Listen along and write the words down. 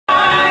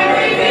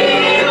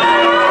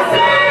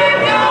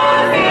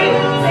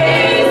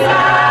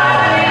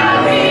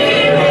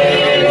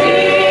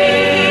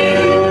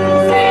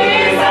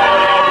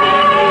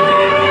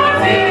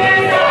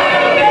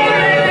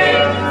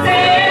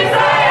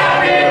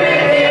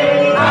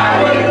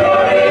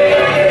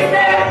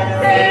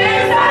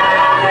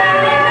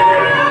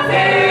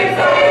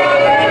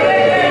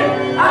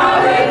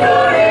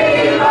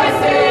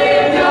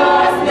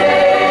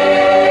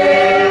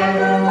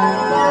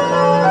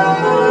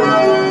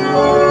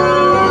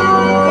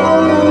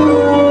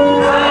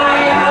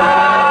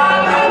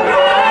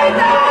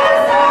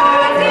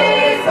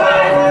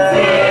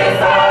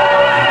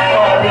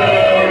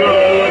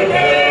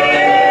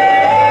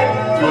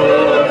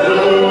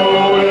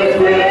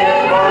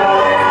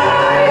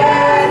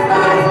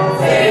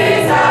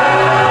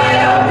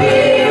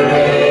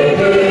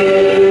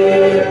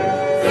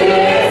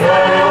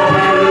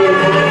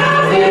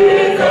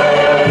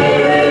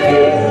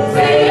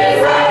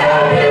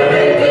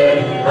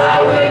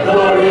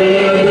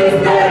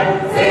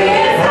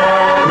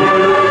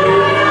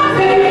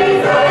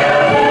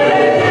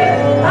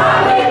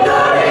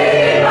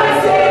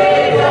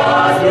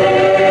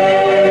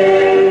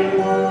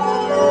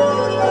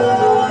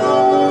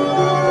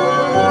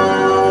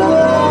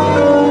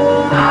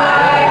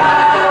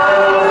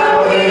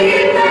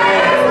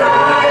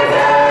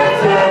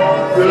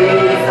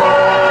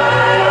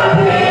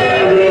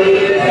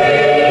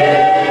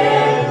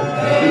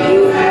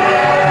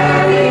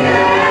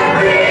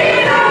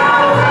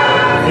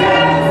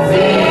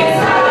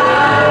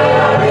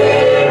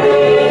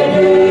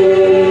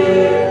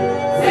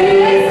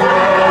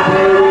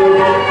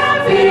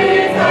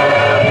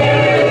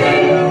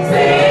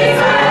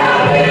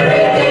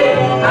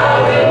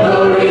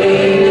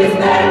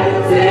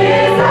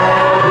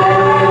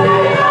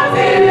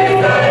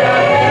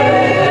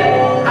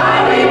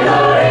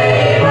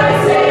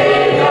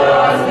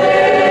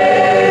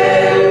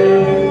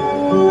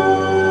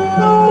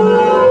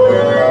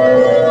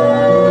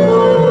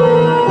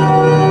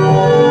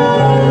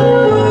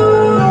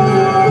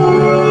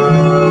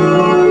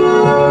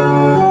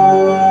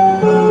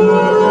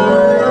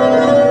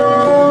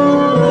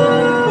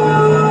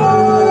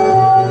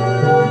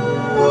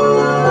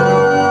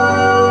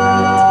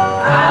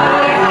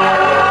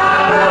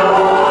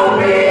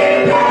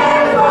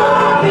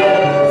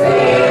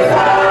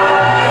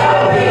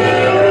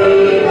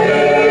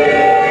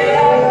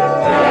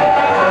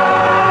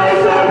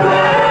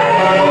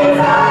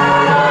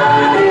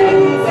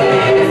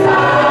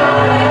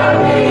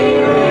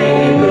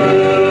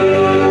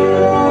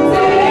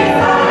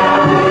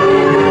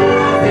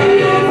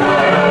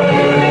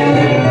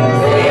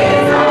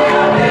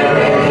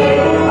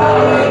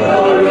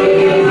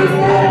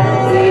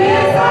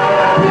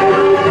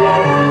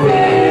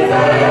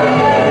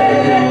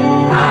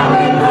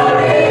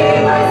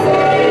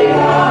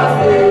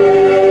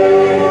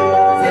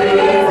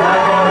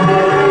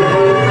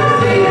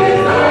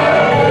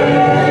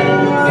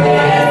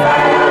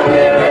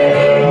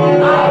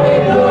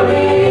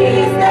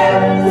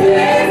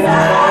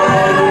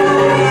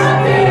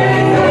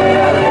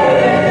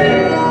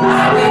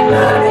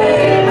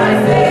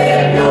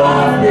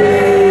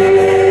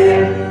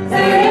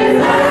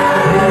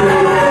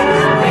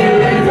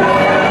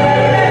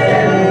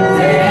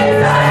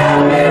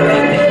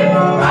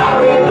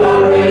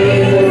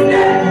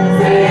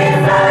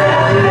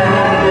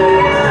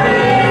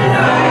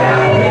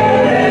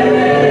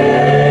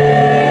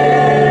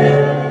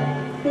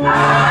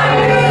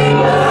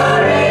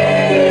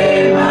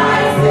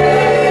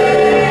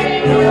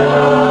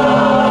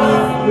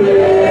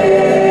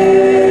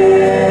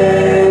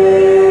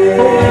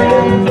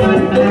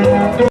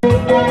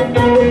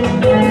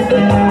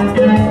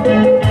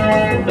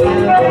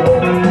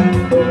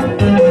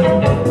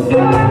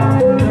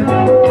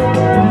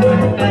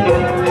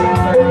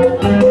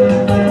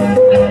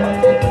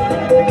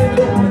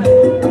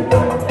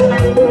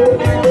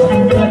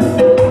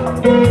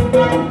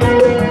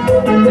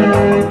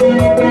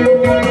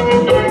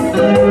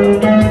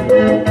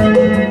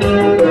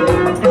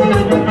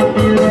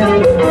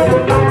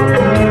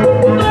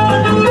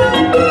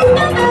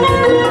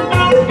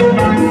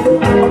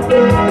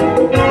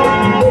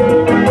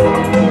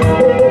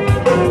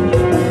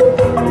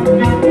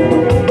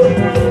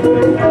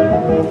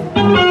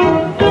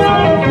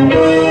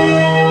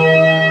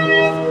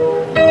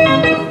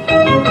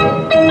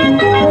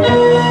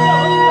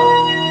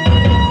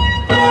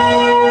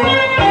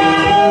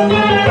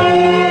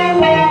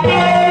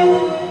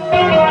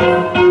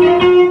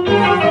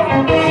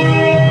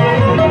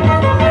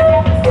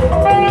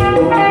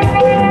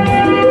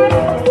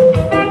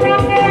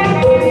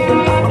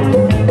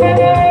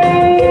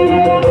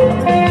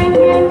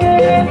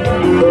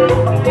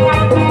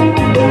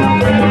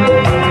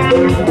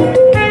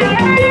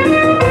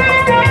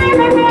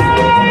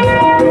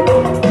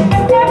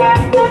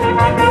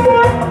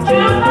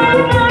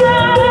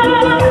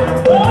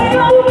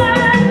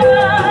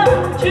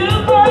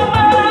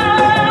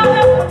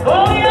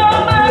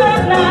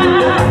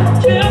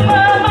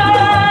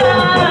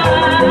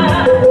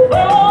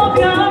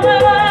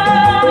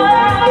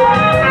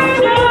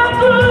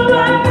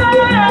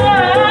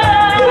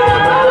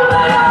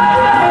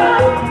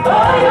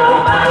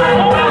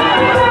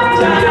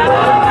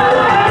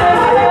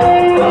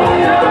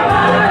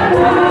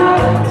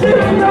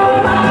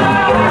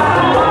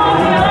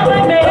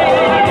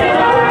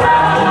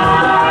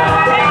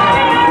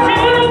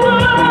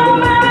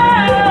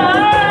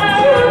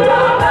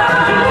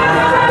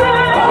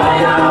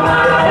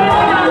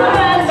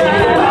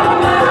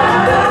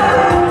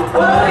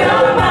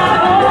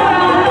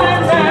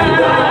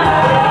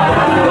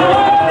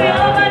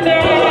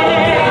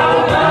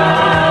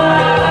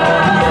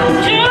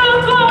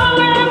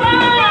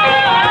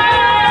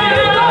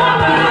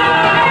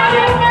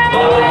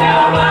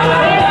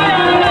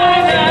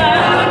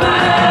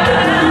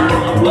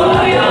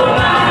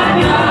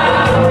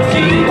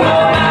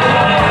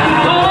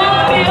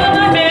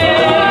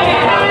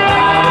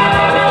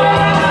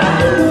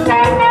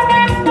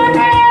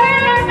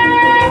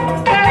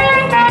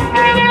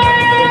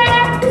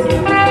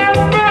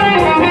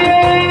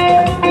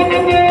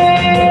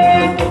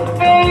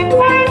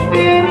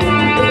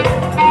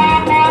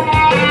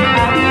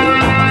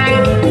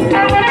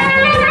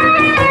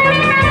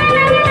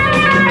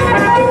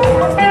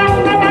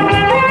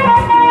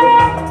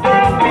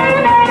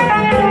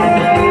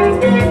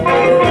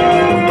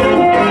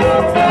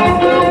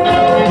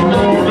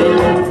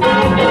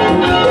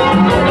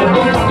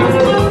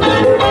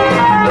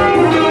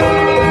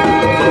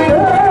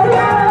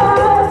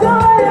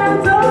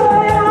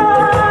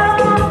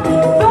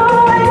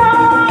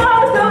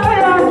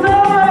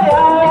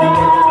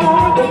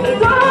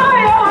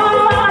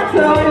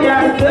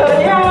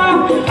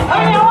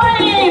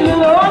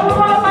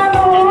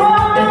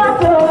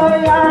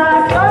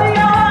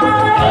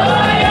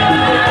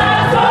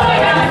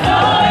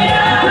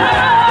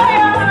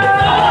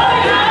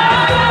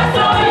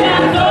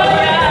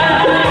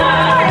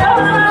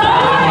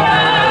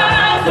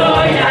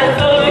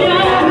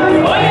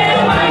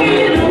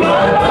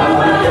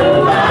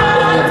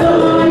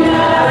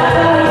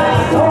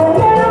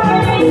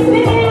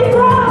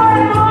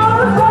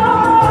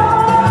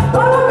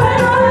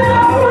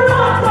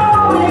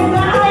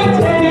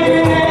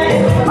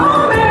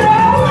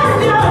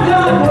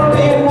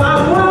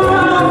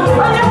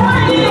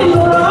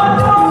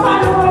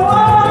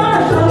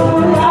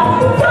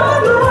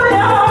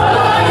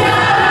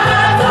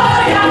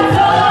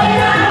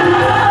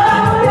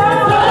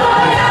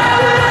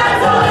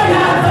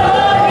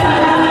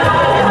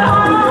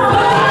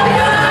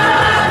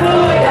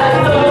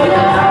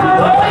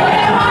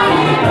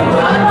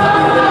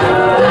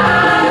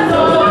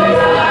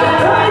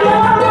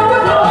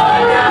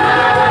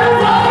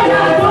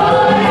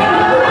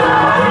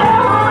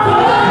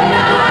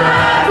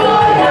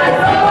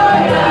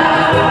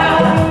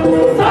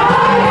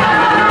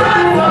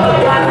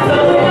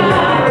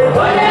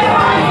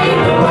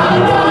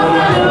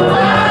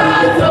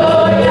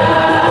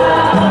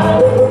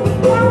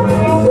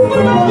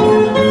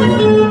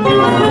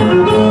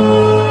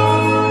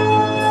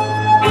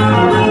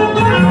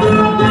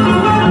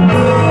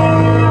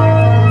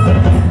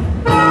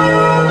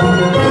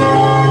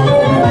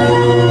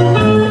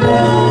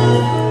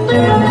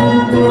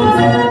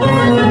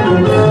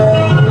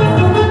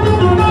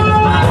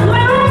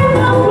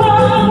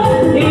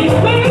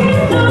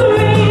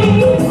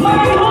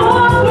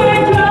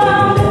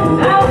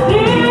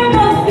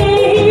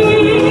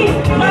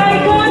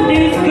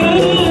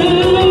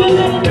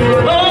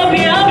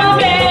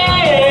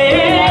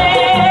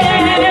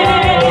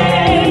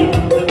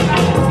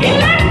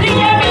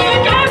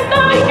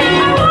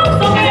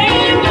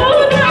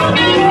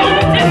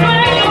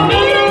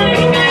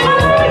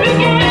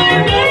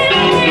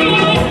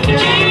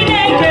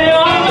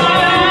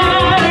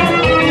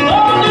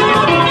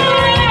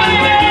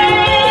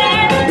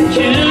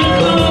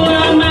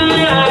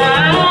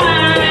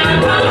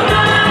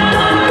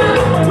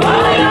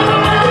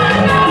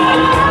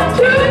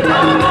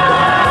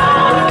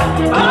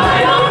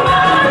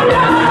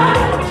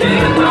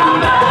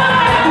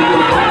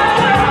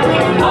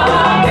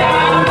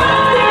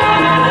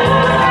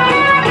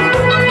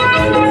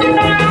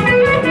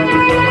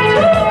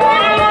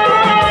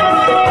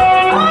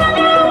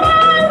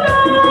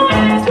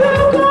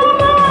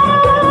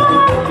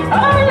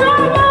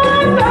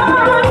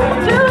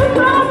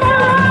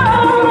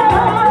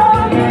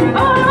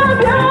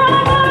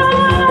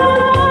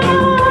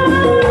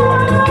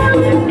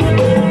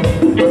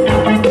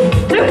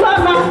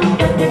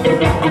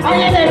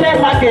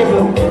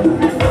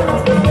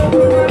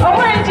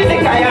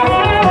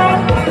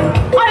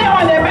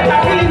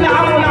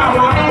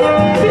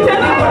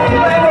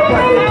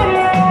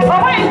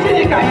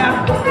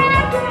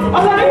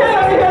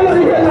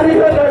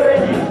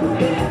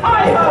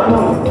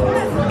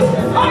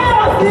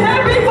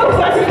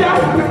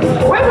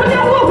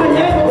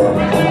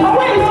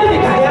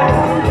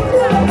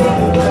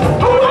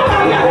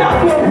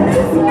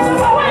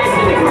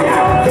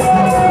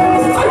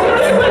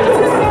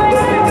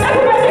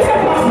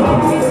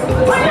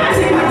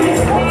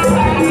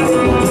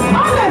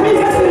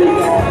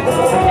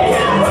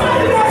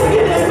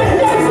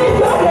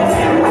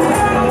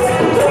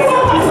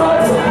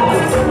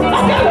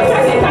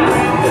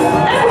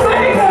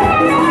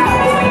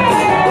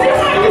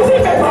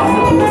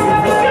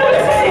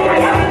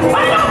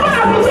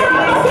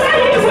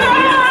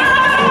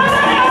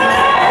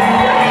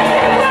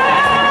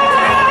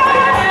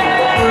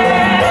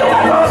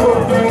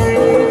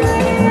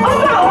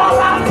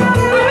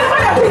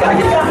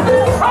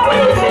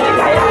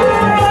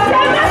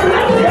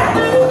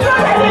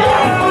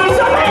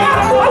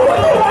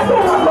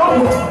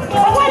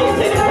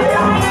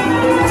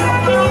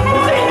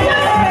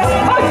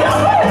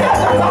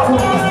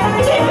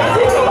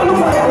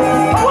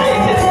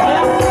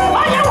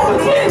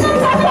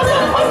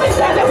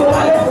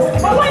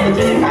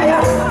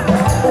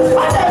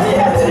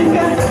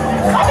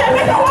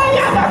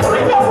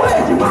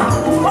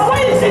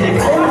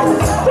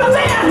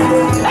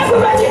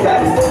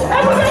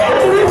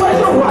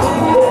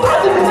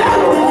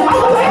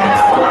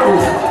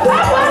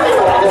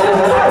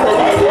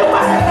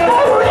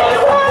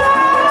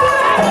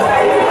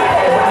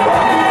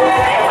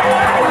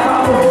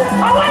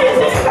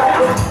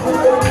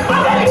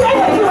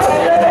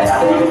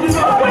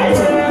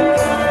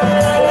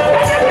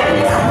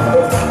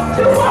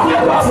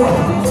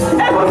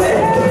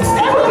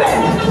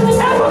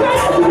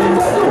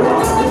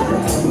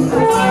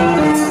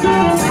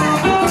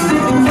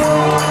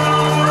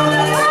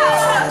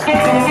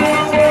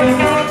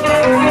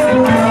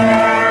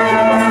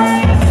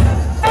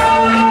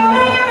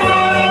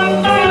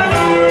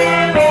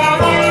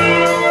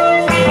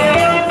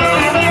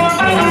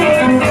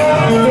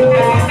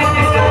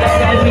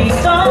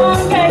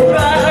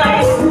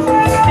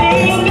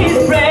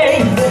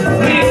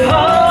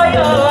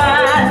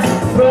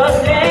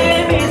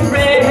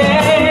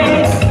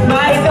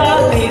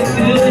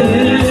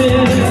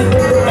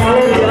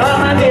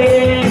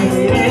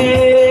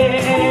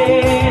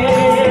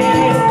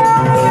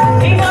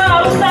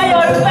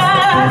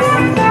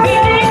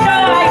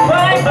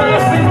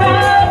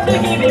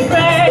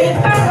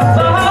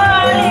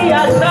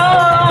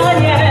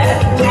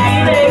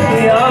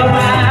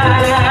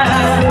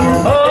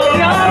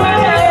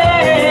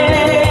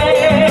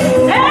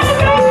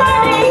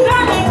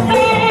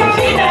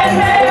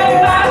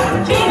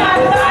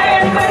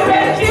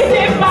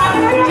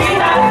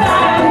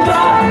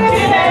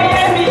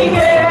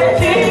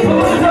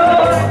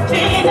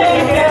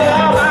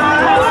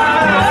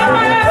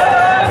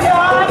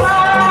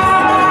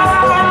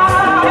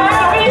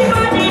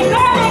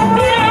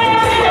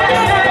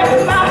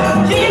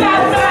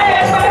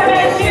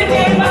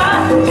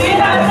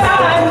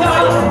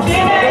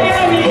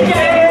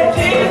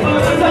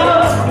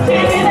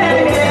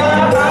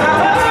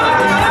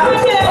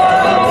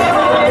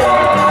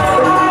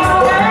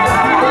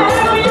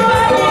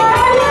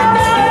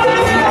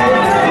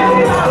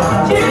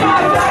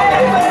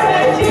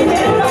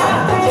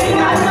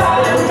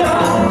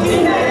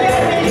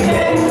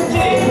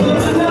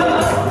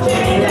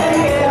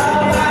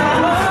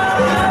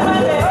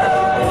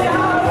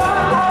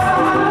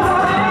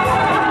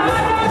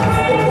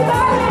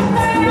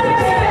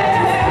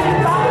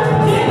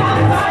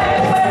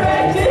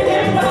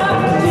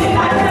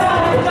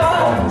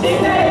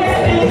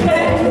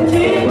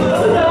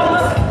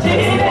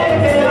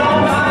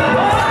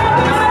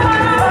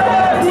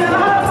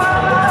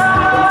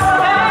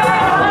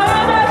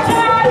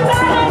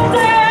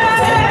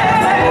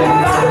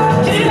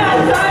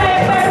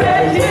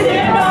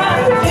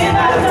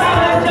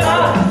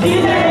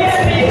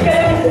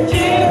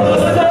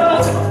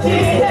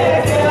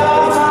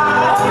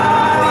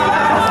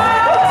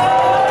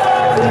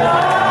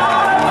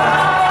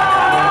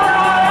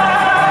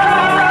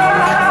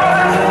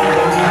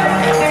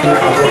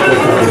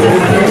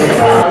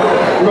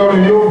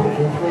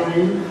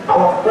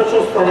Our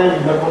precious Father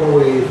in heaven,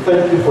 we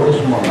thank you for this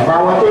morning.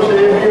 Bàbá wa tó ṣe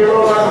ibi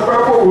lọ́wọ́ pẹ́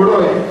kó wúrọ̀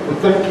yìí. We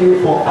thank you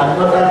for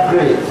another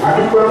grace,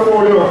 Àdúpẹ́ fún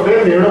orí ọ̀fẹ́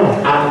mìíràn.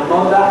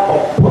 another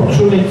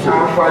opportunity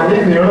Àǹfààní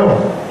mìíràn.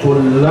 to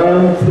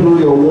learn through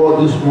your word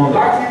this morning.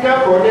 Láti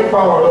kẹ́kọ̀ọ́ nípa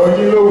ọ̀rọ̀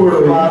yín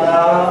lówùrọ̀ yìí.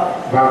 Father,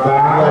 Bàbá.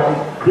 you are the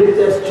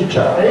greatest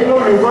teacher. Ẹ̀yin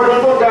olùkọ́ni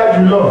tó ga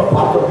jùlọ.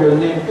 Part of your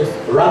name is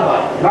Rabbi.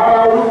 Lára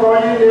orúkọ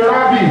yín ni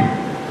Rábì.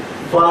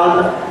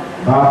 Father,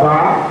 Bàbá.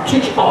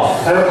 teach us,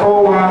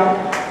 Ẹ̀kọ́ wa.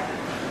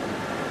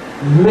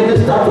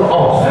 minister to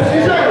us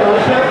Ṣiṣẹ́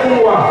ìránṣẹ́ fún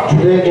wa.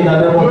 today in the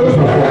name of Jesus.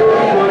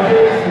 Lórúkọ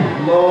Jésù.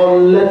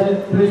 Lord, let it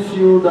please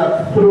you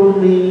that through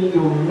me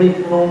you make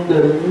known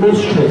the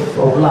mysteries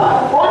of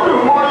life Ó dùn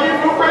mọ́ yín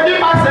dúpẹ́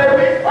nípasẹ̀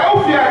mi. Ẹ ó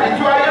fi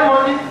àdìjú ayé mọ́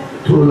ní.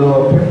 to the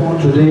people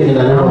today in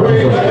the name of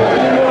Jesus.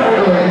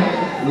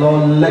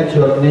 Lord, let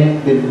your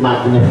name be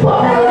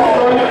magnified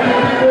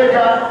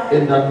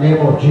in the name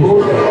of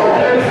Jesus.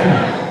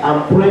 I'm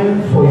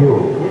praying for you.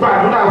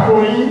 Gbàdúrà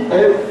fún yín.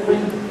 Every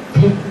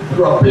deep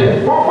problem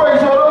Gbogbo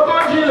ìṣòro tó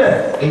jinlẹ̀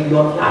in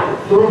your life,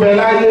 tó bẹ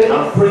láyé.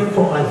 I'm praying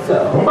for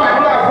myself.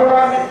 Gbàdúrà fún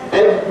wa ní.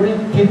 Every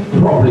deep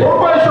problem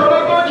Gbogbo ìṣòro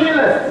tó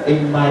jinlẹ̀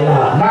in my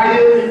life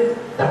láyé mi.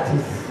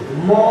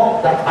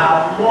 that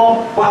are more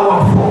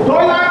powerful Tó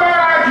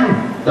lágbára jù.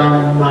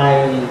 than my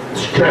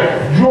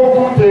strength, Ju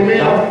ogun tèmi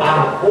lọ. that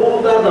are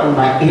older than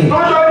my age, Tó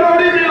jọjọ́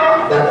orí mi lọ.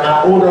 that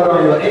are older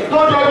than your age, Tó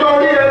jọjọ́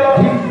orí ẹ lọ.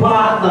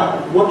 deeper than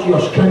what your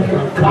strength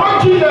can Tó carry.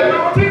 jinlẹ̀ tó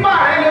tí bá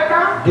ẹ lè ká.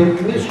 The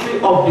mystery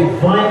of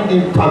divine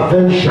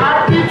intervention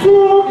Àdìtú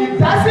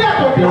ìdásí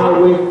àtòkè.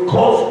 that will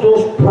cause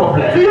those Tí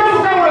problems yóò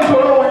fún káwọn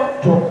ìṣòro wọn.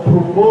 to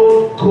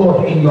promote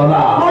God in your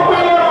life Gbogbo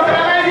ẹlọ́run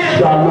tẹ̀lé láyé.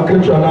 shall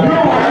locate your life.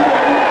 Yóò wà ní.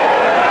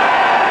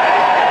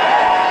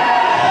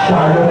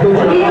 Shall locate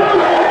your life.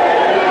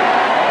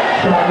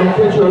 Shall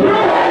locate your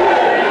life.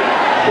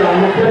 Shall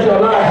locate your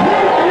life.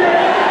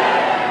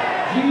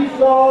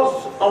 Jesus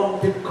on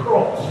the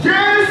cross,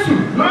 Jésù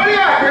lórí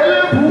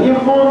àgbélébù.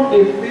 even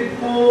the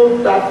people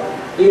that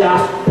he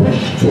has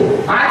preached to,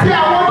 Àti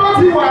àwọn tó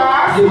ti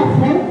wàásù the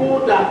fún. people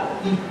that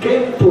he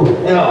came to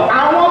help.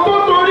 Àwọn tó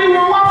torí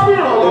wọn wá fún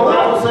The ìrànlọ́wọ́.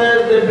 Bible says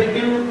they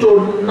begin to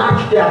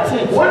gnatch their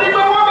teeth. Ó ní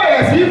pé wọ́n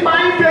bẹ̀rẹ̀ sí pa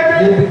yín gẹ́gẹ́.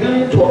 They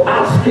begin to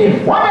ask him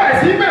Wọ́n bẹ̀rẹ̀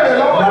sí bèrè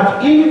lọ́wọ́. that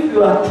if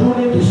you are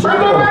truly the Son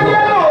Pẹ̀lú of bá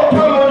jẹ́ God,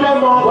 lóòótọ́ lọ́jọ́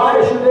mọ́. why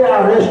should they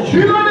arrest Kí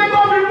you? ló dé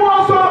tó fi mú ọ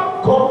sọ?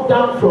 Come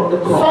down from the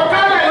cross.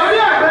 Sọ̀kalẹ̀ lórí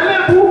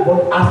àgbélébù.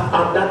 But as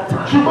at that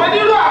time, Ṣùgbọ́n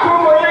nínú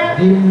àkókò yẹn,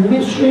 the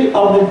mystery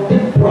of the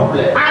deep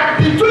problem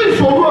àdìtú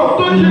ìṣòro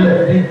tó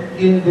jinlẹ̀.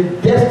 in the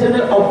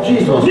destiny of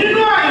Jesus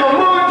Nínú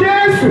àyànmọ́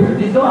Jésù.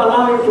 did not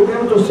allow him to be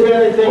able to say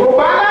anything, Kò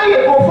bá láyè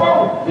kó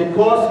fọ́ọ̀mù.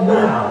 because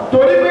now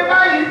Torí pé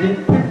báyìí, the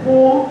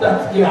people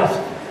that he has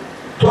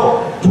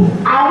talked to,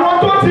 àwọn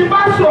tó ti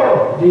bá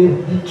sọ̀rọ̀.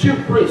 the chief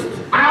priest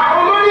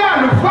Àwọn olórí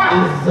àlùfáà.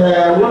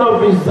 is one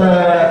of his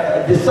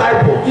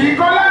disciples.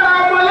 Ìkan lára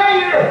ọmọ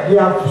lẹ́yìn rẹ̀. They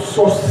have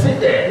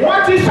succeeded.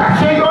 Wọ́n ti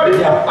ṣàṣeyọrí.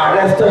 They have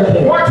arrested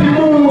him. Wọ́n ti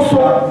mú un They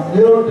sọ. have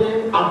nailed him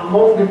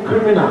among the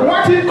criminals.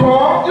 Wọ́n ti kàn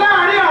án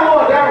láàrin àwọn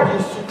ọ̀daràn.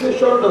 The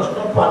situation does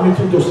not permit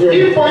him to say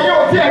anything. Ipò yẹn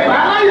ò tiẹ̀ gbà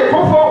á láyè kó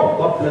fọ́ọ̀mù.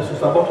 God bless you,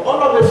 sir. But all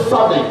of a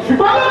sudden,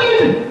 Ṣùgbọ́n lónìí,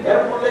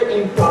 heavenly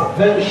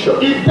intervention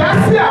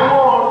ìdásí àwọn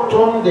ọ̀run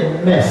turned the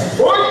mess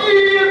ó yí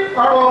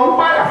ọ̀rọ̀ ọ̀hún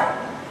padà.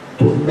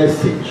 to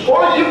message. Ó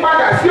yí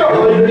padà sí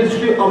ọ̀rọ̀ The yìí.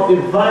 mystery of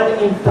divine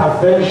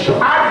intervention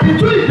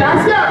Àdìtú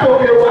ìdásí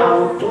àtòkè wa.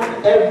 will turn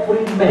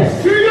every mess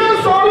Tí yóò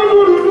sọ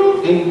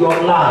rúdurùdu in your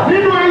life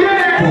nínú ayé to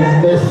rẹ̀.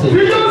 Tí message.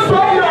 yóò sọ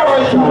ní ọ̀rọ̀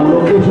Shall ìṣòro.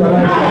 locate your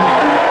life.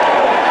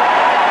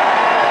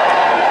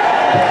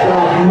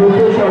 Shall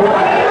locate your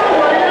life.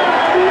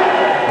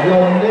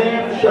 Your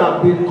name shall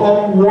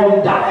become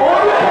wonder.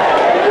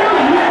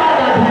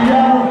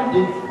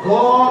 The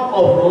God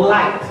of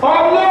light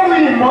Ọlọ́run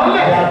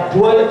ìmọ́lẹ̀ that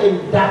dwell in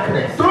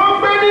darkness tó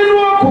gbé nínú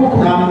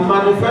òkùnkùn can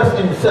manifest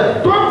himself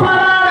tó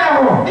para rẹ̀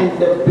hàn in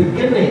the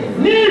beginning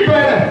ní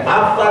ìbẹ̀rẹ̀.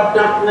 after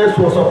darkness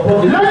was upon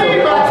the face Lẹ́yìn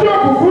of ìgbà the tí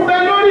earth òkùnkùn bẹ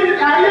lórí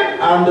ayé.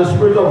 and the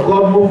Spirit of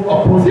God moved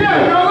upon Tí the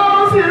ẹ̀mí earth.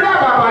 Ọlọ́run sì rí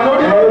àbàbà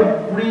lórí.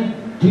 Every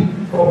deep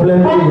problem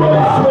in Gbogbo your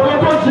life, ìṣòro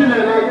tó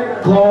jinlẹ̀ láyé.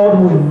 God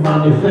will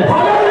manifest.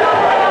 Ọlọ́run yóò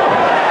fọ́nà.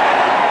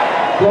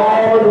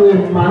 God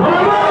will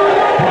manifest. Ọlọ́run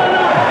yóò fọ́nà.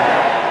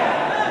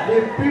 The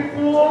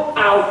people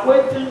are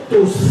waiting to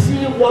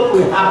see what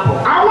will happen,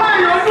 Àwọn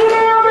èèyàn dúró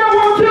wọ́n fẹ́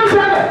wo kí ó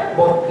ṣẹlẹ̀.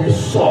 but they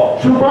saw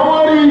Ṣùgbọ́n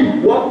wọ́n rí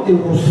what they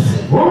will see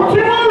ohun tí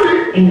wọ́n rí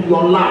in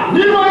your life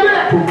nínú ayé.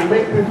 to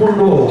make people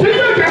know Tí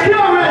yóò jẹ́ kí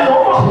àwọn èèyàn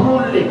mọ̀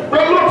truly pé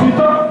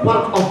lótìtọ́.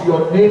 part of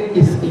your name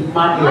is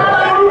Emmanuel. Lára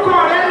orúkọ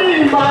rẹ̀ ní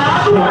ìmọ̀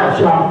àdúrà.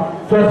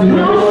 First, you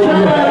know what you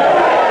are.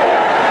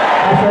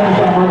 I said it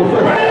shall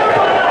manifest.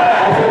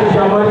 I said it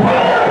shall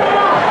manifest.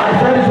 I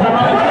said it shall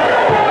manifest.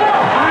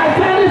 I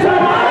said it shall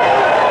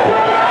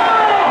manifest.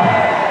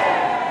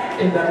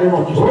 In the name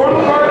of Jesus.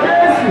 Orúkọ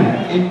Jésù.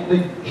 In the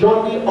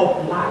journey of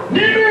life,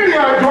 Nínú ìrìn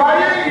àjò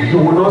ayé yìí. you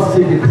will not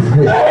see the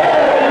disgrace.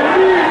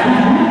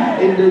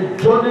 In the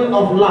journey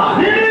of life,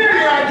 Nínú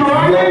ìrìn àjò your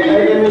ayé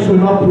yìí. enemies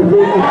will not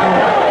prevail over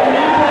you.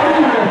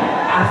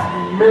 As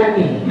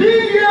many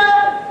Níyẹ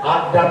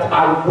that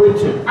are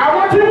waiting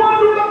àwọn tí wọ́n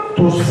dúró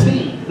to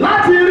see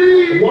láti rí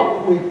what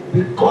will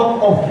become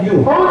of you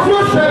ohun tí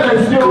ó ṣẹlẹ̀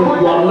sí in ọmọ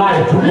your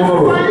life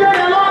tomorrow. ayé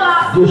yẹn lọ́la.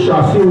 They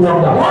shall see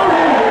wonder.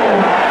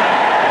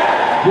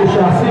 They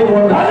shall see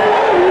wonder.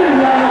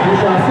 They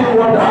shall see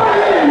wonder.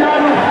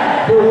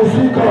 They will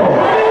see God.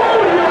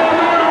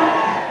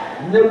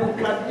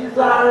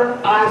 Nebuchadnezzar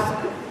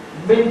asked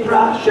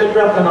Shadrach,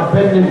 Shadrach, and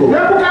Abednego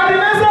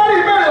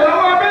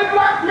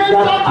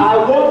that I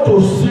want to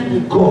see the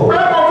God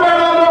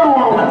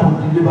that will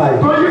deliver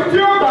you.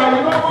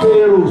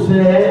 Pharaoh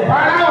said,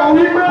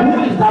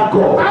 who is that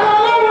God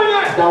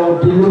that will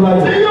deliver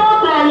you?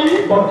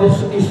 But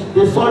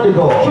they saw the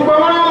God.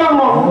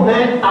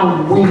 Men and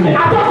women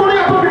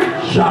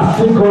shall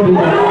see God in the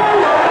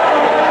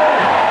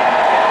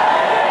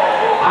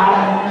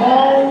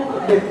among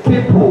the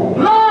people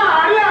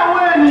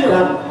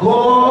that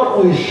God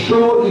will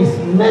show his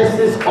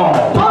mercies on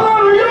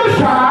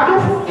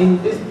in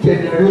this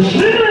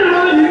generation.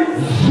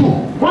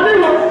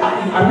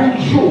 I mean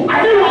you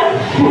and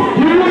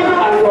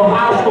your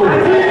household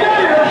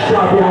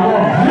shall be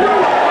among.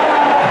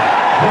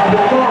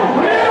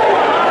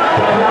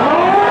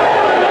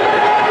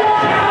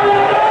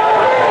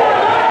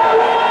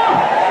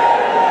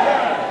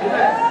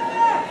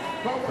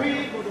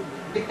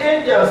 The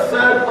angel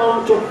said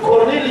unto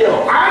Cornelius,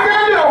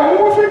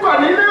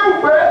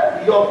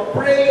 your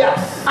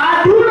prayers,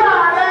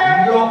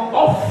 your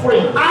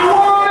offering,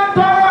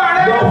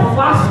 your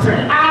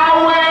fasting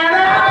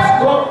has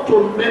gone to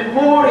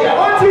memorial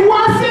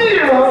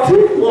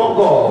before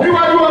God.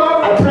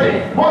 I pray,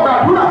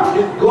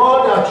 the God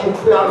that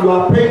you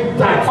are paying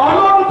tithes,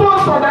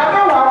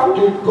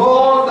 the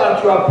God that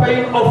you are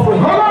paying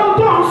offering,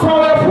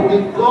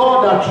 the God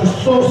that you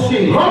sow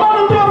seed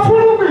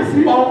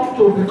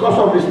unto because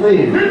of his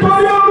name, the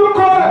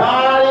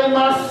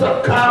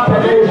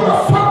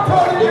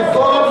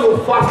God you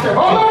fasted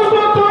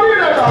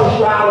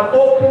shall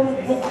open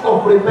book of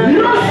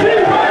remembrance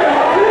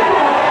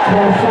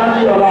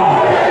concerning your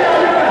life,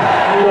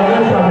 and your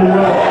name shall be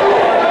well.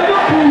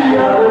 In the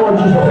name of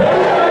Jesus.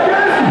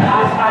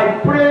 As I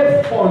pray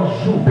for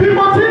you,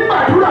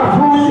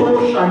 so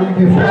shall it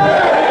be for you.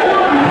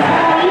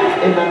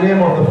 In the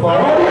name of the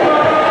Father,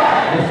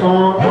 the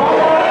Son,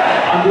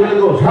 and the Holy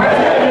Ghost.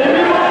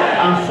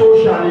 And so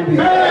shall it be.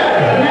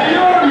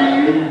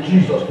 In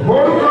Jesus' name.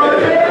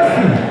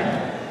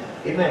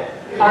 Amen.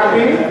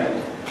 Amen.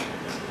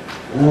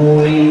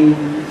 We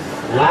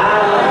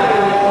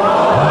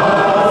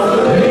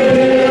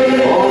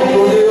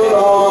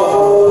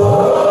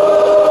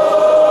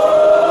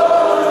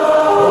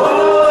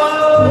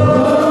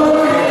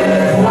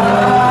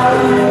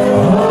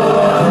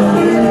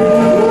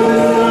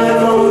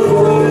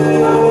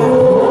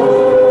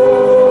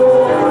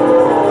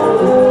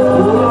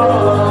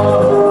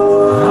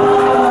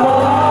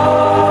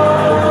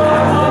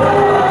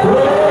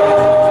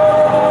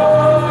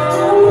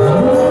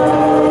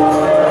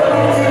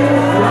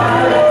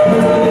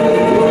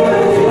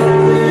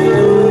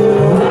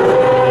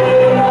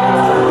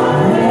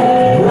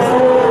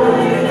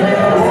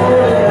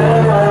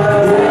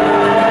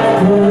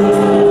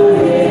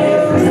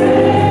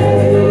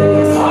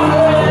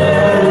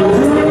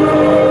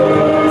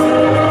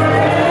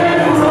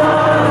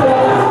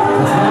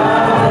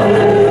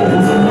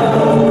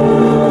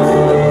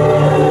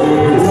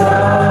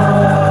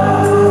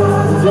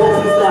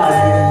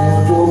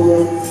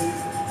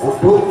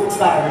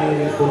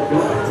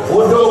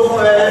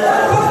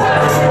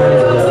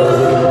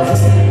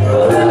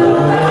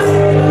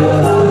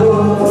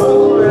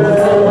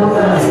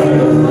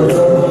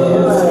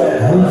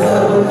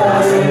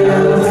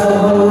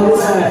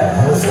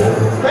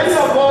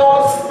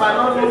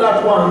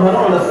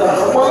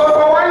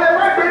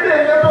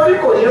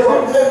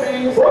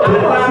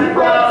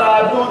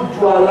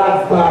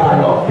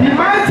The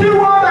mighty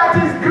one that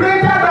is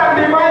greater than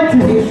the mighty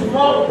is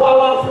more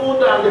powerful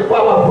than the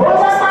powerful.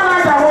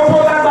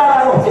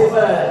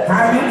 Amen.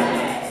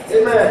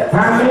 Amen.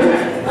 Amen.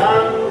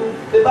 And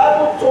the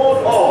Bible told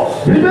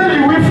us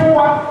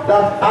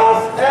that as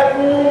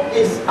heaven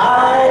is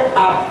high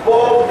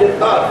above the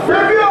earth,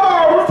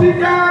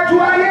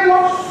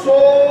 so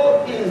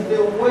is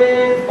the way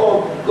of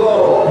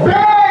God. The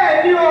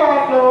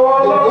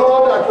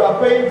God that you are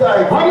paying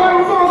tithe,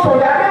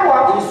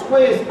 his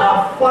ways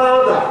are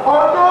farther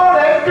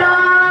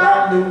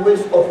than the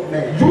ways of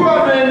men.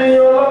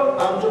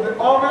 And to be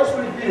honest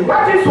with you,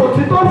 God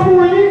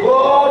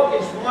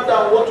is more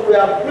than what we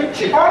are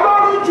preaching.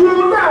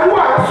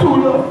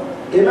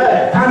 Amen.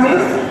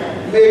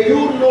 May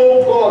you know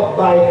God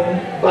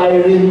by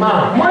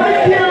remand.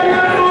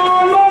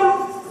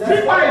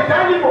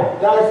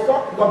 There is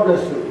something, God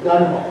bless you,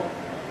 Daniel.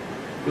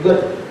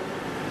 Because,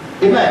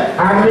 amen.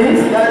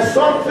 There is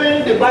something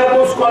the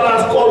Bible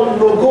scholars call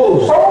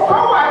logos.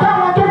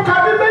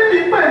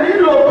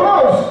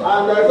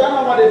 And there is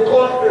another one they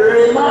call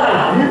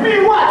remand.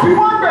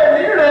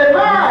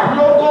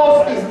 Logos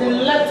is the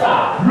letter.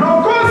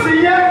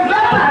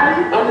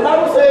 And the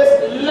Bible says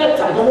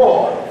letter, the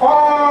word.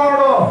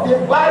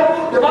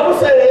 The Bible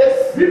says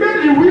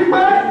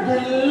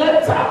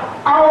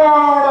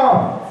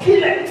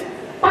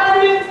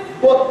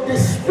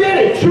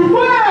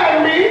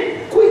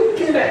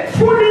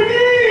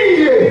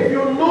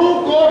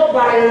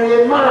by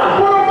a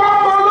man.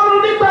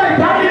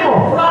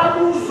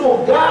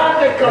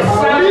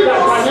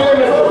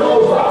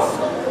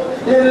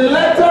 The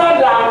letter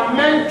that are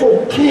meant to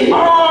kill.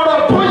 Word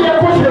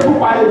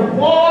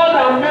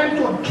are meant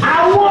to kill.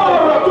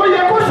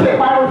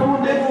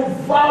 They will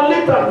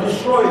violate and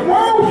destroy.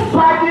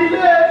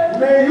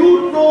 May you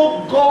know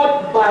God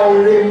by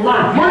a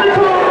man.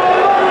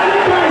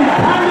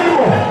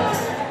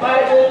 By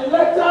the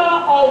letter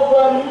of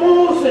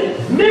Moses.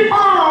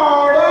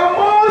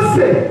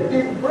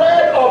 The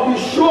bread of the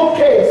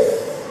showcase.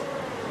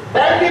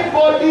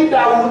 Anybody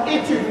that will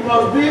eat it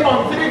must be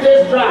on 3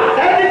 days dry.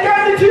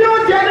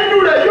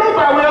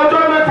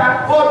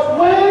 But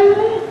when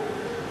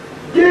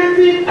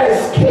David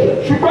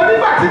escaped from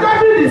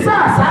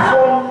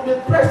the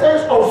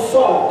presence of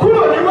Saul, and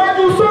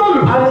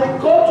he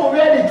got to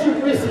where the chief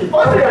priest is, he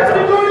was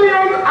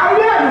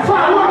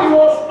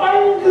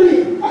hungry,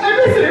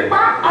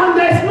 and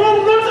there's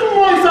nothing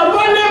more is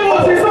available.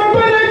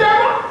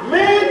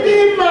 Maybe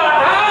my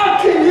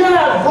Kenya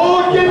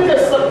voted the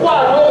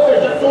supply over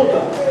the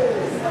total.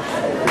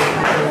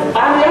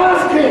 And he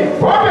asked him,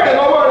 what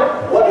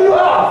do you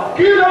have?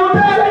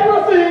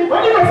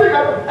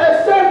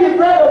 Except the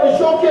bread of the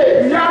showcase.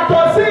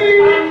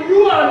 And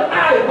you and I,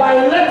 by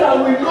letter,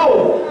 we know.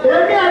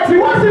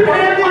 Anybody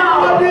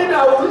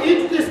that will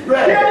eat this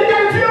bread,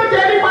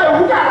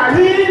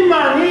 him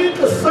and he,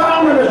 the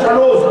Psalm and the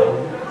Shalosa,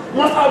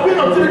 must have been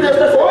on 3 days.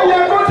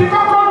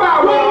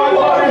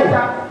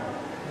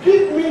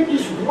 Give me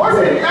this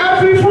bread. And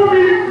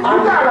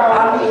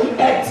he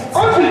ate.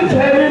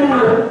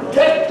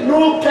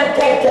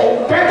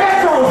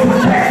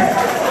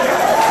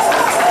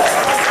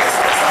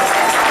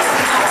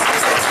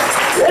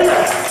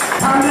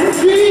 And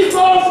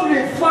Jesus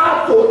referred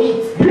to it.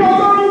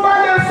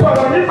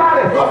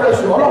 God bless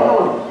you.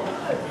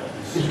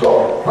 It's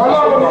God.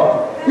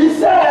 He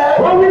said,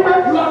 you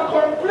are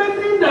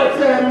complaining that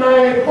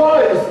my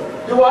boys,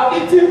 they were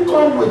eating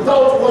corn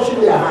without washing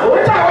their hands.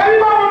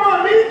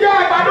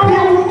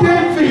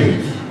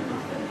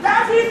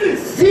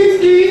 He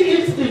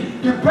eats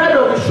the bread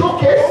of the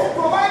showcase.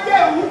 And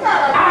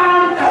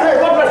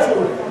God bless you.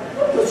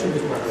 God bless you,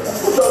 this man.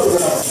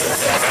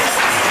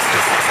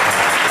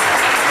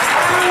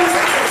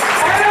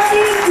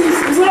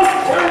 Is not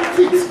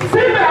counted.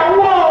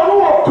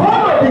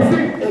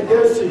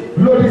 Against it.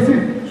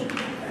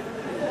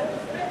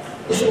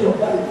 It's in your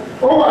body.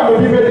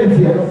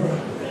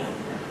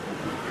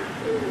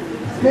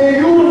 May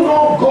you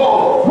know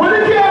God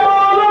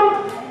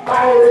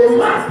by a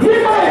man.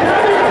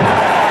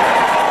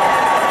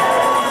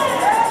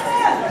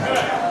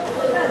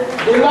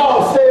 The law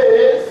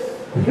says,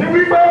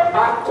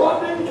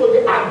 according to the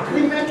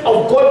agreement of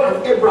God and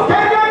Abraham,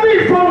 the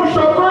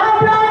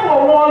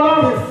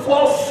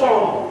first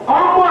son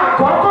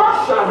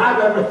shall have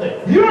everything.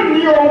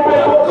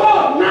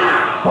 God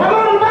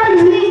now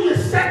use the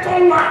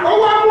second one.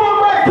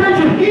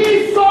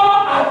 Esau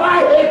have I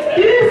hated.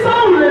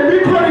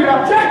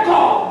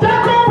 Jacob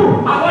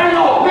have I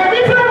loved.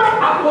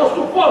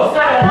 Apostle Paul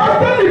said,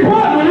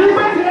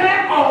 their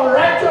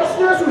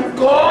unrighteousness with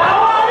God.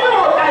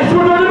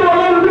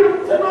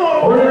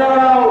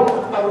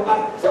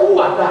 Say, who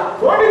are that?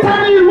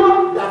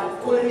 That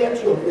queried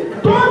your baby.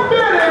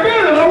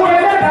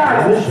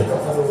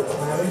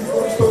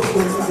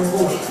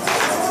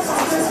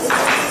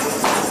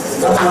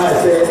 That's why I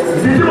say,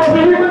 the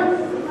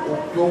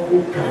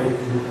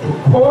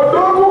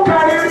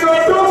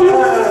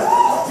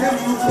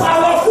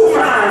powerful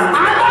man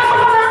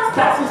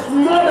that is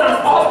more than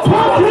all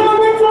powerful.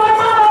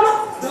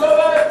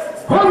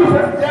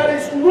 There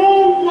is no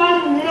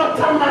one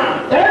mortal man.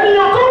 There is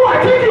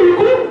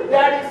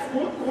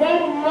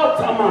one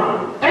mortal man.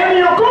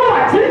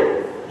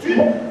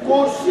 Kò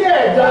sí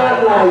ẹ̀dá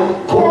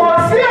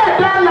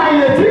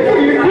alààyè tí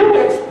can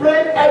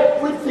explain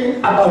everything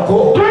about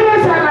God.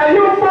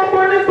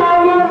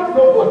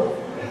 Nobody.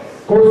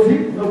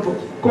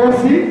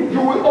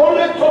 You will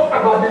only talk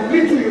about the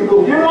little you know.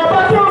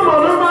 Whatever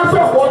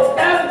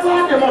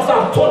they must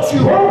have taught you.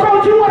 Whoever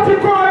they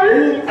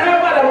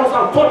must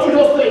have taught you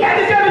those things.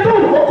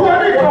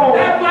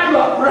 Whatever you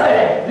have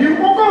read.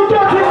 Whatever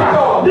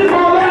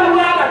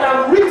that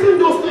have written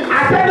those things. I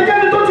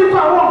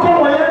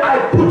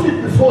put it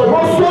before you.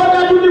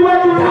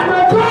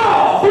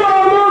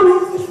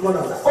 It's one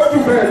of that.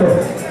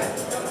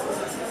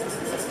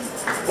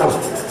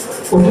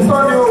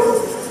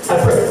 I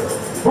pray.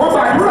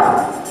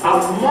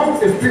 Among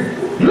the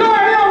people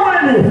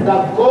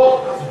that God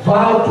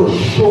vowed to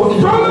show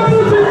his mercy,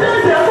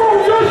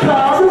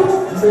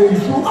 may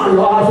you and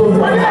your household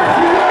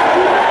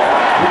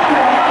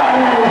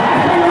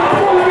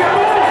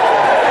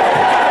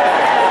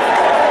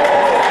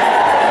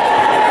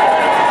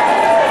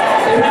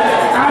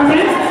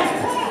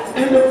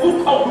in the book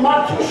of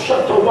Matthew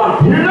chapter 1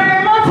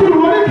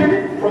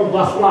 from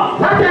verse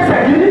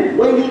 1,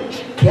 when you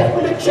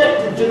carefully check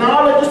the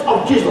genealogies of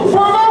Jesus,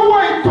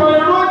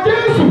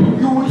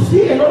 you will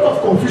see a lot of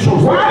confusion.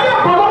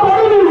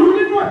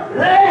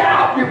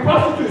 Rahab the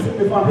prostitute in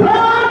the family.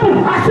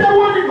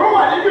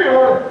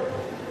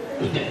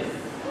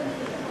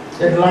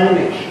 The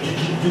lineage,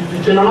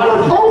 the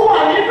genealogy. Ó wà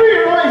nínú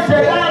ìran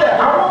ìṣẹ̀dá rẹ̀.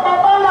 Àwọn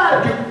bàbá ńlá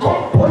The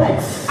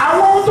components.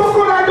 àwọn ohun tó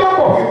kó lájọ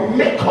pọ̀. The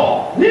makeup.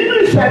 Nínú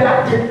ìṣẹ̀dá.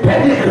 The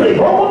pedigree.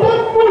 Ohun tó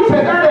mú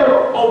ìṣẹ̀dá rẹ̀ rọ.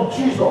 Of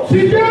Jesus. Ti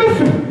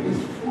Jésù. Is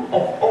full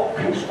of all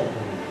kinds of.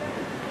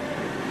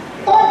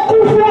 Ó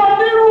kún fún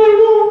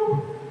onírúurú.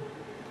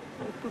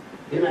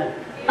 Amen.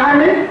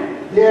 Àmín.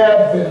 There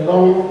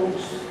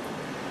belongs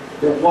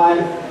the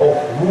wife of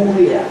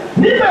Uriah.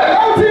 Níbẹ̀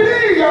ló ti rí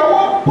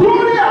ìyàwó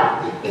Uriah.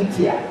 The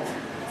Hittite.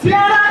 Ti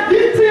ara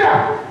Hittite.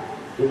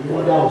 The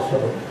mother of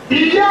Solomon.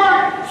 Ìyá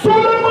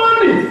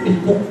Sólómọ́nì.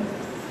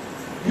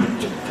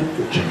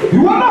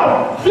 Ìwọ náà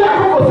fi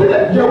àkókò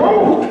sílẹ̀ jẹ̀wọ́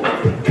wò.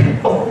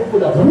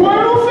 Wọ́n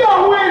ló fi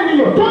àwọn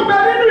ènìyàn tó bẹ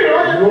nínú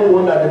ìrọ́jẹ́. No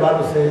wonder the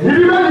Bible says.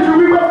 Ìdí bẹ́ẹ̀ ni fi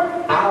wípé.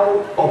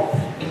 Out of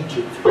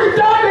Egypt.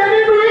 Jáde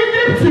nínú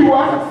Egypt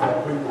wá.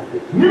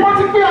 Ni wọ́n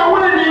ti pé àwọn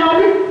ènìyàn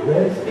ní.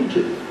 Where is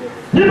Egypt?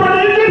 Níbo ni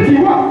Egypt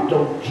wà?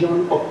 Dungeon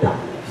of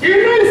darkness.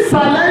 Inú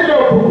ìsàlẹ̀ ilẹ̀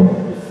òkùnkùn.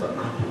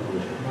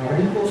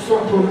 Maribo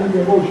Soto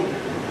Nageboshi.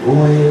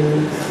 Who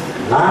is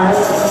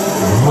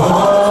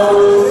life?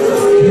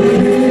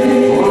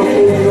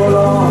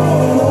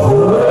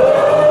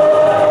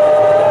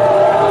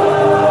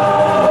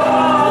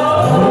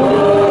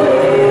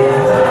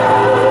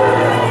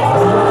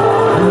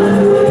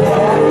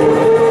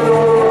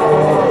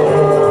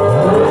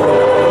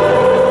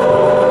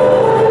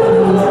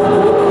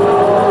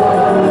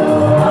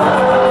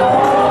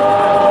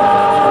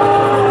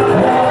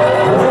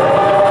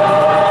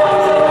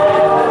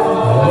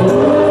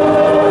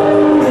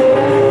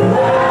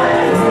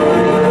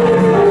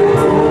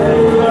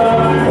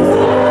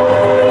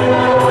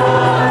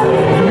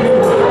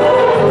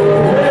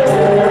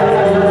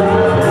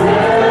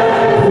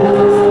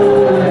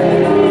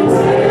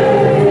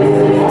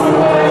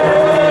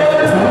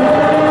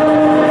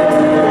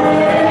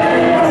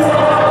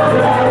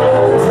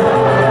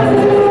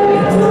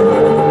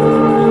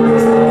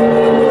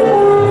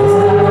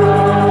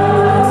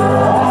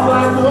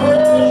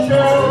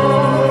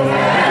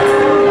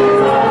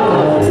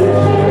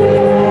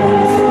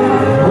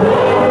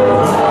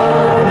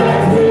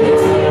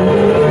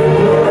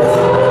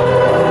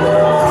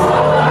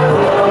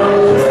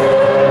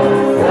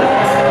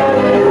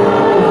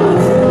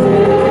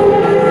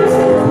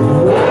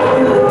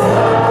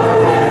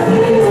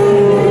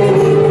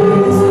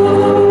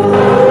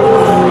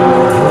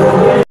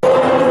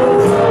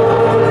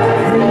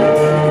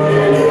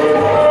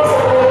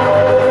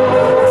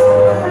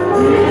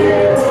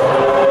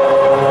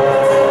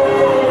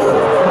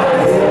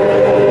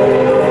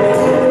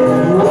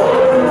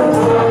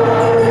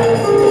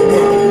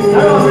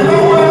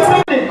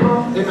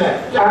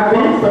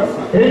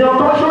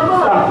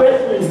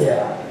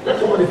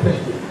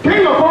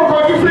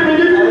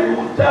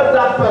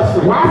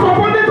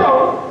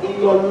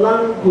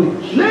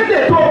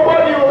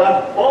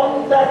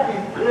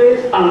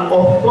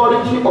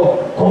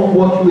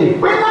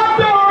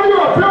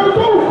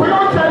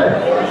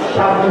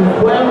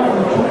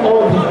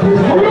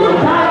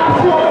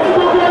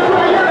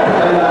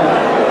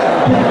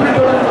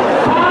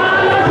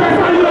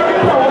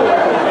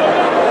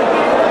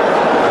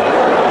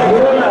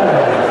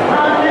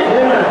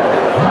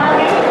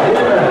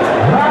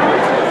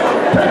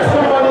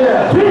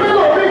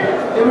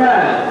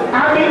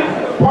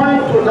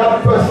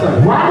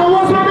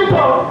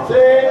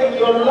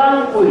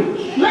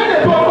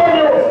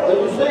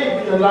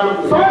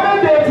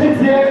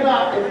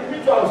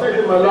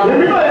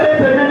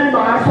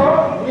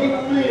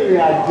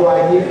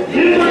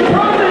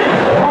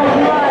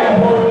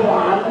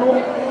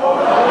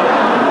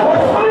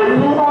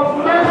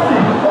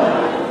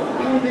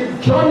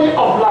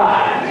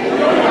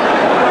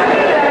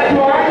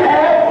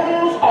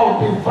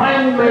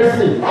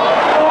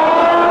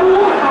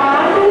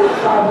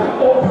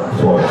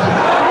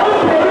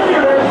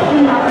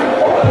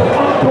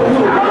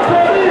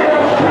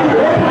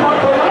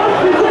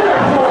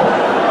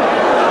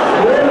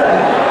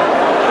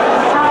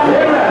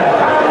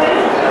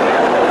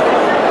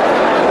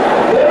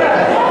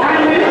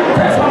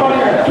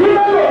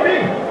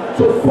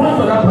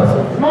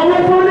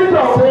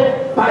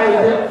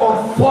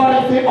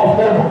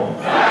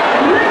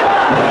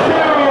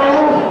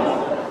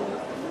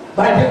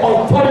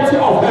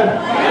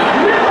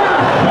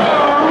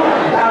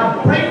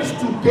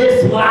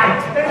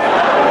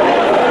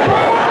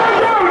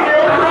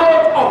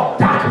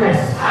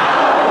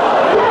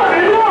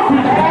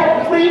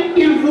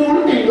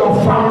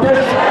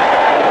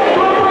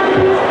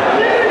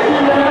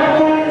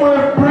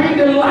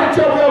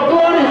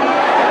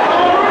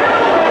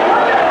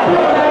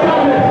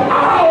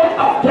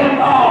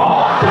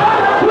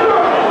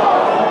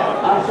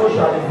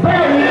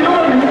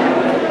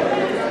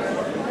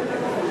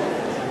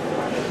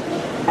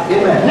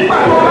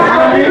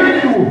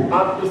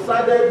 I've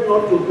decided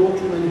not to go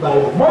too many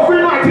Bibles. Mo fi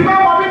náà ti máa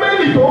mọ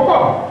Bíbélì tó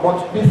pọ̀. But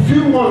the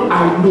few ones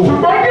I know.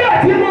 Ṣùgbọ́n ní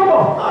àti mọ̀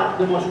mọ̀.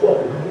 They must work.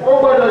 Ó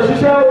gbọ́dọ̀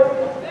ṣiṣẹ́ o.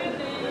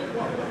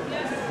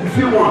 The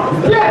few ones.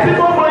 Ní àti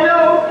mọ̀ mọ̀ yẹn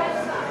o.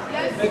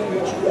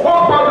 Ó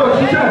gbọ́dọ̀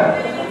ṣiṣẹ́.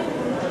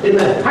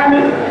 Amen.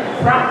 Amen.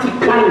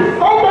 Practically.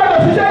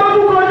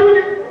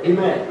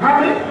 Amen.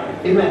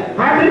 Amen.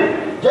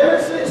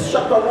 Genesis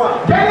chapter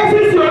 1.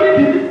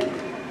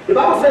 The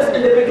Bible says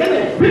in the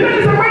beginning,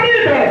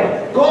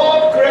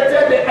 God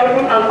created the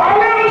heaven and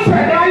earth,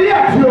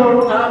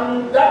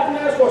 and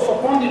darkness was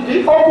upon the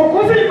deep.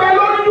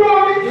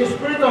 The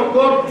Spirit of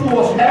God too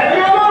was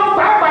heavy,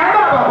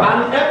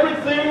 and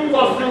everything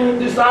was in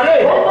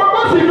disarray.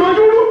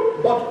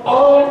 But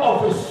all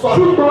of a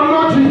sudden,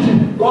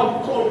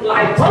 God called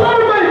light,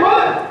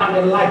 and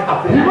the light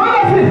appeared,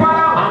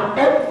 and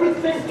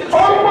everything takes shape.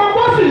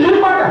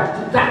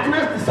 The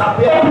darkness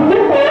disappeared.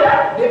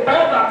 The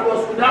earth that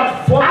was without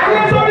form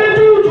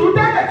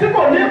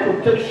could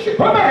take shape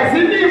under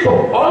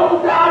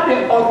the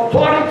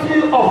authority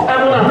of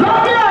heaven and earth.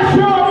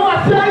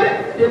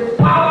 The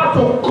power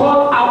to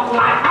call out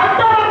light.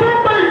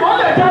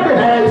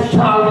 There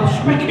shall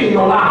speak in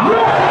your life.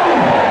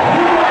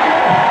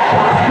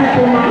 Speak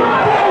in my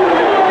life.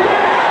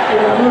 In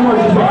the name of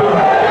Jesus.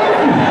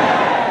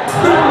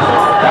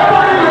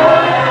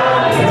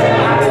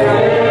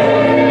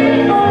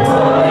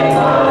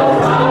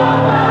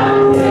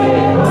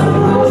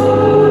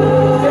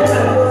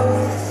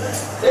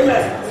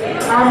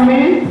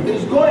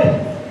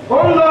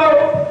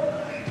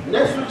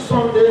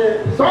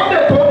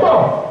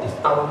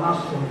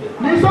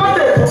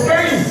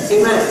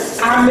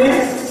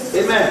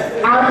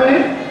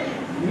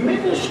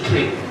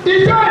 Ministry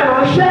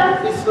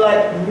is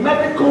like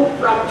medical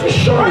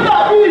practitioners. We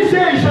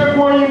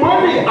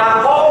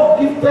are all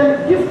gifted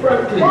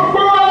differently.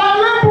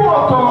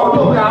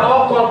 Although we are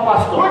all called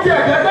pastors.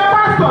 It's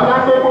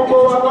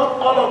not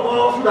all of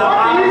us that are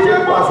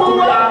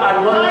pastoral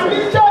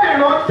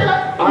anointing.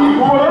 I'm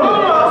one of the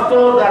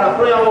pastors that are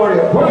prayer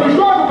warriors.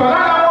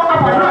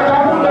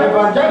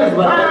 Evangelists,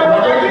 but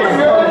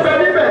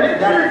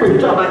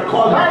preacher by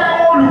calling.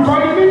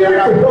 There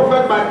are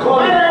prophet by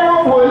calling.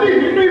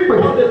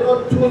 God did not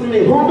choose me.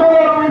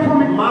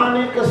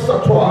 Manika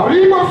Satwa.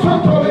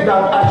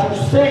 That I should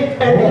say it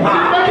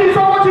anyhow.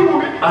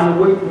 And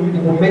we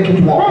will make it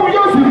work.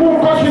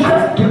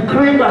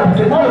 Decree that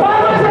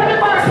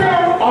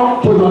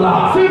unto your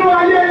life.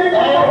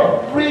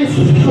 Every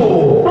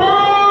soul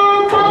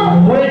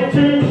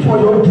waiting for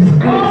your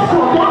disgrace.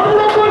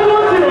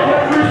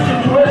 Every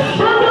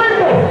situation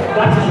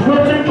that is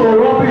waiting to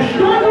rubbish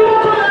you.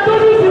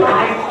 I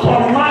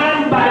command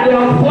by the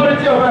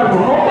authority of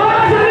heaven.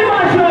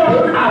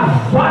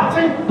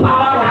 Averting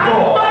power of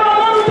God.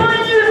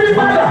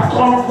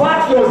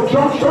 Convert your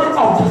junction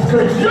of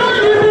disgrace. Your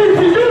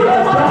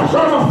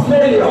junction of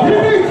failure.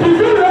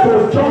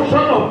 Your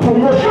junction of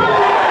promotion.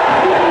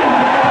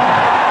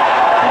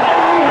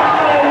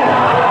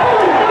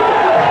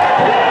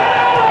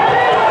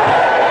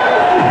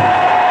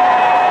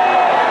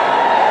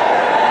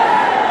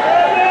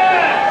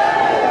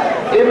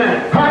 Amen.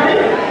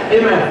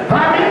 Amen.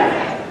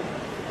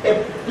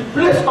 The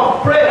place of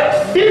prayers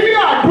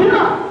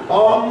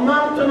or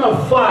mountain of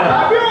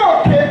fire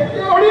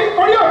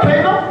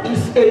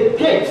is a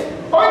gate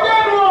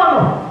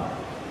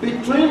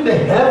between the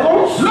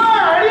heavens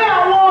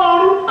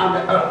and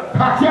the earth.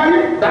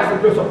 That's the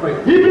place of prayer.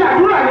 And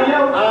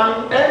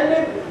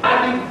at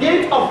the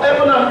gate of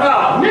heaven and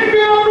earth,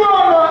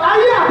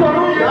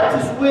 that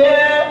is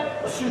where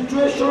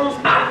situations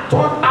are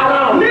turned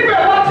around.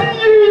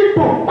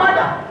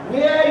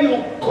 Where you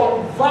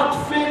convert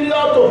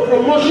failure to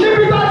promotion.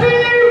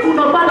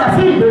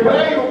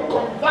 Where you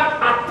convert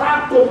attack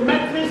to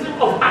mechanism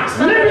of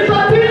accident.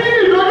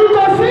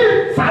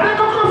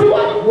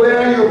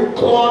 Where you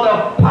call the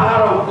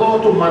power of God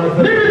to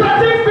manifest.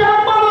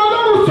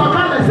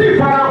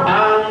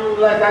 And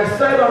like I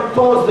said on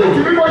Thursday,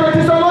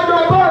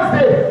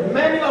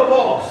 many of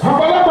us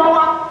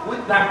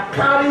that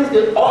carries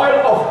the oil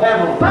of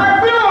heaven,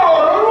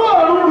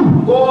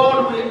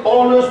 God will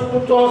always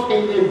put us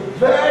in a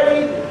very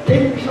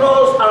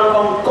dangerous and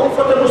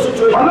uncomfortable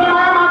situation.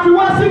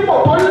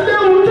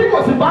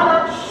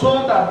 So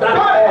that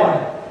oil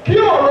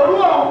can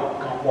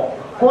walk.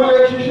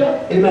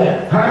 Amen.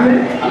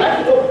 I'd like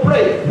you to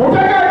pray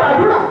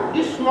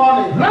this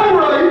morning. And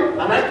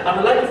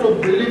I'd like you to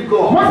believe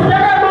God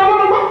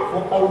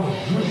for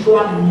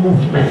unusual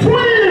movement.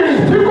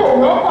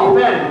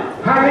 Amen.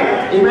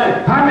 Amen.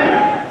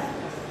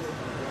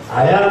 I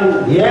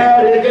am here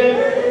again.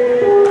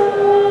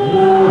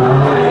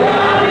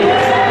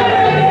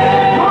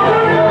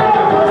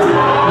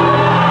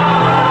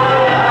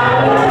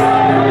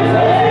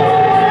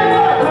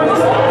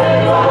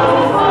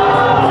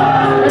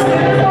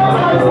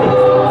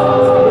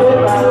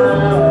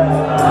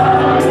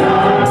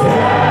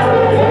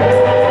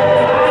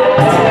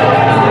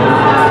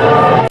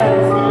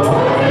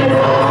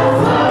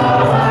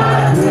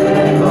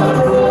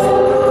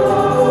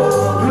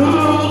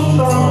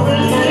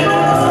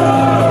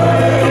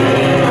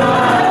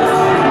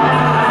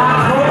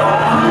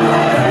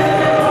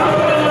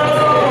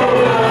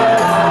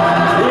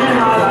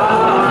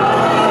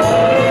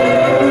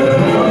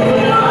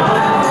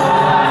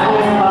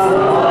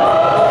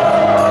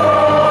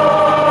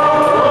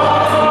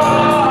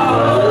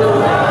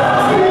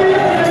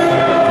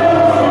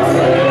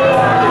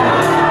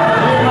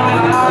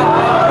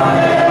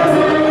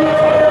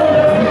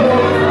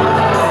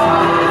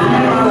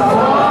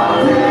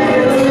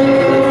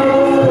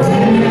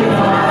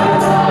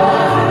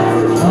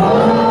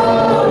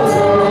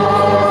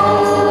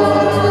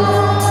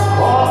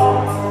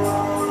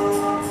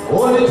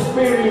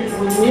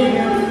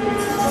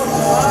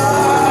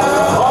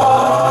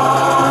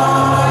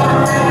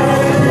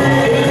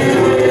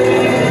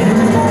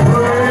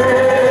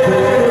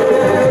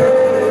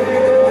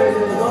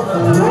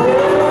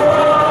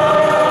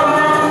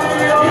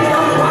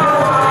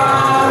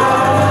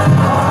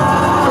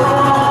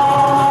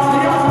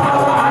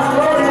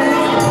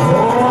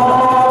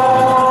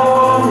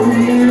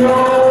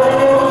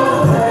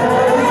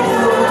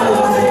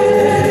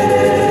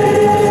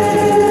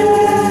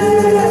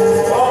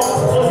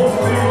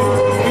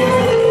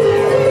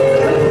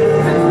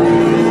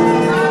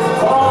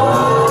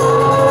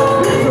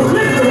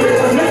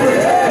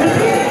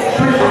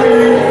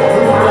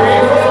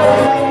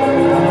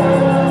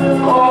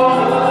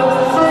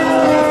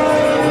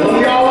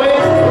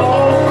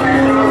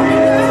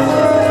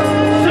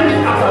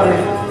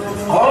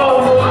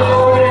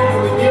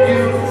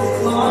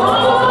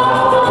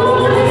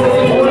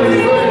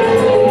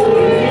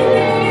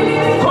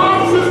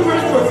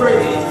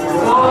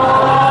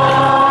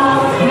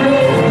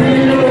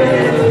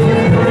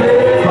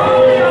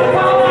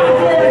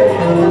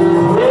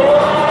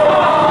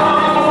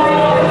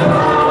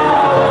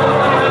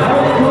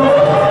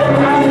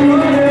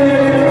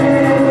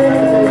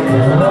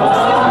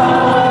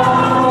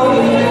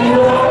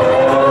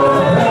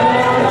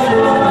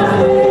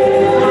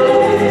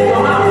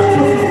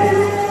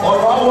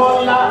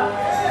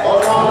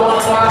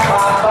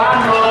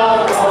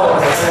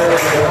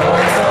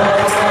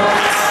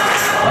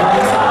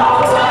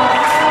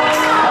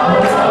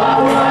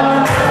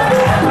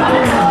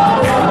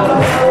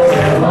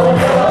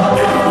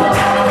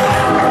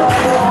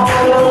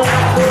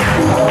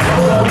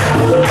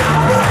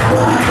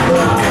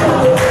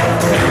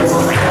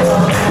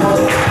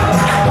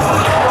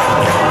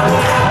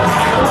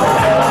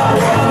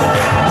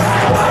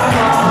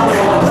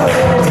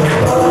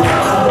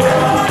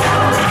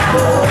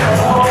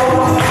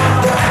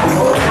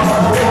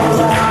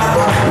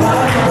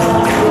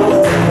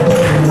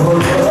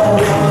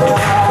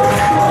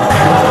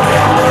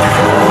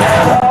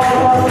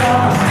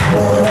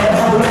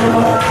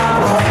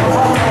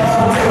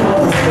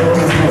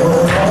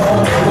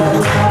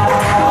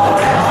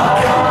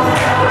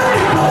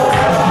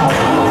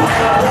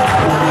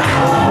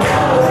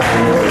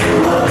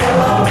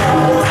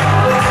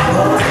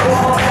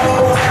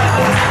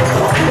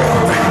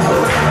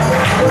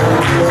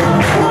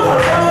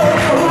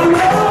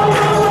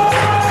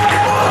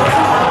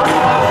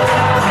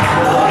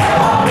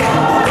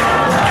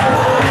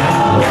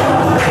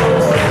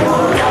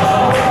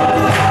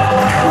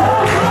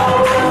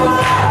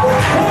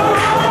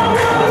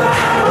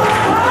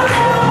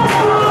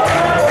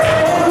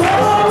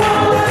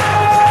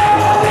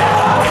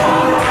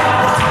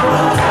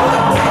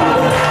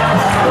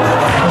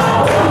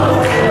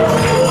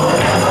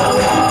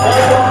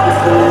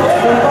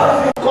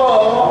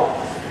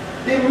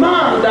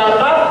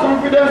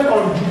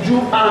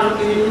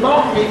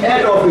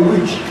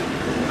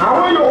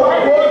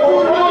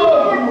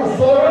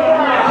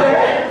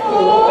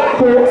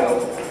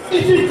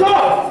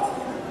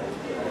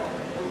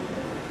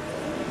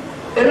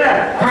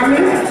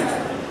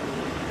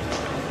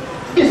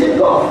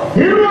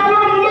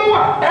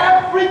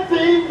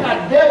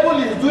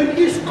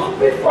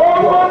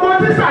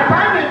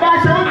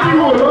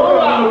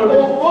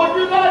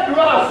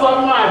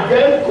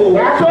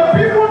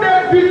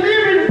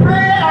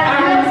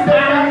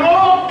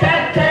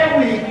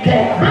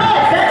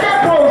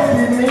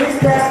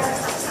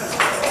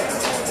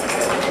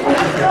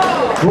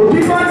 A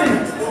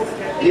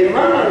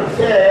man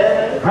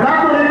said, a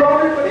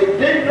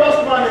dangerous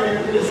man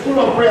in the school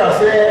of prayer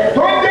said,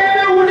 one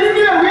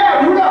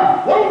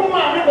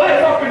woman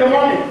wakes up in the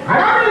morning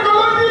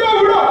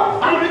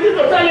and begin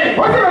to tell him,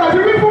 Baba,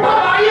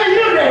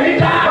 you ready?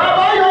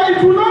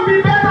 It will not be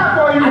better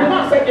for you. And the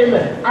man said,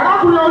 Amen.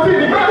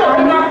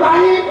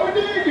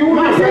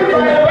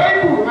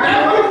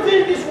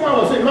 Everything this one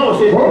was saying, man was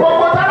saying.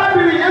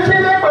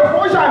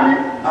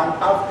 And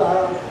after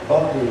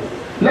all this,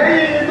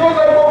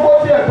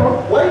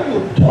 when you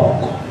talk,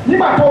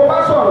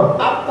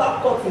 after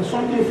talking,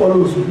 something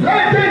follows you. If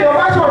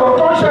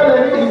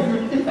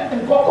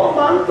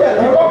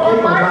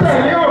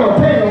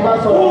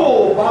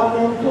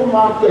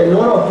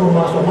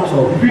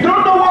you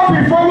don't know what we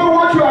follow,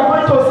 what you are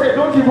going to say,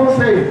 don't even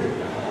say it.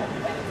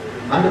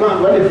 And the man,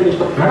 when he finished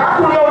talking,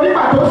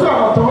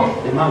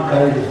 the man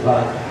carried his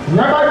bag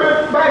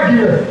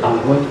and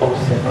went up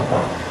Papa,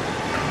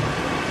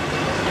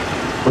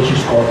 which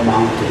is called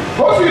mountain.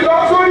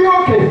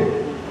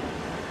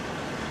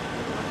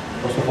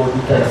 First of all, do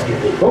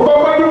thanksgiving.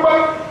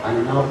 And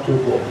he now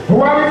took up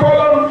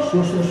so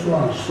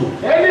and so.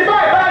 The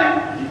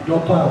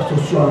daughter of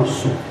so and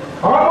so.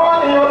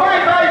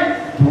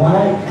 Do I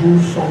do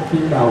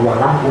something that will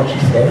allow what she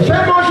said?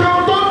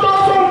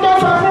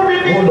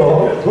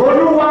 Oh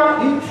Lord,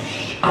 if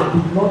I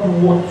did not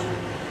want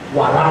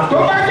what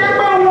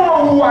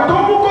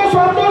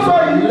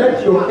let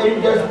your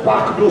angels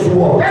back those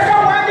words.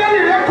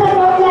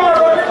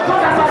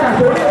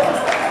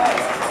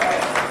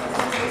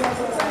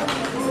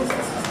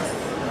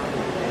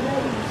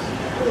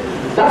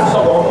 That's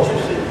what I want to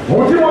say.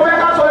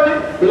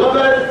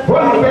 Beloved,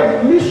 the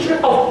mystery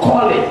of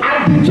calling.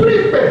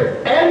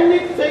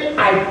 Anything I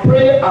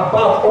pray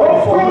about all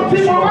for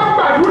you,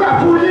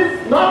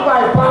 not by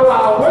power,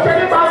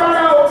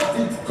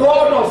 the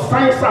God of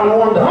signs and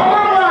wonders,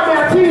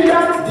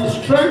 the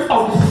strength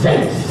of the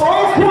saints,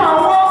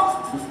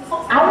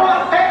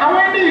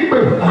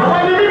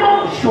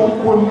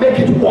 will make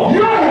it work.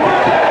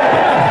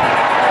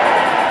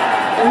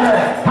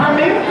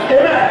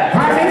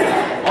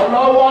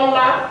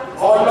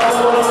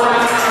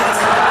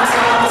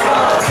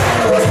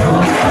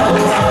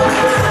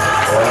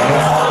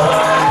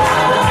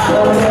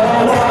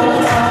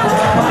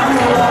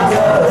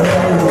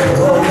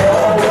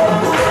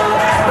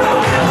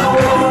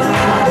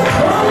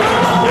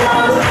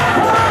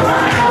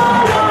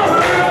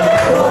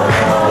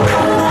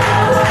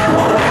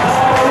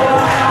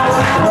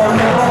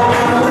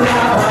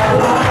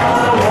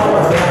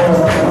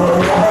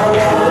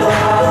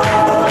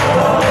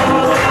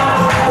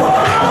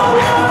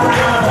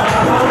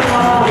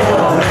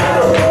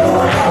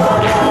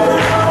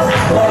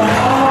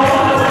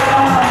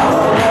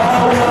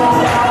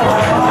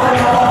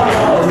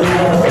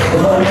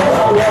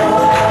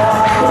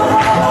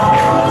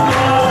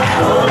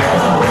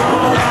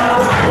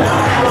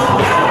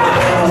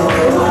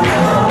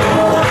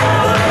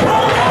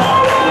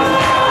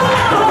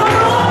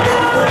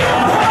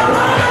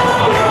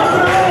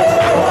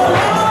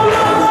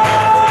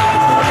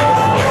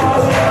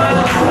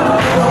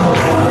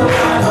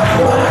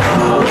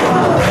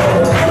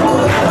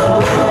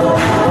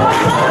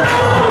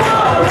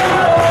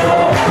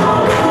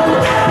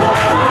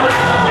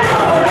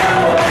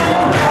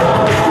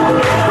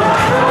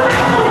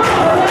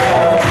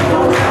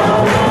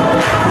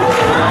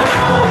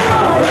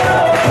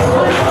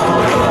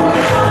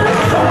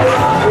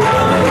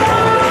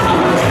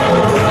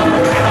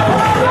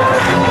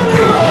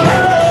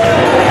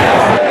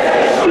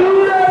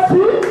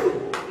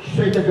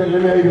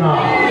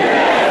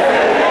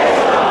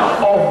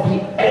 Of the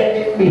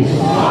enemies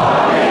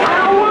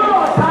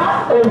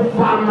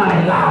over my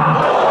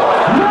life.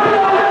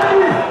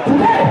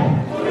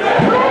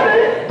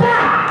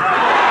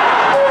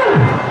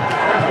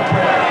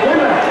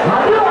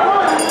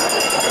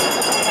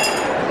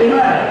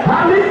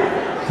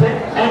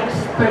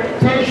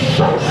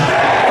 Expectations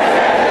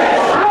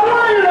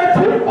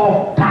of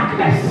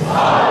darkness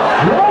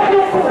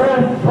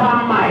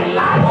over my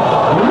life.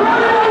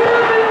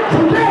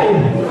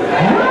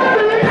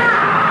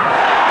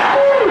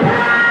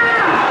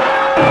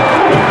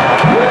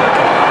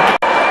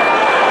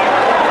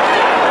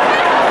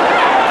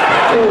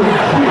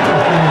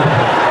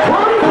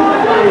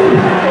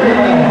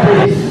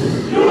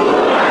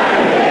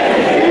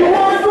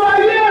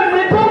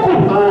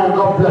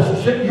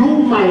 You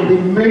might be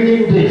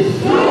making this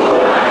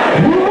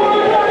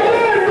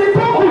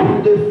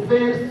on the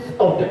face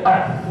of the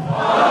earth.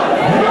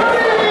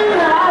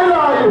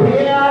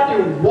 Hear the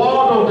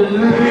word of the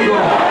living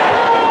God.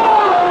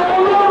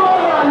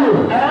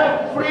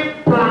 Every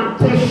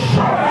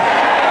plantation,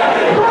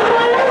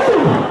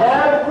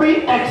 every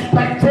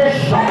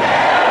expectation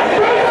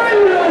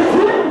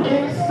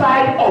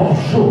inside of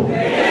you,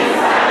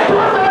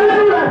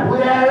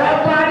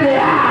 wherever they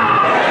are.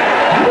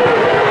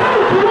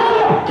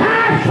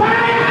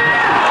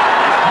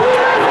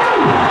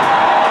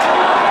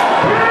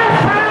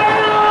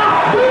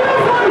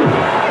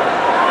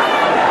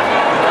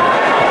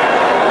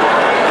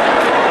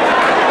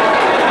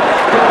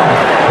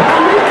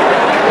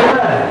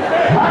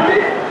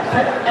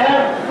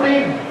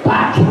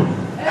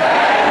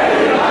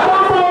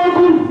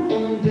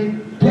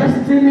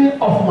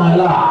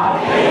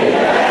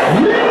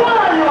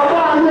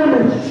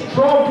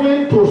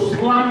 to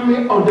slam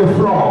me on the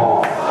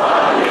floor.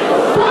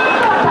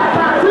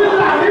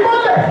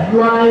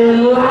 You are a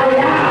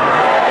liar.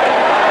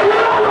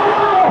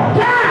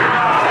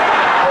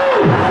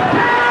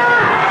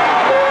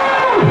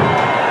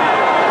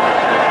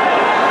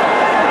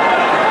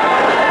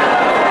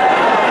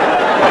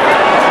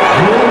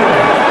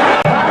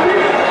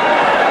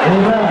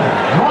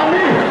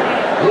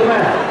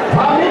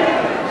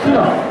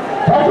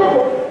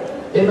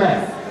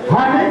 Amen.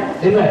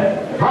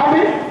 Amen.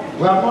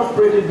 We have not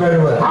prayed it very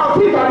well.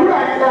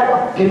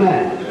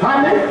 Amen.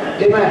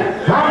 Amen.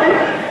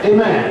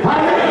 Amen.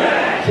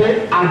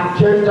 Say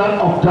agenda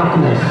of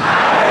darkness.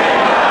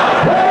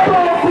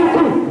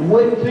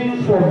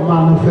 Waiting for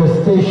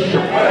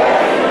manifestation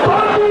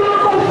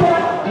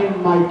in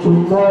my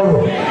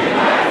tomorrow.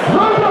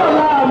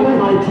 In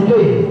my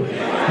today.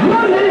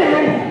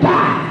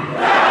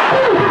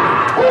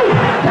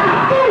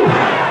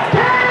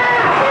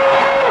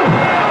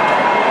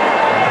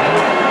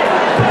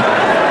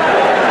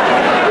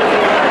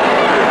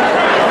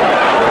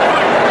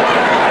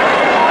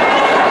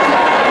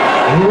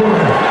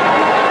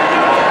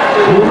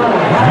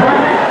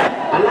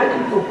 I'd like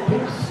you to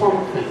pick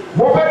something.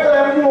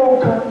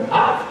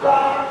 After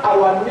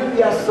our New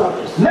Year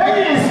service,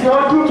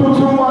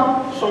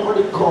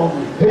 somebody called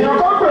me, a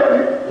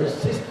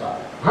sister,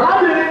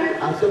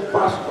 and said,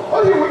 Pastor,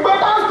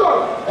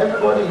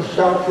 everybody is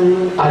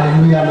shouting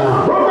hallelujah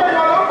now.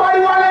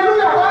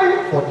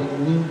 For the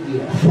new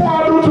year,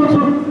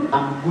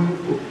 I'm going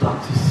to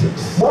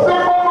 36.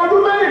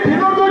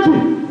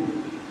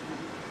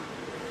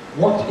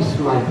 What is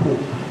my hope?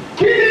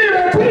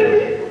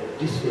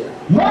 This year,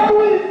 I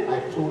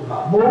told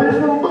her,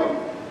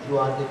 you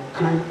are the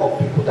kind of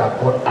people that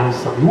God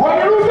answers.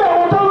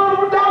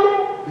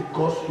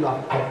 Because you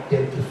have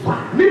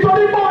identified the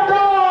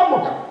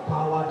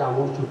power that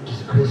wants to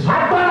disgrace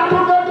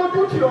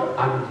you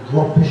and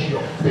rubbish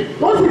your faith.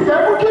 When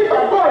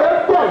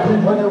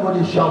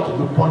everybody shouts,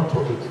 you point to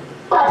it.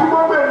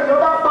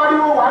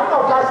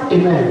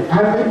 Amen.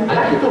 I'd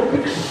like you to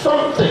pick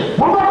something.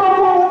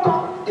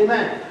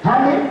 Amen.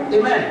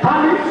 Amen.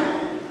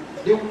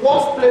 The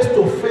worst place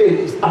to fail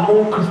is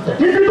among Christians.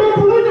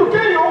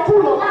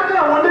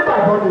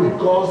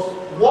 Because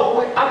what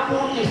will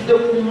happen is they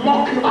will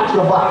mock you at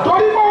your back. You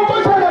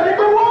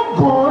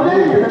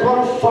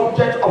become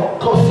subject of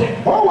gossip.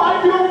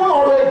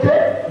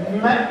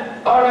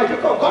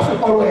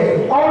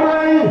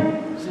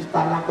 Sister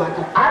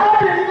Lagbaja.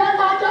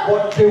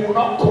 But they will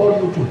not call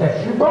you to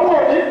help. But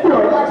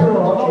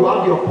you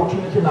have the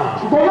opportunity now.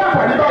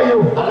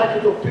 I'd like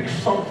you to pick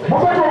something.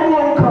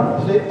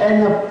 Say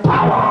any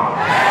power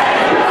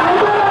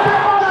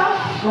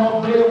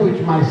struggling with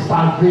my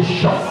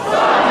salvation.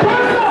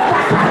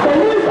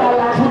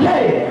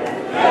 Today.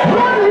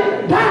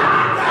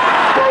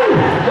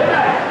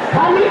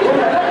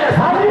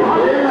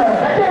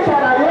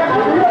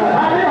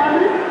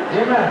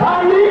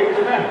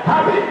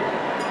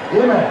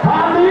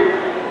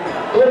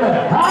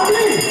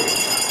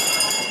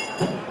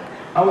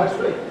 I was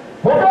straight.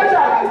 A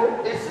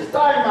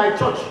sister in my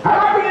church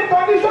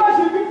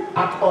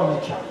at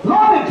Onitsha.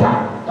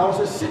 There was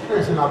a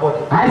sickness in her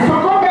body.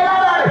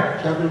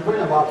 She has been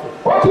praying about it.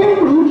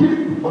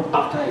 But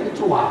after a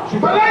little while,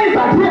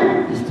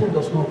 this thing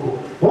does not go.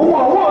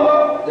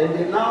 Then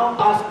they now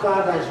ask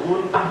her that is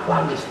one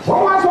herbalist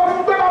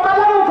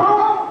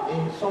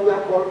in somewhere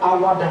called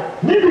Awada.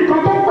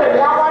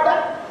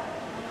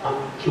 And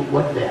she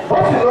went there.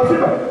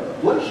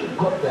 When she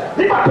got there, a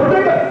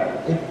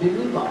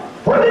believer.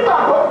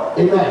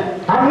 Amen.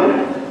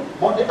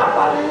 But the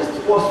herbalist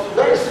was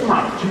very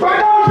smart.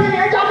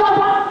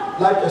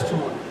 Life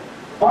testimony.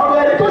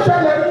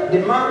 The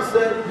man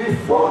said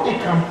before he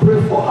can pray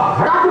for her,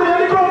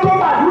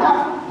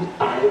 the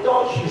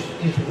idol she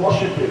is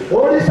worshiping, he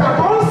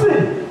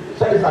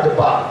said it's at the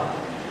back.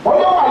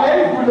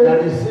 That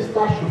the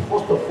sister should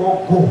first of all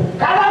go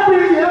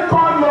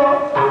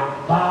and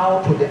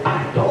bow to the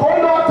idol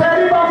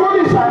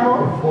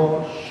before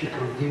she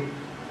can give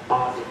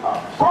her the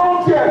earth.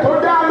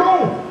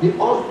 The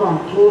husband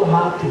told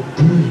her to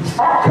do it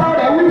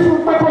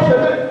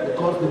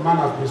because the man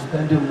has been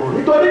spending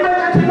money.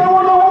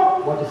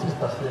 But the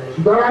sister said, if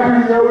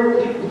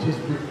it is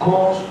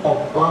because of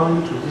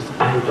bowing to this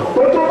idol,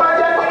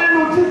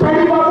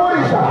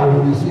 I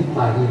will receive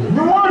my healing.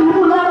 I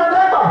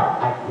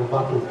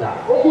prefer to die.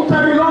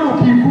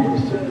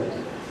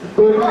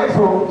 The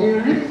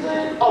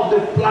reason of the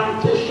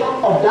plantation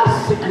of that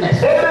sickness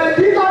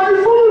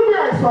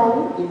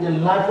in the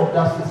life of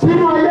that sister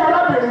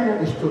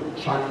is to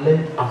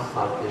challenge our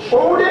salvation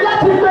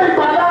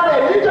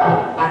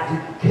at the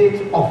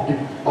gate of the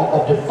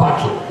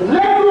battle.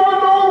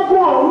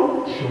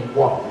 She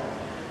won.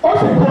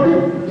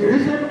 The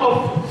reason of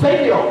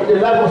failure in the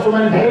life of so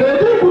many people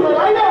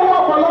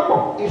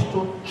is to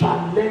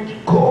challenge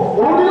God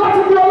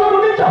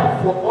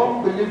for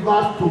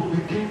unbelievers to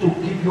begin to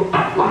give you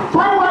advice.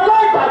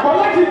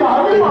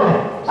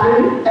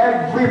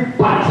 Every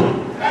battle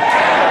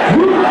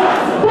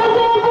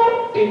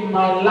in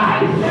my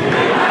life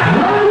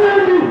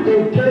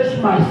against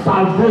my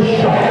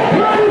salvation.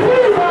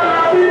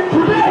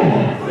 Today.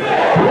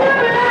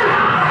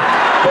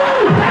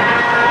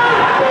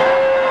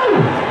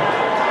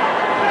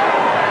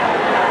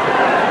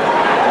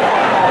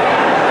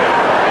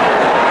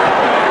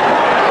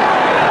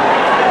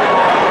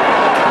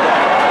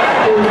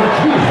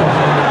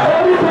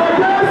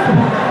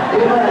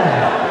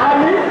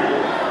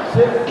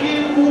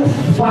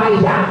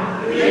 Fire.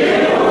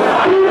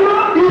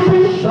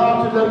 Shout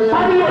to them.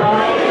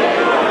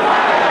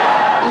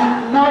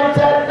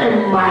 Ignited in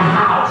my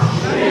house.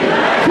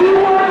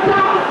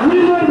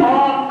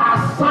 On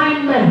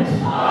assignment.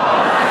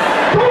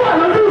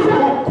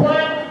 To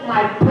quench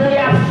my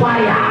prayer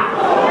fire.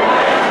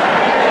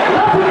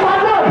 That's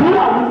what I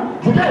know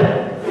today.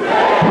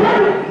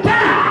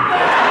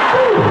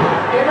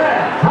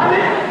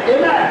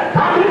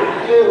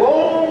 A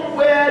home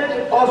where the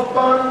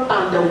husband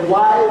and the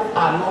wife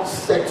are not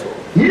settled.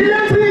 The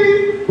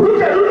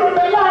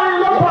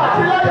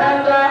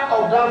agenda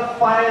of that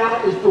fire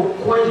is to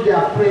quench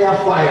their prayer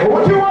fire.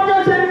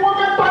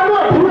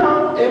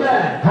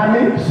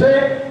 Amen. Say,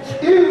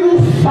 evil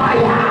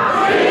fire.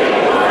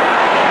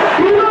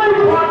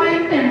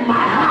 Burning in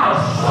my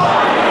house.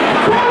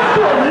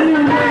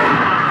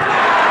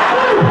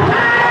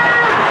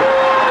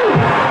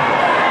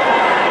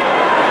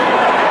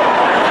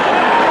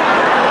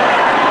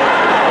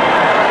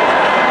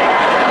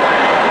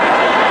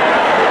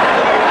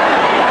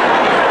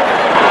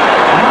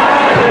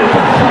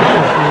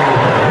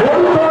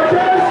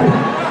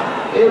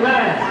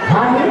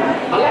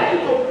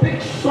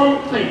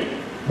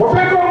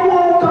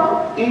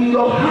 In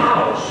your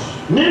house,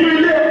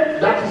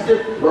 that is a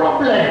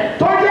problem.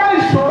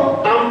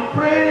 I'm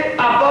praying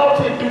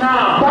about it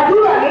now. I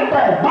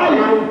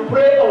will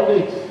pray on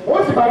it.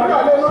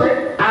 Say,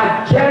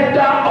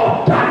 agenda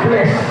of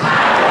darkness.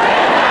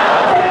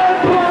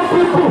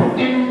 People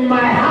in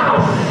my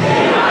house.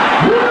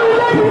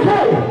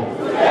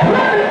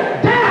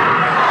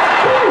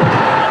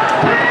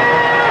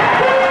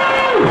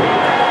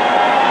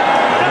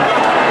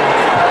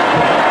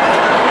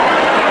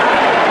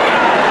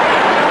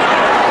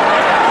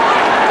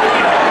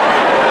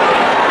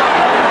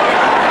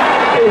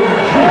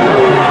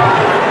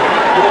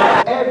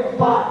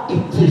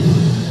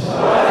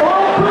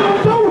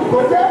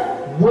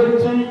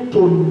 Waiting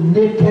to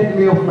naked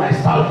me of my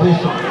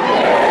salvation.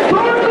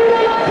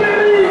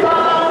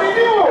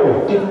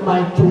 In my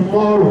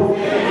tomorrow.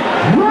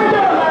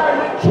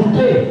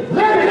 Today,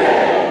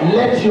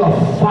 let your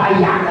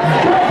fire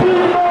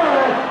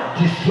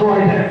destroy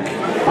them.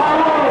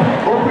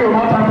 Open your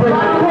mouth and pray.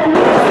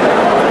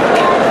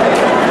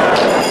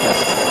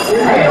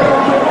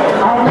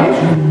 That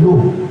you know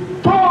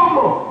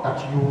that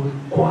you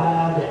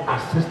require the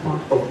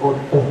assistance of God.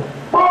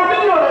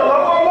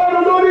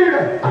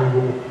 And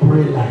you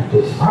pray like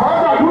this.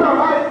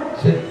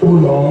 Say, oh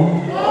Lord.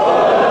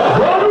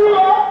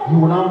 You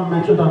will now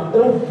mention that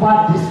over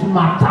this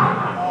matter.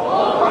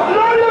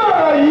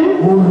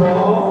 Oh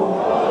Lord.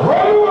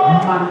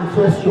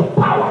 Manifest your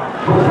power.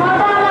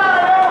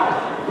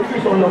 If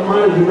it's on your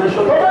mind, you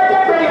mention it.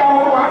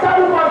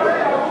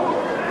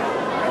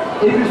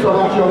 If it's on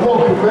your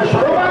work, you mention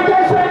it.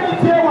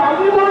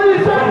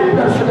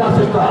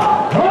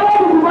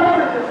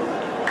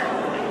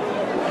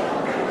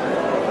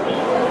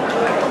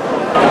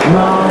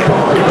 Now,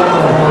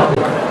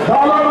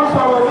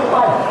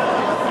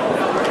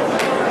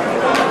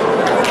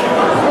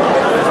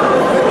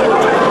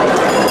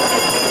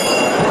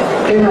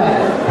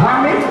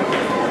 amen.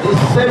 The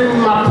same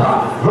matter.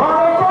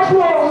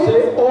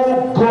 Say, oh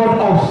God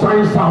of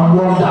signs and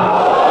wonders.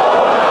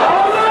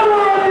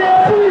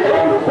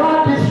 Over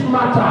this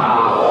matter.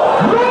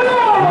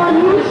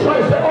 Say,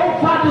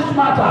 over this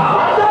matter.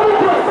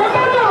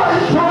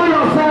 Show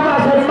yourself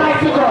as a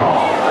mighty God.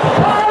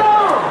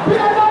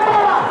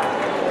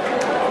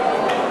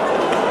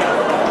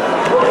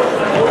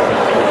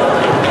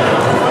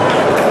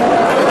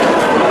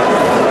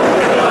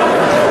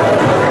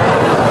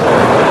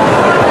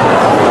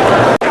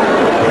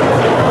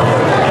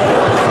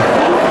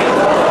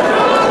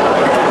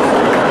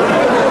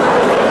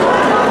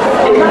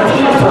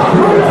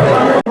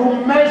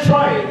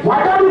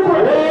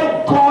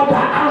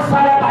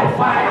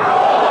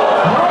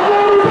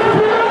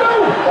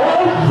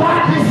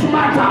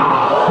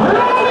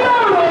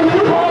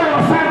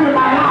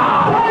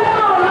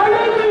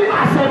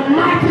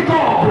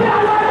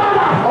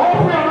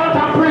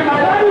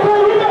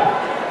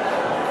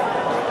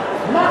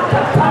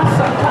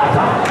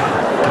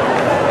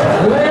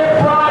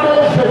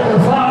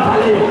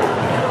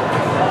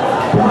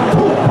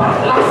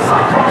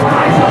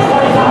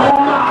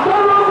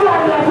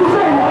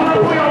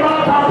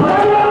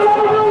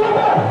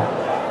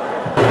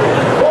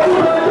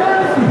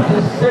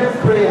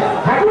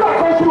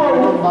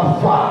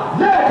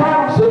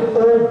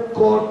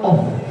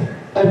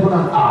 Heaven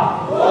and earth.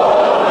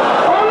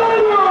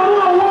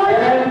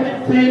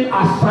 Anything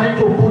assigned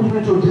to put me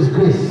to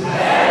disgrace.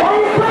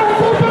 Over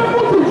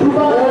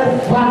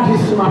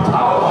this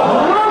matter.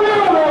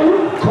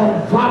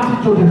 Convert it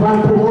to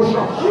divine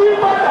promotion.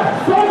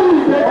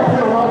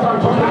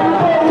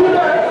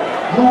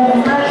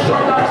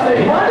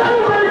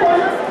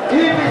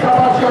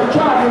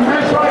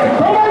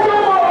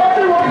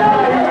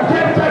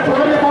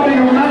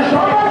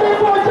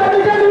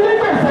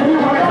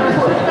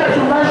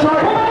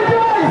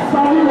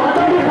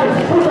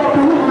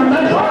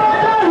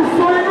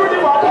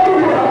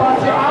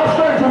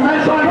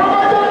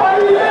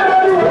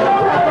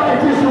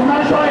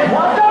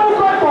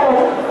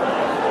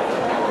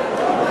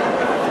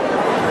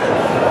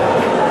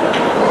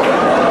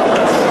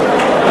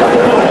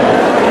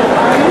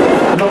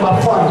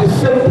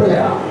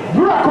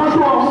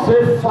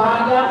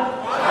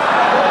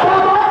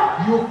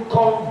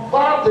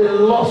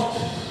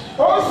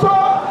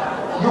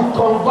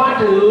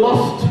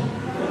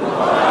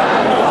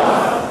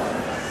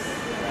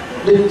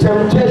 the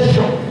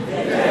temptation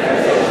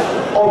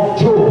of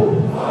Job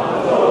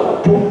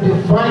to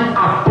divine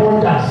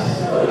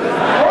abundance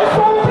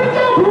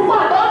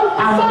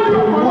and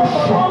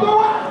promotion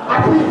over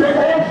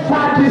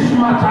this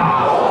matter.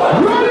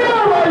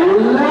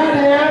 Let the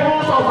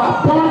heavens of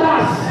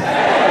abundance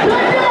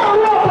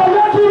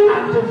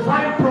and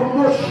divine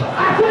promotion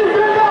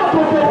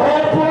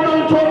open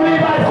unto me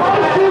by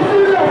fire.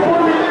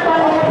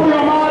 Open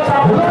your mouth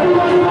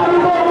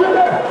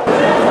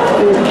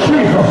in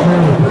Jesus'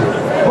 name.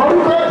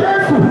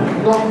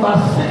 Number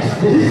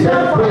 6, the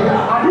same prayer.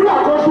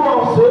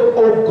 Say,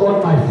 oh God,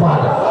 my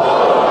Father,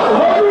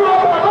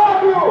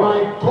 my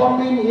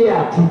coming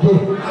here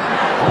today,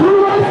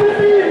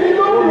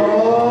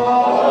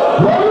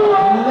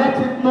 let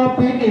it not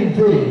be in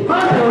vain.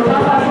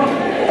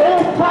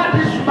 Over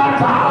this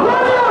matter,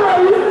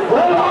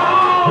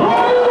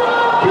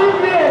 give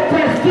me a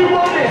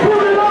testimony.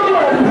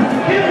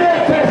 Give me a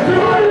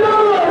testimony.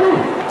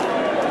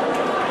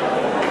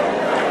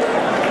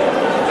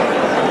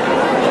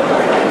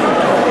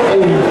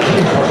 In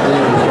Jesus'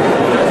 name.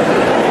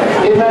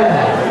 Amen.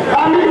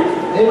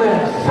 Amen.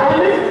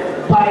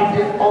 By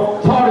the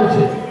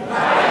authority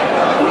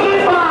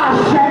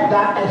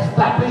that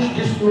established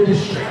this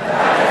ministry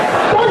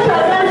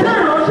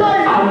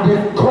and the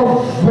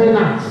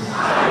covenants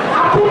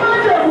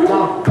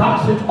that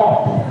backs it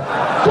up,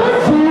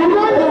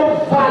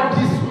 over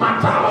this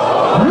matter,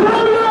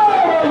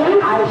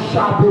 I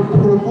shall be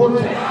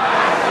promoted.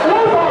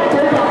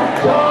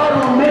 God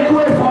will make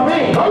way for me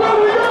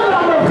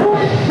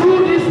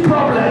through this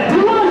problem.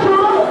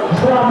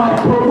 For my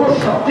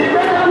promotion.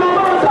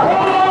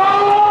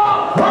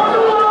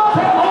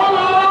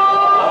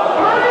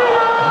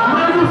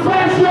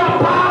 Manifest your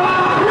power.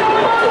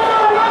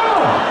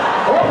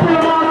 Open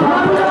your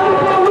mouth.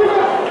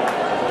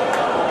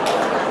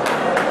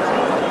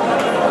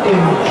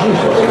 In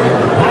Jesus' name.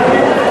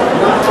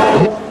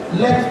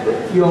 Let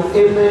your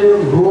amen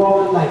roar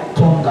like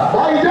thunder.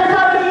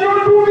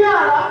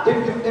 If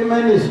the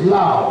amen is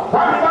loud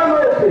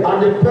and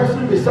the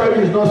person beside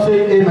you is not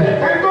saying amen,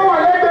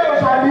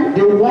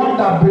 the one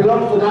that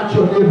belongs to that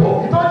your neighbor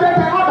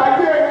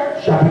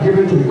shall be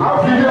given to you. I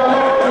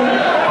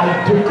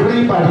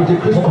decree by the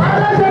decrees of God.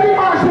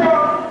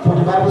 For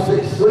the Bible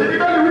says,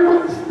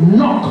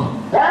 knock,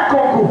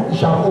 it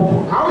shall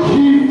open.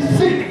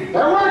 Seek,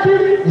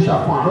 you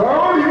shall find.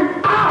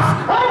 Ask,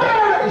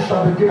 it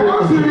shall be given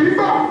to you.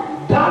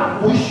 That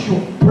we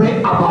should pray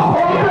about.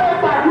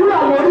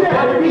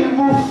 That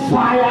evil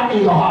fire in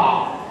your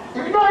heart,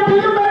 the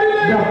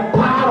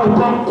power of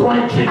God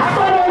quenches.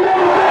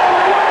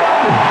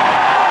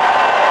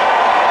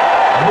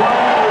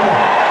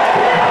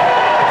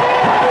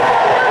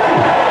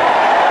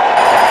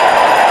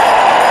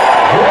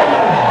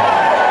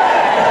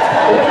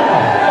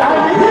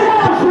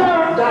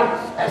 That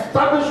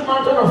established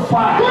mountain of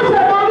fire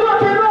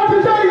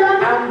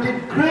and the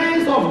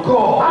grace of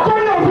God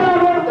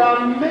that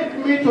make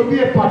me to be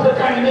a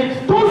partaker in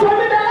it.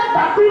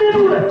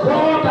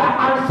 God that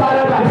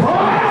answered by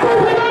fire,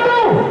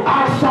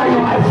 answer you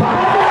by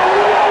fire.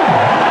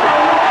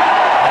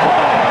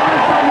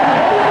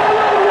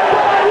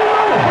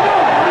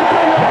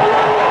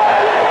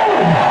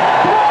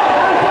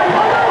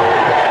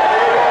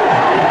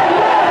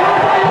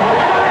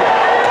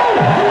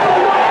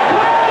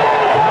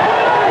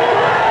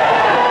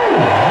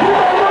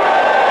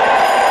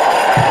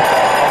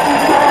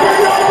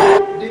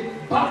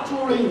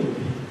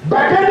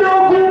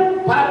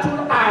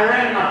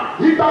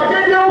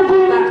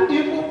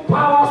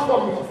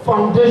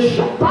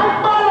 Foundation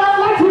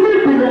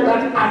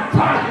that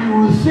attack you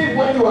receive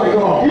when you are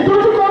young.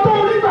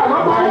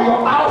 By your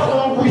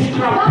household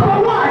witchcraft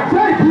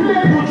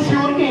put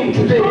you in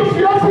today.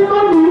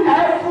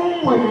 Heaven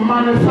will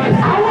manifest.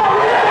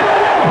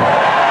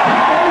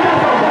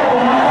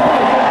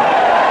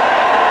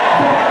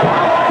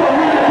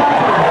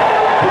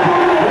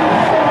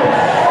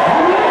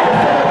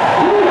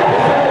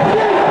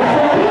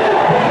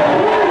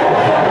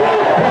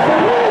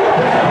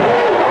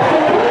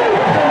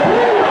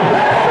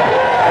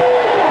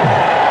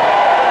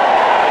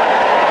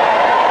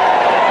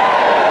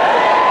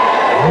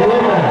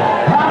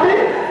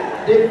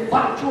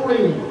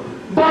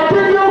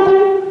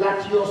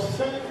 That your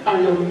sin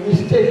and your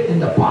mistake in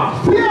the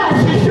past, you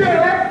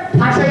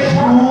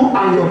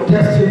and your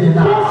destiny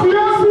now,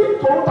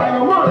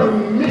 the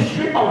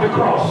mystery of the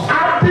cross,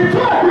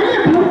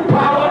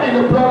 power in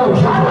the blood of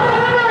Jesus,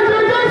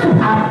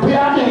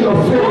 appear in your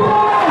favor.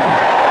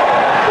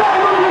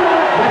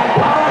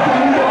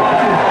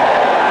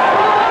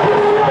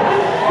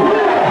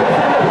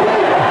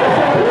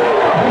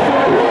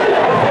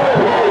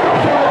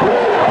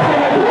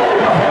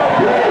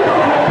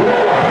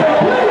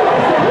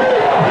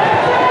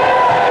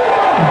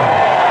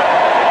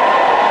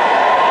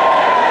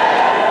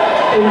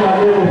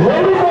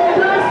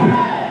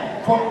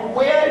 From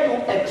where you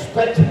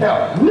expect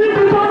help,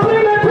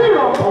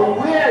 from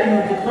where you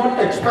did not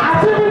expect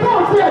help,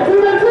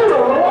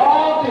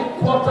 all the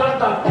quarters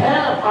that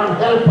help and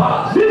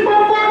helpers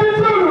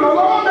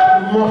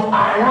must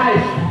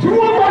arise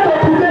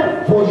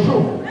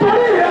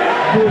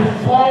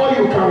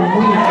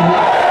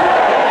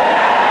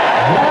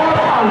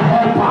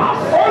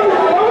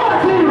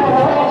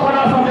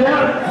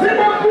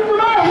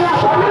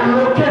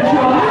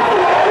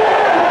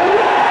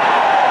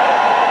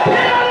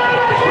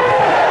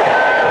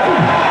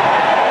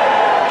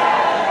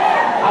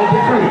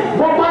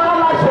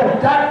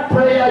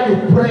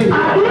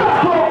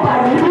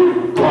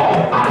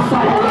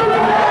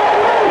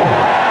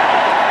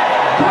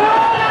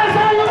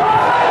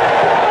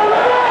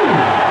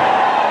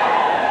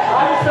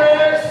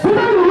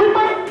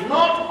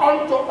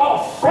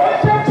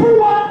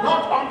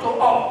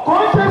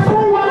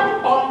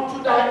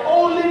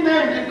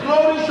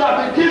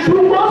be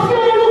given? Why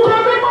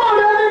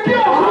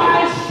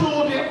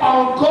should the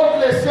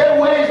ungodly say,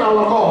 where is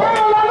our God?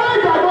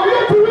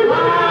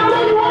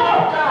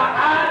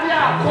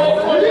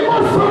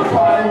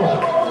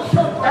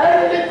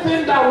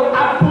 Anything that will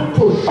happen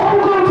to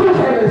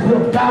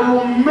you that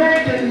will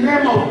make the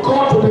name of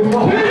God to be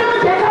mocked.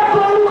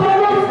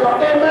 Your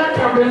amen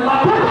can be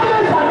loud.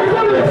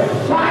 The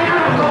fire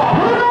of God.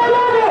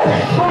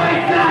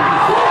 Right now.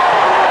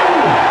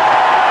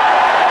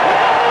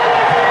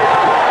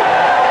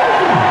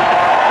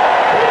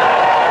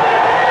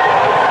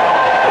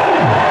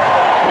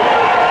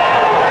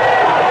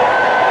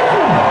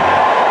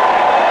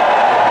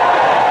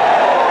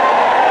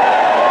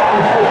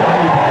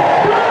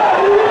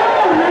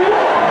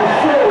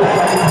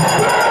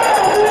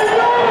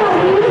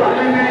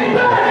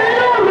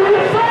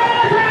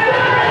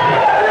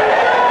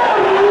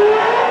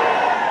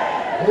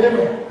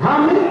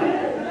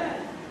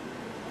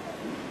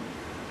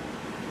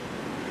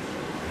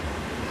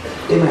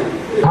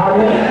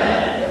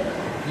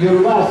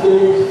 Yoruba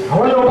says,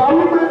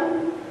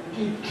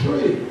 the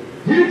tree,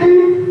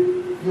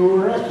 you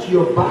rest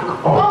your back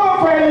on.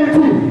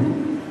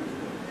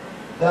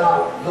 That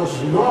does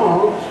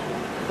not,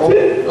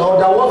 or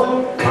that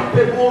wasn't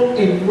capable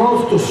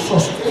enough to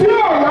sustain.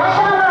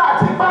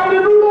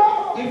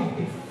 If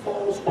it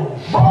falls on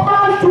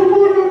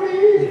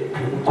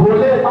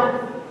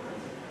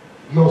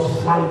your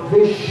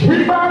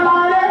salvation,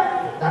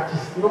 that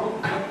is not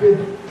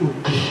capable to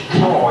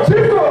destroy.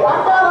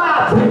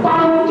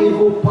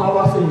 Evil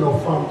powers in your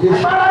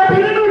foundation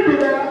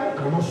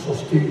cannot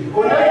sustain you.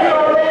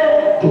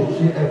 To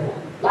see ever.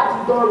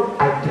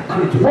 I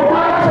decree to you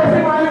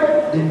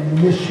the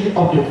mission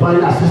of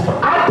divine assistance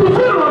that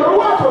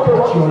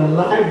your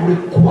life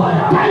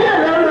requires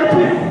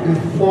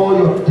before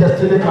your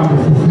destiny can be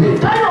fulfilled.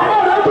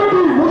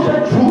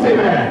 True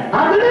amen.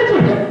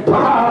 The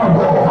power of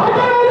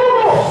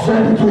God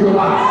send it to your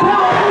life.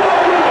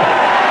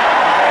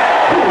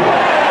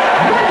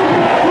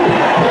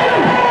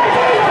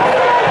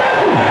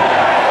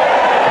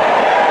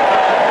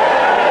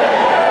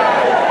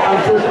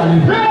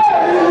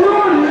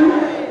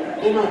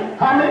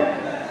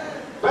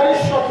 Very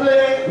shortly,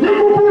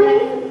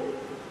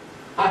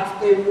 at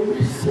a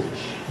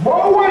message.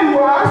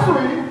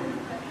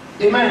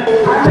 Amen.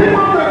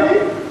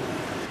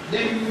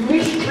 The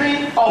mystery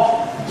of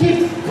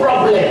deep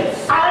problems.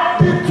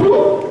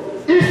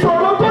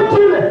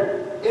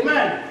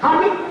 Amen.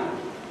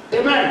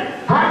 Amen.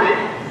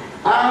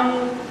 And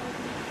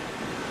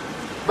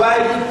by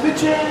the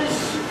teachings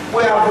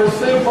we have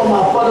received from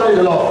our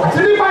father-in-law, he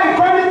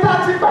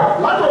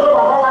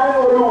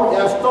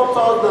has taught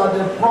us that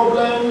the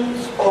problems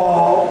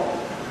or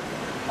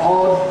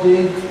the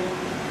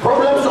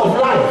problems of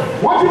life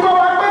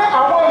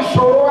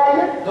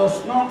does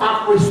not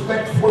have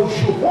respect for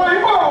you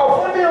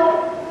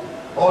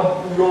or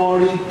nor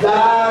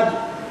regard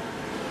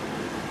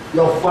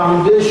your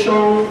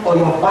foundation or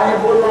your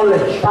Bible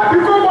knowledge or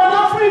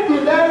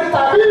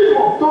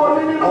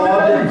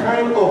the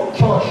kind of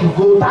church you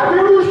go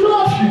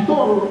to,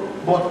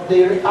 but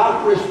they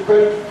have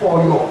respect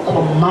for your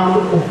command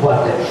over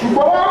them.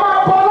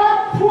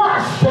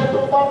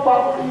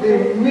 The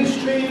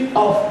mystery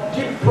of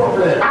deep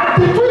problems.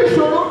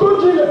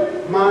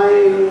 My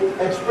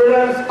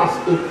experience as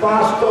a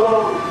pastor,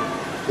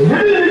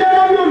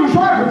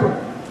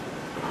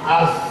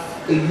 as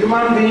a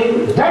human being,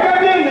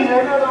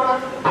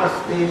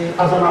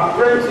 as an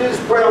apprentice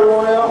prayer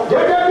warrior,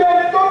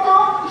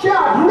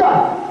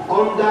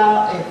 under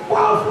a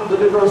powerful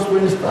deliverance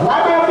minister,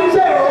 I've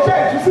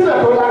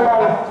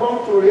come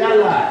to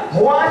realize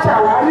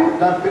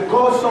that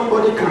because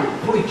somebody can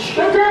preach,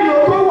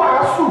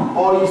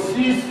 or he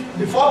sees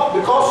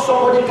because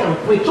somebody can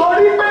preach, or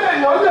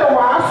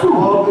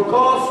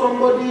because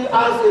somebody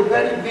has a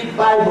very big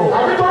Bible, or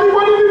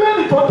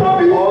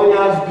he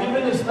has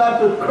given his life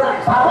to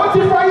Christ,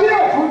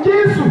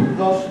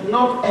 does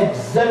not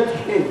exempt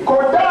him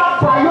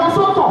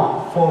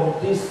from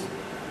these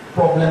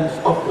problems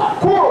of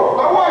life.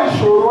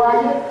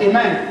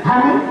 Amen.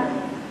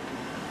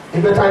 A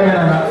better amen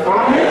than that.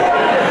 Amen.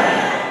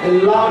 A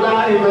louder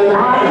amen.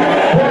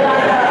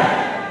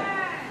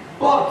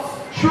 But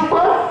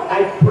I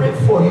pray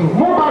for you.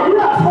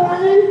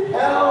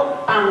 Help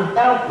and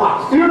help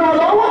us.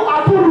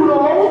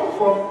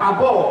 From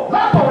above,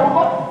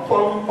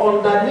 from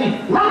underneath,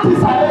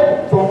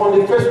 from on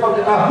the face of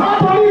the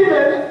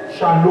earth,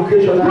 shall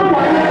locate your life.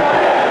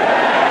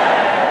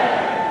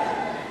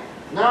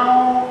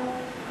 Now,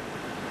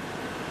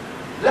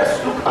 let's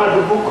look at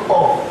the book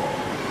of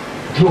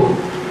Job.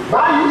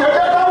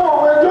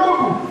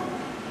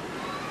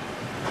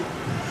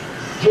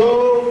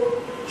 Job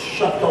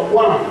chapter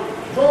 1.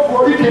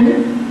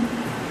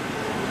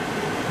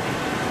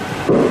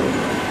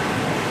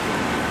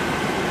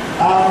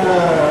 And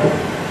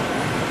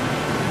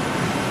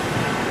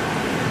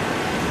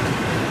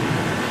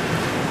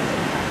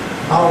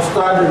I'll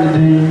start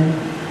reading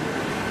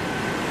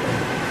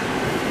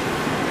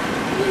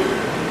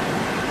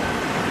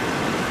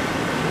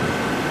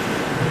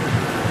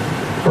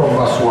from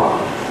verse 1.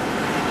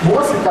 Mo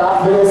sì kà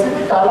bẹ̀rẹ̀ sí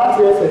ní kà láti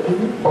ẹsẹ̀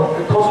kìíní. But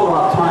because of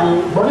our time,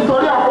 Mo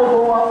nítorí àkókò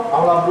wa. I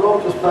would have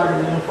loved to start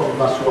reading from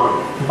verse 1.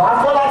 Bàá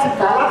fẹ́ láti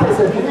kà láti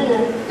ẹsẹ̀ kìíní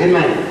yẹn.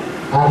 Amen.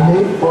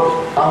 Àmín. But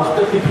I was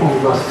taking from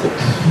verse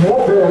 6. Mo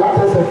bẹ̀rẹ̀ láti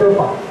ẹsẹ̀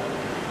kẹfà.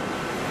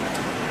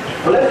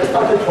 But let's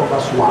start it from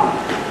verse 1.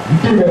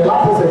 Kí bẹ̀rẹ̀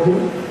láti ẹsẹ̀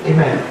kìíní.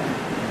 Amen.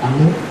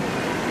 Àmín.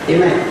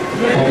 Amen.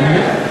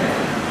 Àmín.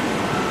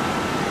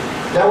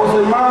 There was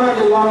a man in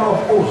the land of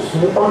Uz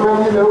Ọmọ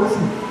nílẹ̀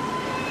Úsì.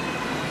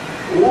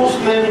 whose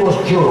name was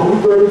Job.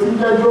 Orúkọ ẹni tí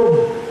jẹ́ Jóòbù.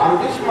 And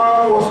this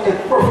man was a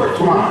perfect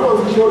man, Ó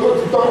sì ṣe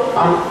olóòtítọ́.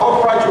 an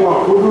upright one,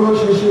 Ó dúró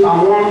ṣinṣin.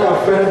 and one that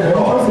feared the Ẹni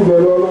tó Lord sì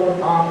bẹ̀rù Ọlọ́run.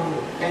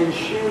 and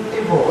eschewed Ó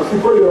evil. sì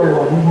kórìíra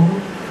ìwà búburú.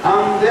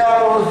 And there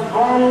was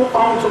born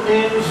unto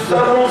him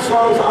 7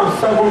 sons and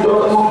 7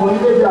 daughters. Ọmọkùnrin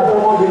méjì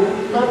àtọmọbìnrin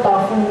mẹ́ta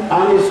fún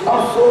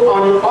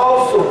And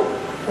also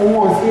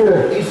ohun ọ̀sìn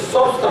rẹ̀. his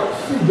substance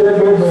Sì jẹ́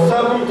gbẹgbẹ̀rún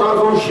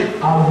 7,000 sheep,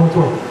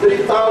 àgùntàn.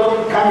 3,000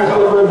 camels,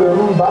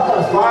 Ẹgbẹ̀rún bàtà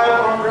sí.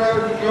 500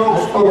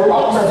 yokes of Ẹgbẹ̀rún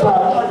oxen,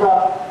 àlága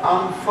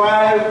and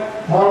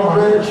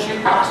 500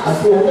 sheep àti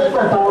axes.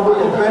 ẹgbẹ̀ta ọmọ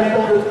A very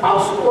good ó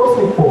household.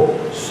 sì pọ̀.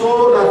 So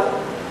that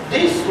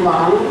this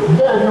man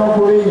Bẹ́ẹ̀ ni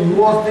ọkùnrin yìí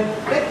was the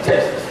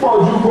greatest pọ̀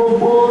ju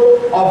gbogbo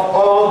of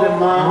all the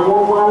men àwọn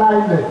ọmọ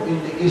aláìlẹ̀ in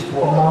the east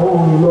world. làwọn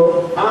olùlọ.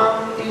 And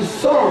his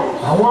sons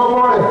Àwọn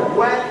ọmọ rẹ̀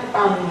went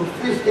and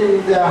feast in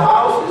their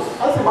houses,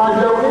 wọ́n sì máa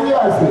jẹun nílé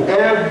àsè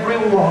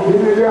everyone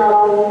nínú ilé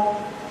ara wọn.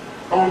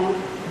 on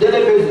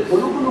daily basis.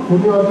 Olúkúlùkù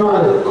ní ọjọ́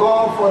And rẹ̀. they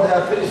called for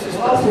their 3 Wọ́n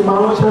sisters. sì máa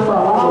ránṣẹ́ fún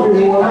àwọn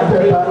obìnrin wọn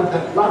mẹ́tẹ̀ẹ̀ta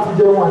láti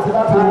jẹun àti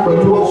láti rí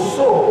pẹ̀lú wọn.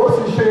 Ó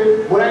sì ṣe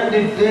When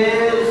the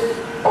days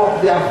of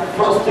their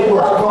fasting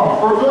was come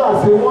ọjọ́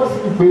àsè wọ́n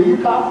sì pè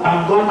yíká. and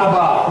gone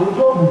about,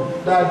 Jóòbù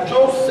that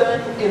Job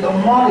sent in the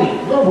morning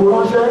Jóòbù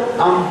ránṣẹ́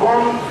and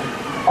burnt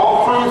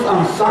offerings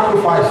and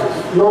sacrifices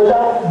lọ́yà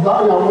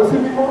ìyàwó sí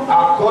mímọ́.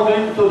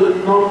 according to the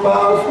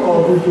numbers of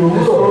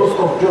the sons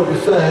of Job. He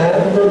said,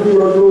 Ẹgbẹ́ bí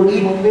ọjọ́ orí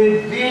it wọn. may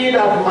be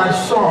that my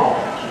son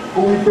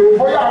Òun pé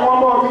bóyá àwọn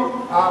ọmọ mi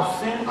have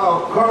sinned or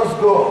cursed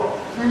God,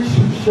 ti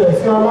ṣẹ̀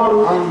sí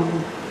Ọlọ́run.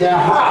 and their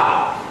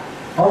heart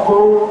Ọkọ̀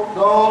wọn.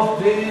 does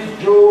this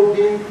Job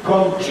did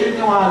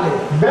continually.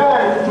 Bẹ́ẹ̀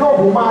ni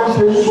Jóòbù máa ń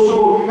ṣe ní gbogbo.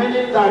 So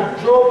meaning that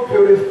Job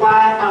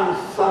purified and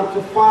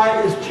sanctified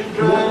his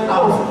children and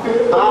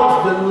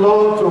asked the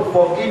Lord to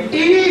forgive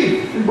Tí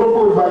gbogbo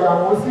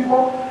ìgbàyàwó sí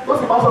mọ́. Ó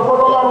sì máa sọ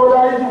fọ́dọ́ lọ́rùn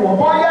dárí jù wọ́n.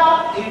 Bóyá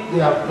if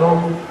they have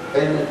done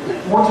anything.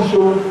 wọ́n ti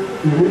ṣe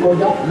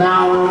ìrékọjá.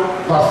 Now,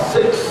 verse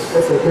 6.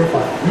 Ẹsẹ̀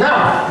kẹfà.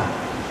 Now,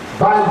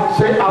 by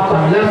say after,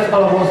 let's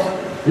all of us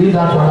read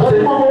that one. Ẹni Say,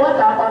 gbogbo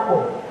wẹ́ẹ̀ka papọ̀.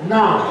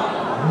 now,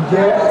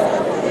 Ǹjẹ́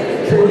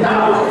say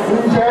now,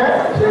 ǹjẹ́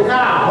say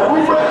now,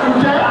 wípé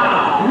ǹjẹ́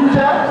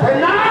say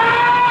now.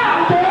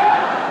 ǹjẹ́.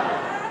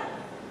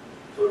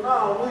 So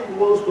now, wind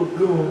wants to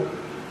blow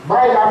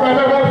Báyìí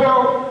afẹ́fẹ́fẹ́ o.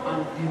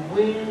 and the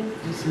wind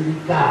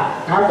disregard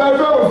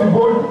Afẹ́fẹ́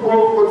òsìbò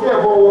kò tí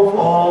ẹ̀ bọ̀ wọ fún.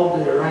 all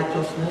the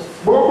righteousness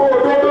Gbogbo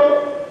òdodo.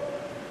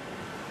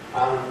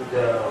 and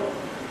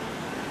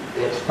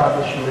the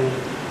establishment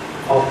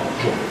of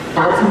Job.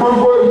 Àti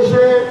gbogbo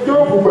ìṣe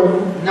Jóòbù pẹ̀lú.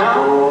 Now,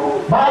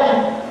 Báyìí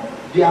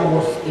there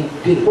was a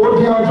day, ó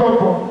di ọjọ́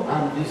kan.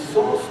 and the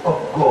sons of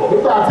God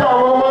Nígbà tí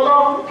àwọn ọmọ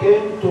Ọlọ́run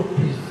came to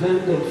present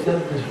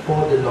themselves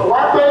before the Lord.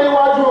 wá pé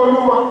níwájú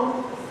Olúwa.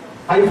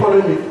 Are you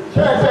following me?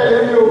 Ṣé ẹ tẹ̀lé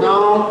mi o?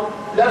 Now,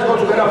 let's go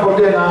together from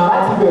there now.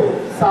 Láti bẹ̀,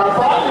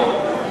 Sàtáànì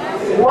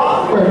wà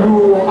pẹ̀lú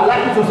wọn. I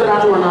like you to say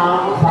that one now.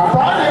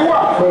 Sàtáànì wà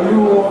pẹ̀lú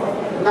wọn.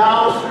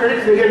 Now, read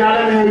it again. Now,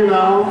 let me hear you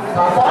now.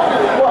 Sàtáànì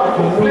wà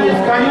pẹ̀lú Please,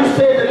 wọn. can you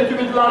say it a little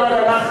bit louder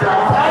than that?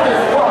 Sàtáànì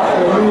wà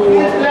pẹ̀lú wọn.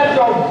 Please let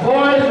your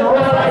voice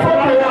rise like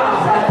fire.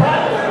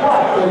 Sàtáànì wà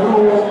pẹ̀lú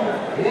wọn.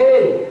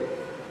 Hey,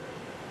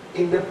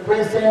 in the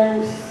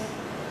presence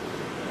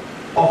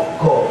of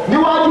God,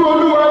 Níwájú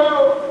Olúwa ni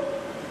o.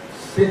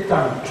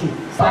 Satan too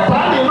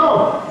Sàtáànì náà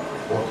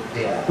was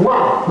there. wà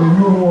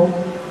pẹ̀lú wọn.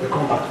 We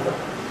come back to that.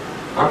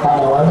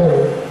 Àkàrà wà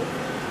bẹ̀rẹ̀.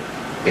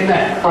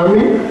 Amen.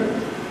 Àmín.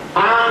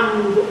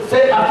 And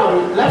say after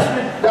me, let's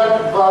read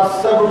that verse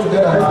 7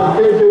 together Ẹsẹ̀ now.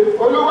 keje.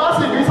 Olúwa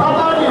sì bí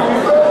Sátánì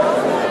wípé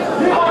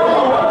níwájú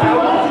ìwọ tí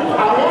wọ́n.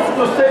 I want you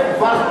to say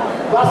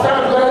verse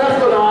 7 together. Let's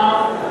go now.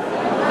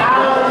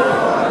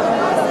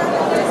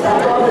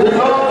 And the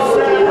Lord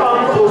said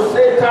unto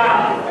Satan,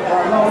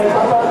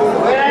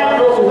 when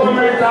those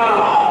women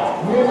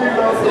down,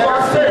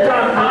 then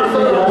Satan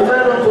answered and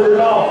said unto the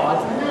Lord,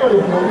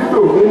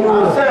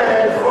 and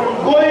said, from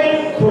going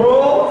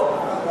through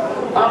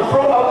and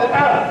fro of the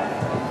earth,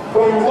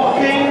 from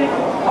walking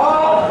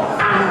up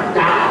and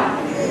down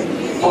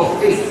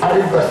of it. I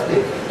read verse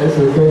 8.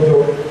 Ẹsẹ̀ kẹjọ.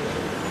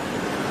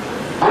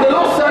 And the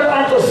Lord said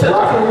unto Wà á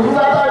Satan, fi ìlú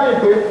Sátánì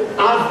pé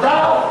as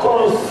thou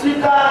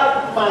consider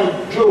my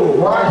Job,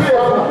 wà á kí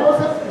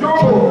ẹ̀sùn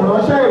Jóòbù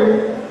ránṣẹ́ mi.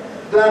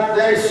 that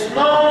there is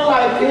none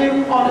like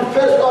him on the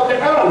face of the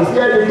Kò earth, sí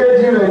ẹnì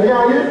kejì rẹ̀ ní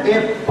ayé. a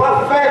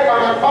perfect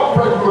and an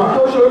upright man,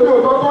 Tó ṣe ojú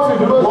òótọ́ tó sì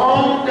dúró sí.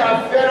 one that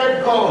feared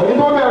God Èyí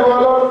tó bẹ̀rù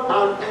Ọlọ́run.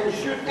 and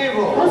eschewed Ó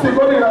evil. sì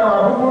kórìíra ìwà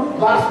búburú.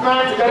 Last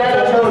night together,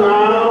 let's go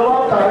now.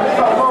 Wọ́n kà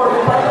nígbà náà ní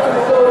Sátánì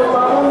tó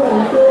Olúwa ló wí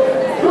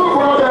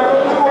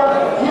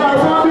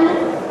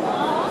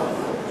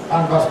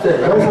 10.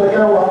 Ẹsẹ̀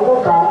kẹwàá ló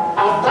kà.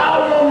 Hast thou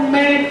not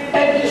made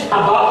edges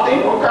about him?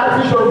 Ó ká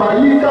ti ṣọ̀gbà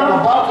yìí ká. And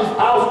about his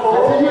household?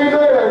 Àti yí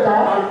ilé rẹ̀ ká.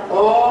 And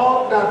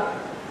all that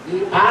he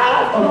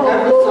has on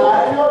every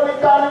side? Tí ó ní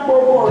ká ní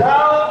gbogbo ọ̀dà.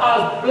 Thou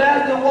hast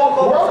blessed the work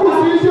of Wọ́n kù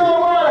sí his iṣẹ́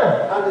ọwọ́ rẹ̀.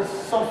 and his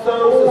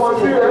substance Ohun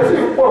ọ̀sìn rẹ̀ sì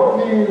pọ̀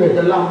ní ilẹ̀.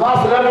 the lamb.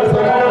 Verse 11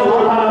 says,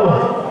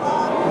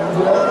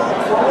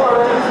 Ọwọ́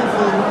rẹ̀ sì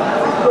fi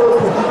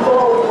lóòtù kíkọ́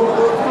ohun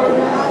tó tó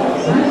ní.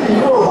 Bí kì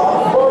yóò bá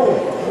bọ́ọ̀lù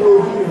ní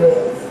ojú rẹ̀.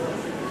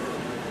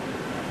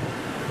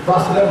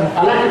 Verse 11.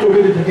 I like you to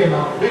read it again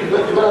now. Read,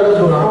 let's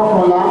go now.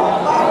 Ọkànlá.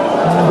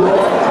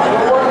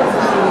 Ọwọ́ rẹ̀ sì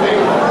fi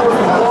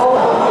lóòtù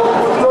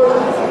kíkọ́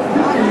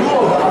bí kì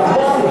yóò bá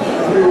bọ́ọ̀lù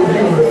ní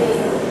ojú rẹ̀.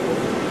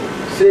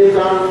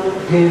 Satan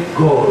gave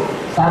God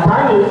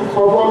Sàtáànì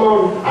sọ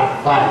fọ́lọ́run.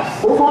 advice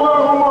Ó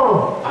fọ́lọ́run mọ̀ràn.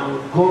 and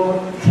God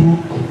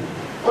took it.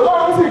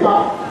 Ọlọ́run sì gbà.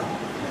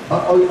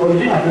 Or you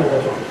didn't agree with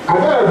that one.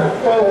 Àbẹ́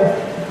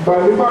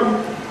Bàlímọ́nì.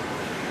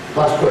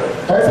 Verse 12.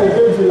 Ẹsẹ̀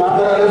kejìlá.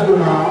 Let's go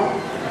now.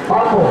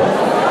 Pápọ̀.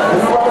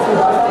 Olúwa sì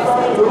bá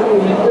Sátánì lóhùn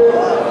yìí pé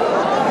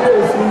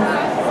kíyèsí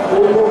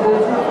ohun gbogbo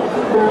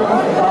tí gbẹ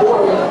ìdáwọ́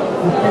rẹ̀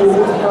ìfi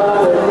owó ti kára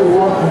rẹ̀ ní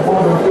ìwọ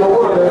ìgbọ́dọ̀ fi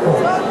ọwọ́ rẹ̀ kàn.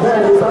 Bẹ́ẹ̀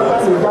ni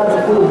Sátánì jáde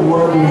kúrò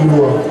níwájú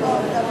Olúwa.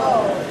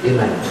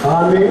 Amen.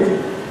 Àmín.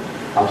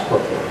 I'll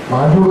stop here.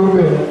 Màá dúró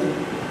bẹ̀rẹ̀.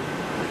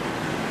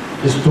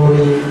 The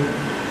story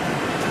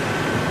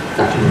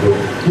that you know.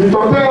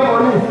 Ìtọ́jú ẹ̀mọ́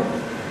ni.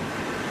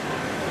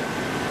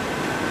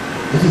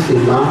 This is a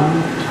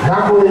man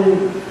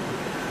Arákùnrin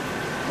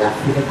that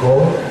feared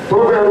God tó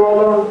bẹ̀rù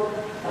Ọlọ́run.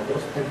 and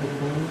just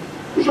everything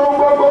Iṣọ́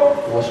gbogbo.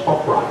 was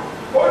upright.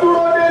 Ó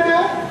dúró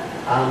déédéé.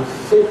 And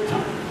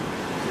Satan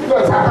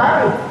Síbẹ̀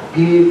Sátánì.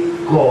 gave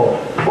God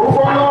Ó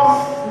fọ́lọ́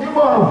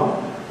nímọ̀ràn.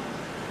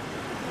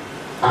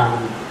 and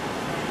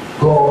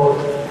God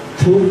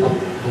took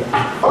the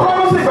act.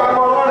 Ọlọ́run sì gbà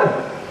mọ́ ọ̀rọ̀ rẹ̀.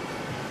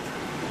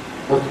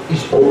 But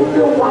it's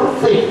only one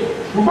thing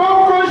Ṣùgbọ́n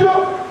ó kọ́ ṣó.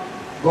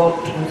 God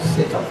told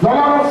Satan.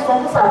 Lọ́lọ́run sọ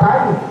fún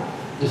Sátánì.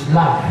 His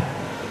life.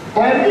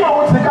 Ẹ̀mí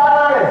òun ti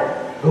kára rẹ̀.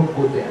 Don't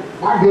go there.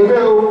 Má gbélé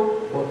o.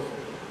 But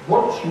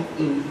what you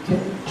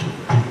intend to do,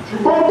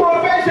 Ṣùgbọ́n tó o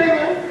fẹ́ ṣe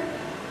yẹn.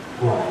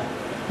 go on.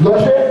 Lọ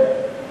ṣe.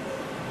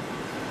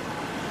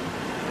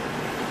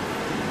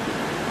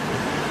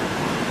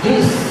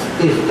 This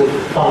is the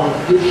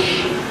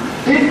foundation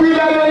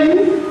Ìpìlẹ̀ lẹ́yìn.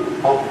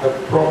 of the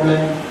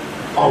problem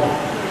of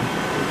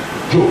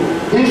Job.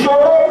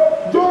 Ìṣòro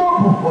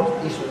Jóòbù. But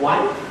his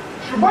wife,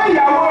 Ṣùgbọ́n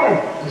ìyàwó rẹ̀.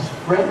 his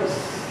friends,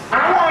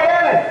 Àwọn ọ̀rẹ́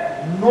rẹ̀.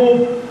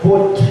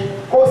 nobody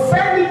Kò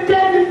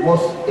sẹ́nikẹ́ni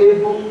was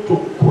able to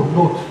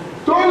connote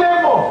tó lè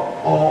mọ̀.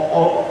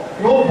 or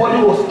nobody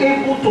was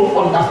able to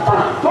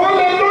understand. Tó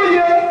lè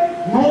lóye.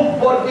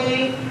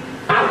 Nobody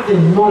had the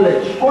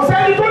knowledge Kò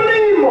sẹ́ni tó ní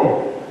ìmọ̀.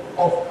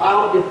 of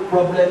how the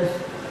problems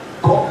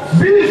got.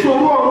 Bí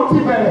ìṣòro ọ̀hún ti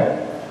bẹ̀rẹ̀.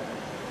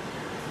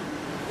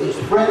 His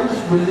friends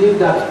believed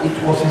that it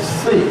was his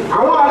sin.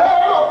 Àwọn ọ̀rẹ́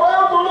rẹ̀ rò pé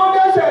ó tó ló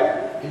dẹ́ṣẹ̀.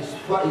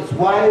 His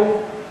wife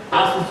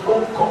has his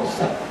own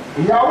concept.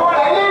 Ìyàwó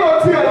rẹ̀ nílò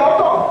tiẹ̀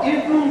lọ́tọ̀.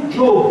 Even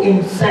Job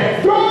himself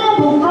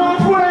Jóòbù kan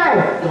fúnra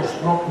ẹ̀. does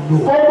not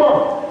know Ọgbọ̀n.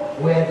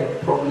 where the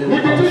problem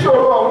Níbi tí comes from.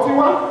 ìṣòro ọ̀hún ti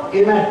wá.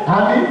 Amen.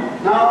 Àbí?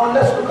 Now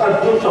let's look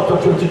at Job chapter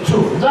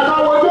 22 Ìjọba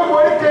wo Jóòbù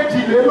orí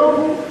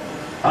kejìlélógún.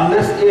 and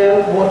let's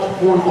hear what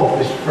one of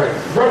his friends.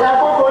 Ìjọba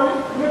gbogbo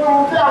nínú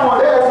tí àwọn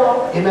ọ̀rẹ́ ẹ̀ sọ.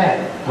 Amen.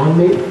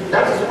 Àmín.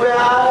 That is where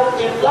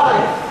in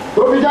life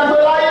Tóbi jẹ́ pé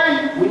láyé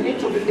yìí. we need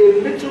to be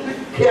a little bit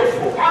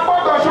careful A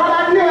gbọ́dọ̀ ṣọ́ra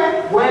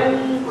díẹ̀.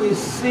 when we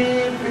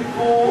see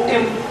people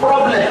in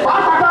problems.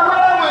 Pàápàá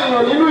láwọn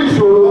èèyàn nínú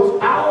ìṣòro.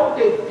 How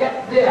they get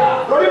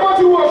there, Torí bó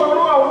ti wo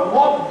ìṣòro ọ̀hún.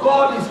 what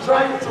God is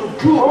trying to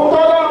do, Ohun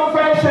tó lọ́run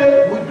fẹ́ ṣe.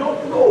 we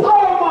don't know.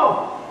 Lọ́wọ́ mọ̀.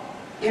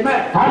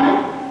 Amen. Àmín.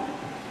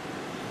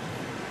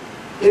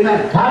 Amen.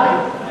 Àmín.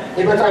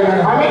 A better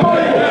amen. Àmín tó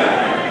lè jẹ́.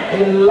 A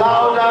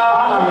louder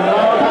and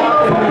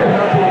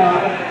louder.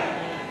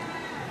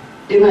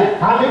 Amen.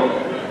 Àmín.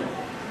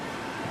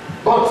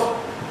 But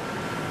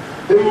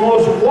the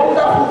most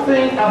wonderful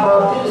thing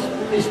about this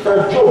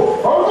Mr.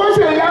 Job Ohun tó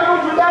ṣe ìyanu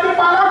jù lọ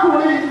nípa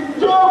arákùnrin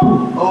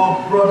Jóòbù. or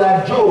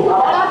brother Job,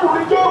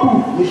 Arákùnrin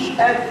Jóòbù.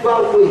 whichever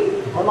way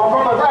Ọ̀nà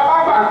kan tá a bá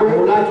gbà pé. I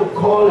would like to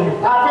call him,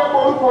 A fẹ́ mọ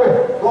orúkọ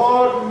ẹ̀.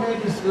 God made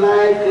his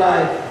life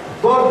like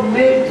God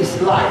made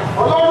his life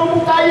Ọlọ́run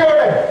mú káyé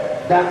rẹ̀.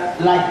 that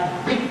like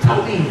bitter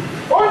leaf.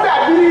 Ó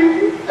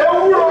dàbí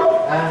ewúro.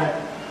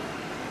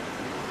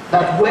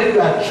 That when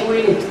you are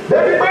chewing it,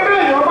 Débi pé bí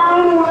èèyàn bá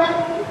ń rún rẹ̀.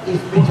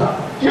 it's bitter.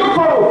 Yóò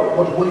korò.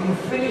 But when you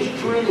finish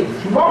chewing it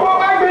Ṣùgbọ́n bó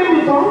bá gbé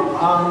mi tán.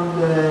 and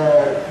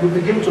you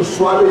begin to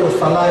swallow your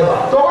saliva,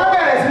 Tọ́wọ́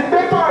bẹ̀rẹ̀ sí gbé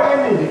tọ̀ rẹ̀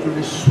mi. it will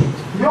be sweet.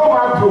 Yóò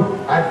máa dùn.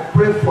 I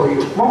pray for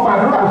you. Mo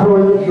gbàdúrà fún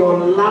yín. Your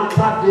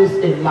latter days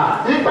in life,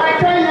 Ìgbà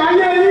ìkẹyìn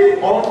ayé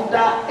yín.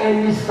 under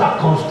any Wọ́n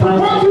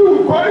circumstances, ti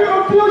wù kó rí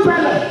ohun tí ó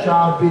ṣẹlẹ̀.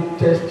 shall be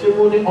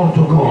testimony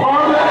unto God.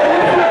 Ọ̀rọ̀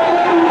ìfẹ́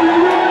ọlọ́run ni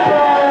yóò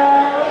jẹ́.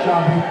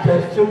 Shall be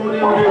testimony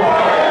unto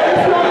God.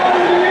 Ìfẹ́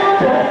ọlọ́run ni yóò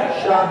jẹ́.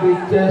 Shall be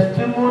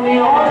testimony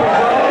unto God.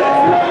 Ìfẹ́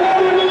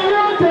ọlọ́run ni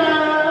yóò jẹ́.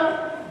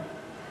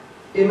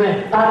 Amen.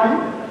 Àmín.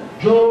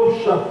 Job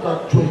chapter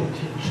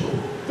 22.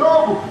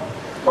 Job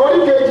orí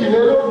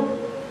kejìlélógún.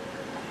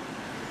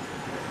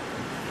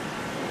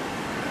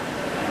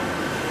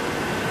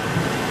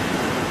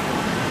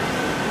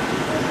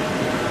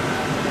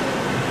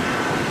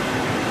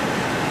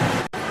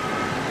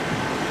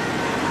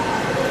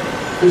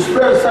 The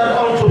Spirit said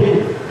unto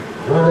him,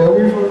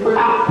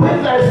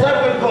 acquaint thyself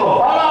with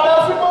God,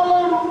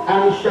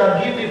 and he shall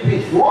give thee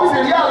peace.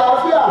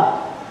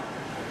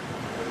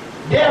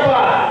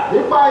 Thereby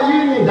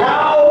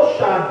thou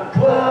shalt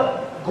dwell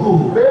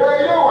good,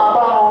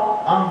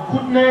 and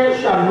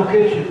goodness shall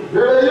locate you.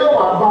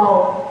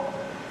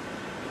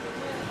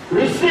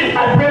 Receive,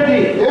 I pray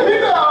thee,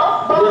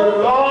 the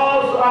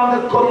laws and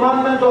the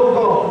commandments of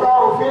God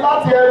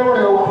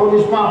from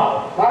his mouth,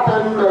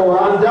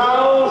 and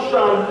thou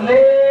shalt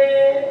lay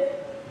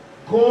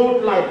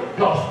gold like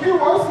dust.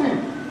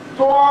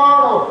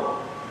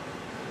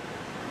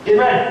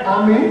 Amen.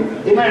 Amen.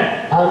 Amen.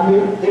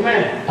 Amen.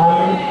 Amen.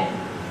 Amen.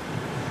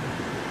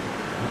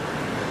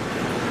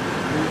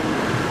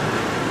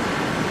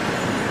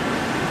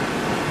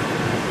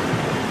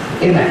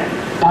 Amen.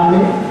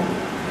 Amen.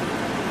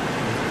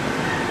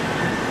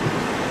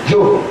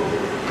 Job.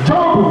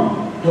 Job.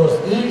 Does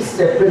he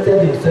separated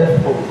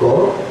himself from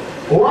God?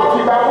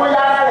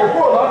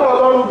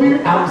 The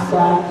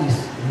answer is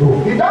no.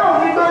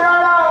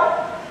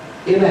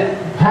 Amen.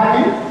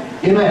 Amen.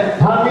 Amen.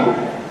 Amen.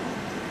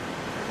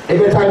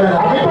 Every time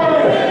Amen.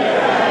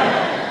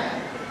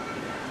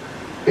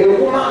 a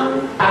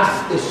woman has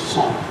a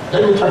son.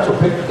 Let me try to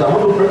break it down. I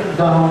want to break it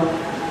down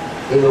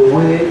in a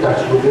way that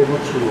you'll be able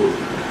to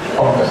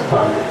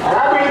understand it.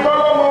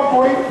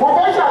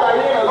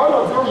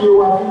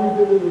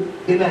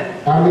 Amen.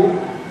 Amen.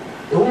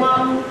 A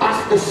woman has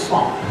a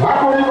son.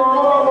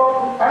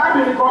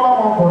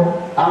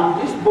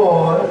 And this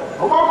boy,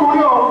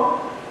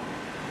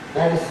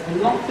 there is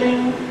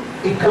nothing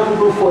he can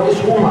do for this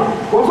woman.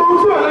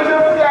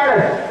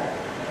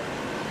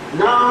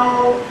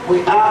 Now we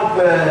have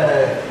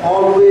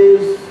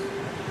always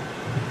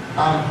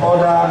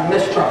other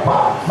menstrual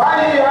parts.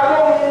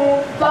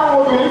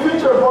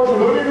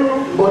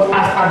 But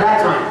as at that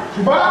time,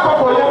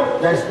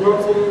 there is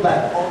nothing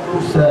like all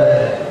those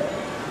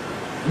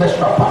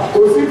menstrual parts.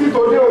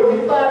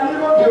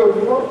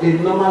 They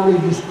normally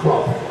use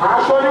cloth.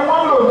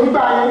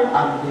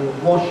 And they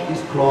wash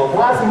this cloth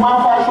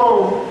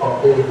on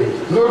daily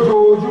basis.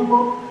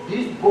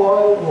 This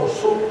boy was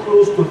so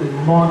close to the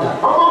mother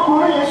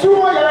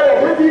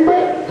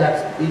that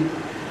he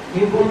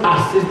even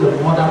assists the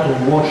mother to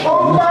wash the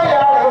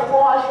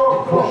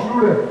cloth.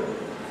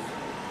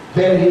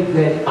 Very,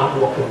 very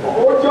unworkable.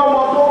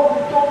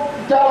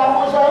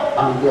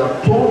 And they are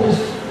told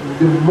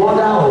the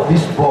mother of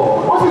this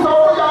boy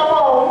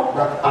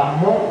that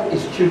among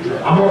his children,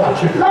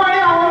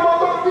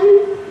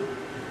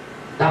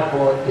 that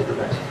boy is the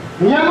best.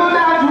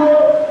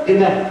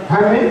 Amen.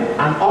 Amen.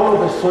 And all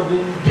of a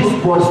sudden, this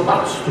boy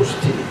starts to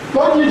steal.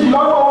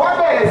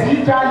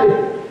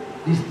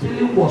 The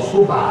stealing was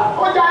so bad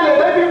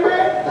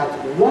that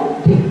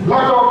one day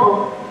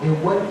they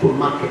went to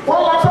market.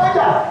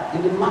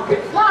 In the market,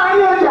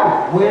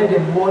 where the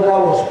mother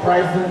was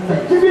pricing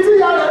things,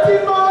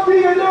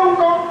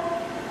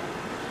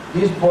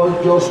 this boy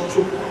just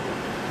took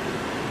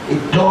a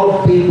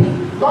doll baby,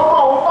 a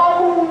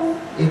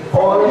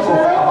boy of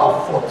about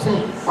 14.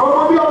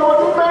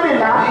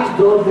 This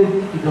doll baby,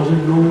 he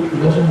doesn't know, he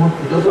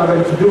doesn't have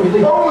anything to do with it.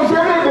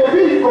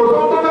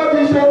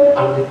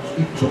 And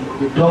he took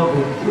the doll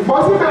baby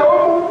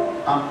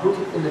and put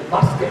it in a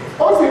basket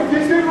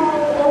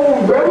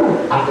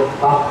at the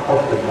back of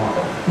the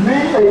mother.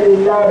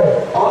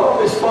 All of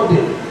a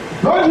sudden,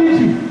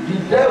 the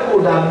devil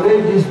that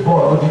made this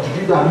boy, or the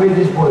juju that made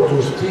this boy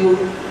to steal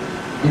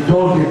the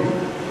doll baby,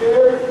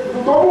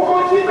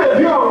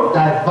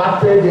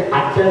 diverted the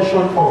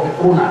attention of the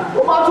owner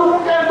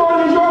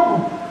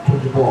to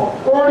the boy.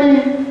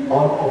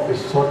 All of a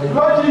sudden,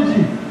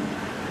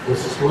 they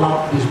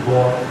slapped this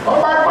boy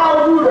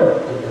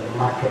in the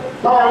market.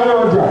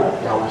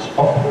 There was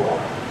uproar.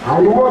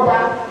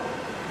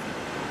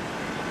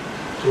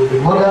 So the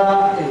mother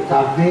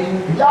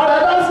intervened.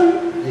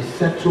 They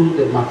settled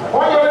the matter.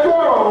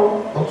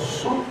 But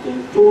something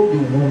told the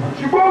woman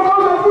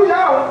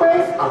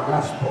at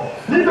that spot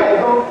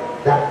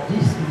that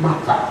this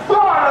matter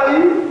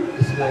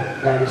is like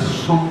there is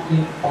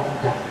something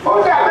under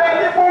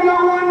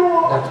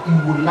that he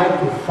would like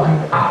to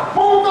find out.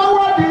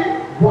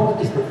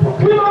 What is the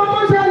problem?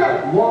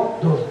 What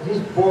does this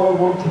boy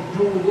want to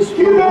do with this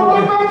children?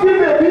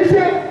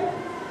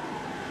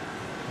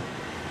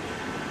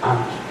 And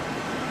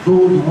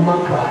though the woman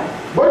cried,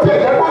 but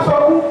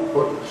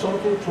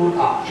something told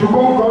her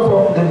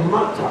the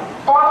matter,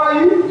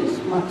 this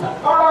matter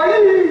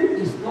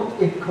is not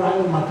a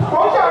crying matter.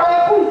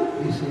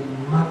 It's a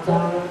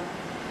matter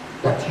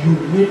that you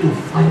need to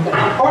find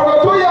out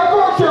what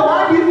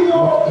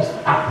is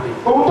happening.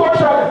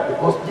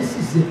 Because this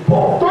is a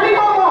boy,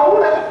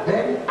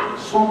 very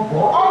handsome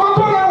boy.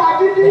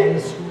 There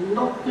is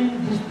nothing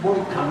this boy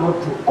cannot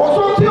do.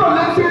 Also, he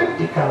can cook,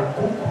 he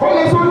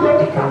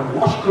can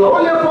wash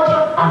clothes,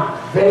 and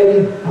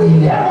very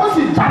brilliant.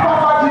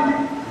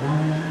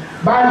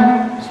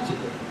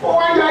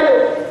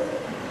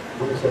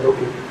 When he said,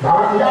 okay, I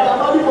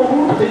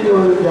think they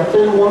are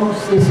saying one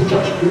CAC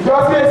church.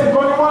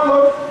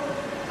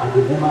 And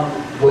the woman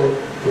went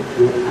to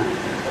go and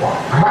inquire.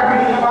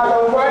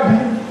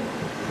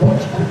 What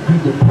could be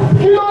the problem?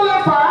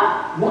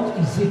 What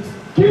is it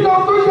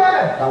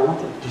that want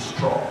to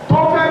destroy?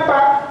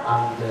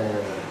 And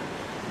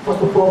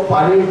first of all,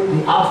 parade the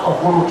house of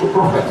one or two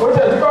prophets. They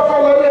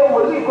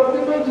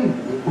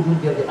couldn't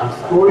get the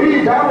answer.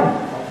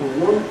 But to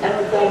one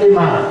elderly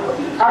man,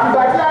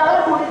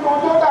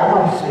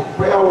 is a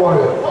prayer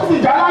warrior, also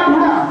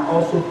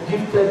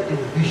gifted in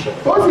vision.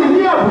 That's the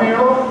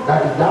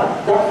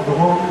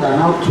one that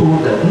now told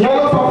them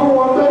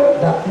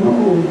that no,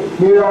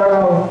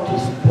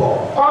 this boy,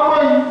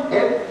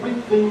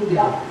 everything they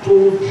have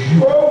told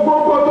you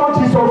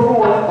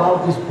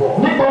about this boy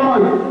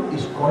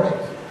is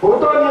correct.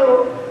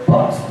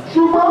 But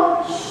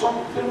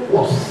something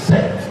was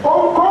sent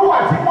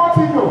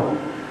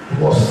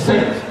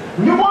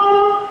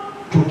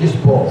to this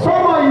boy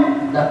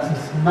that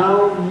is now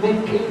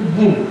making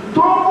him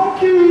to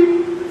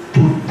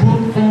do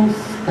things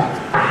that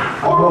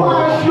are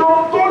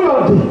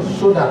wrong,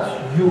 so that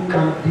you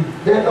can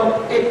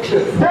develop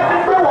hatred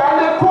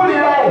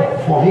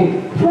for him,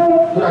 so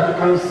that you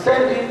can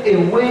send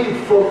him away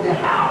from the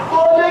house.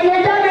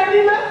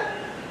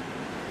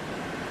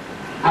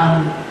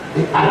 And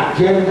the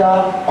agenda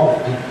of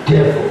the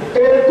devil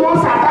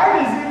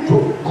to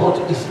cut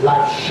his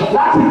life short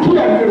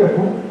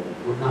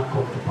will not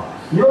come to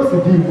pass. The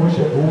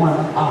woman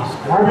asked,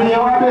 what do I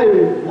do?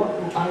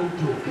 And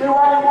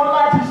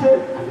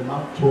the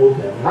man told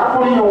them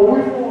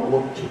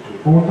what to do.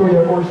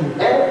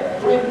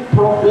 Every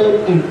problem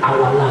in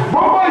our life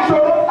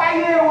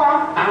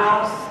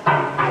has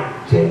an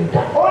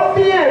agenda.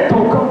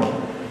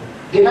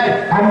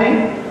 Amen.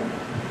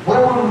 When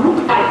we look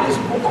at this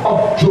book of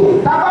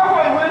Job,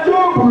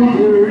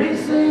 the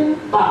reason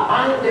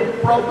behind the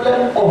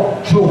problem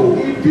of Job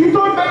is to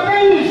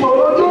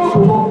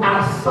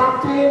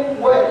ascertain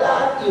whether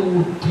he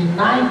would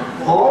deny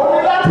God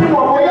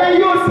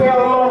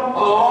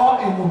or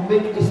he would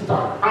make a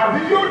stand.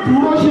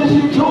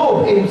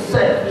 Job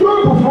himself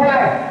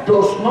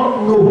does not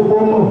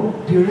know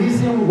the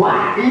reason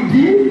why.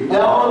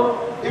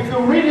 If you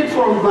read it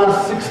from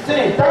verse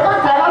 16,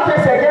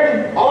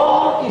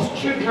 all his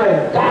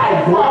children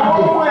died one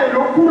day.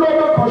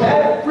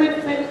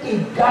 Everything he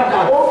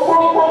gathered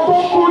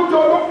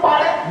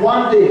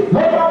one day.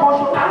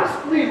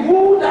 Ask me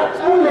who that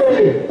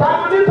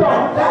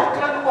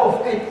kind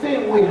of a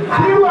thing will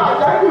happen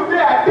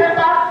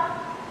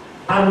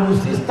and you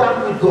still stand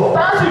with God.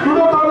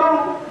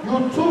 You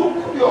took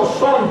your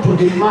son to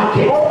the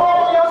market.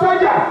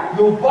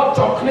 You bought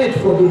chocolate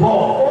for the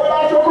boy.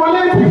 The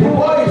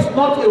boy is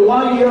not a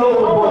 1-year-old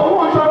boy.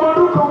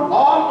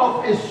 All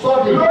of a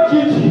sudden,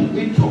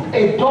 he took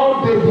a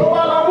doll baby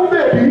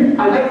and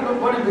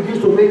everybody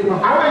begins to make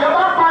noise.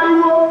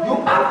 You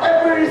have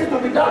every reason to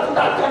be doubting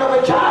that kind of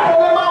a child.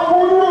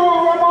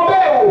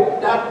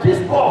 That this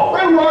boy,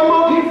 if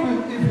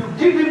you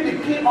give him the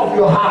key of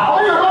your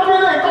house,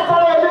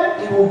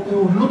 he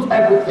will loot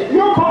everything.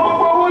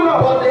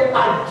 But the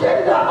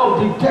agenda of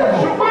the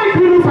devil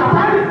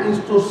is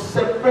to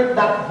separate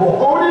that boy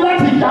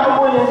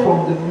from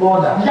the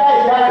mother. So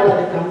that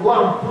they can go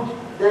and put.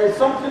 There is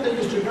something they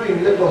used to do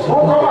in Lagos.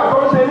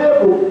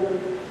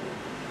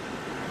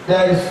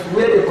 There is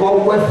where they call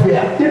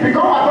welfare. God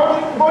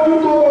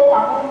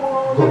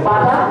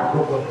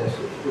bless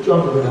you. Put your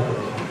hand together for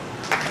me.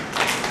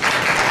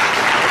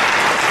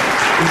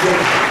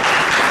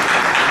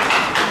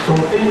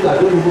 Some things I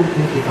don't even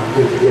think you can do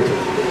to get it.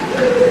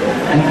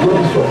 And God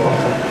is your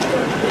father.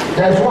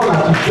 There is one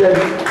that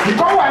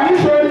you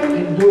said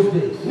in those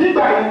days.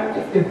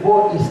 If a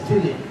boy is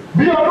stealing,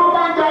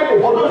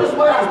 although this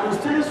boy has been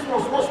stealing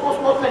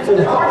small things in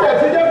the house,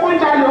 if a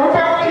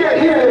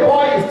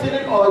boy is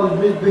stealing or is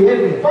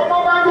misbehaving,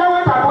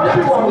 that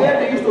is where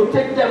they used to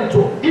take them to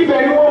in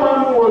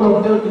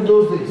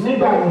those days.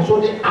 So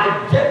the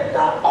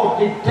agenda of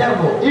the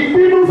devil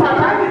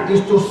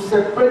is to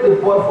separate the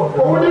boy from the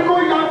mother.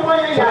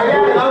 So they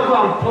will now go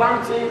and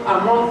plant him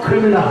among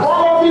criminals.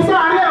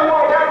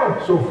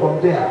 So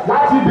from there,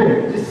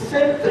 the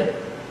same thing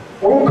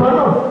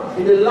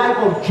in the life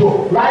of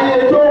Job. The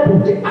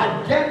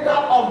agenda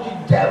of the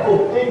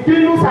devil is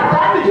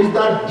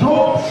that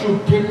Job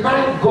should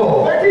deny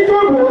God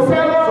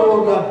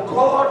so that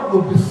God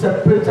will be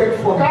separated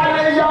from him.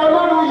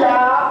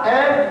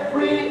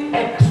 Every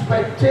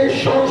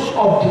expectations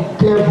of the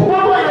devil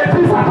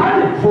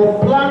for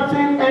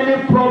planting any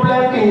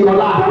problem in your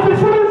life,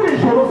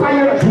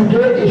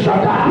 today it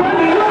shall die.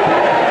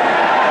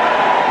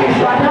 It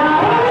shall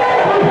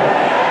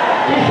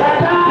die. It shall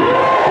die.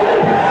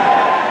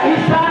 It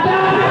shall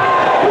die.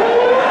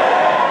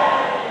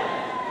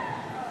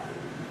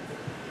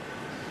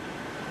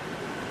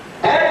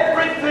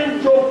 Everything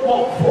Job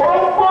worked for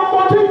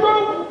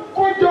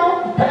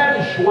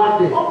one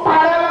day.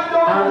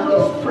 And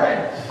his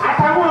friends,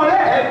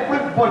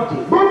 everybody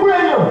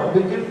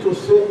begin to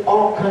say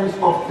all kinds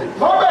of things.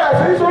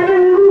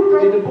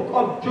 In the book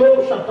of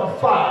Job chapter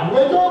 5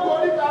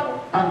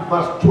 and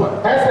verse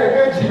 12.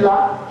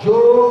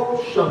 Job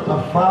chapter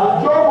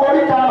 5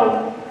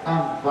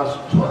 and verse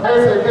 12.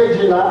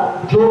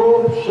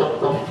 Job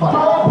chapter 5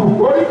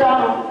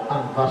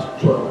 and verse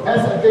 12.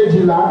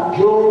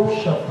 Job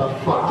chapter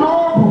 5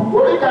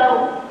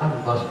 and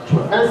verse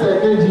 12.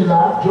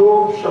 Job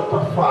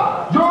chapter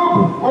 5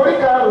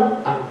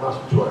 and verse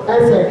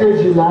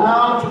 12.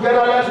 Now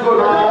together let's go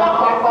now.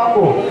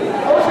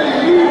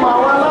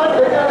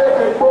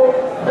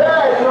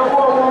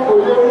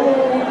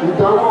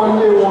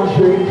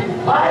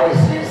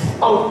 Devices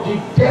of the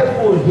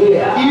devil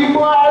here. I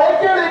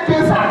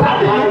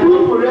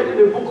read in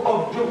the book of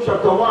Job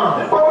chapter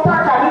 1.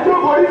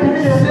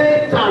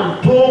 Satan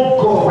told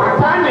God,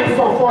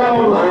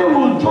 why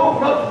will Job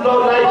not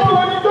love like you?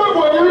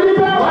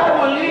 Why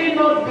will he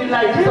not be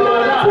like you?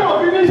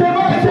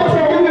 Because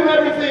you give him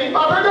everything.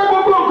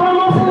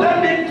 Let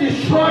me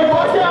destroy you.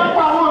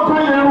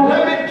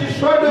 Let me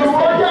destroy those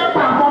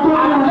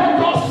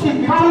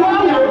things. And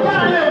let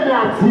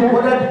us see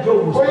whether the Job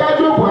will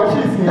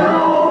stay.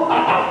 Now I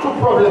have two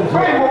problems.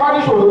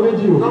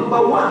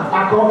 Number one,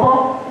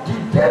 the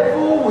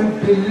devil will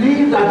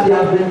believe that he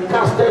has been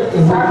casted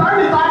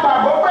away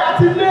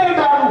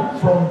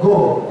from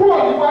God.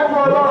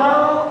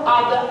 Now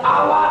at the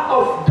hour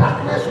of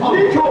darkness of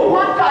Job,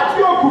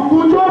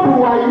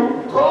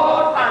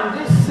 God and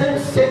this same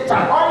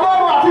Satan,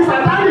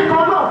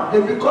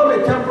 they become a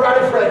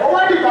temporary friend.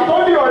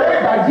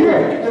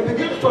 They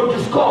begin to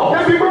discuss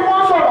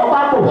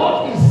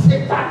what is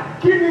Satan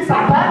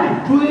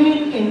doing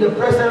in the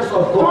presence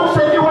of God.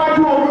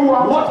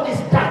 What is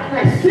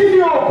darkness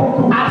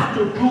has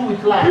to do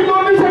with life.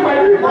 Now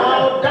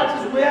that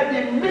is where the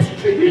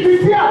mystery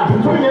is. There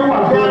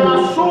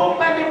are so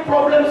many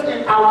problems in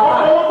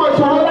our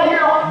life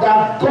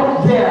that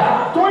got there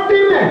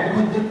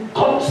with the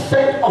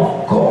consent of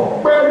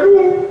God.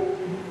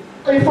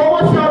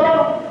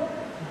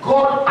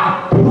 God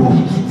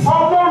approved it.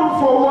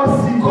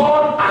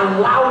 God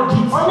allowed it.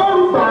 God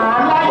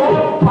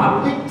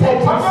permitted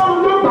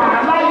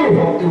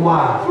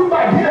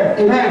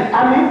it.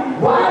 Amen.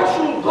 Why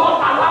should God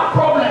allow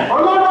problems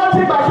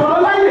in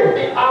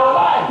our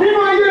life?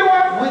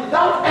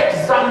 Without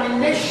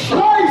examination,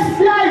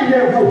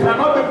 you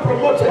cannot be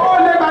promoted.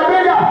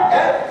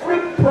 Every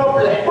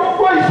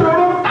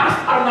problem has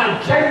an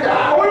agenda.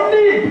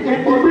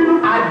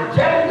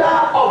 Agenda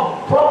of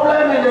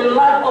problem in the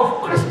life of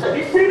Christians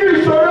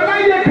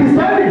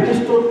is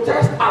to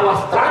test our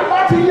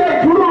standard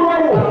and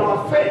our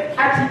faith,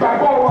 to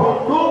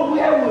know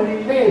where we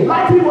remain,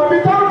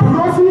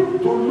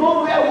 to know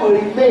where we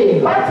remain,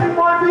 and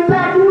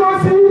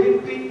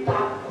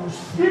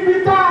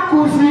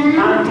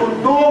to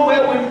know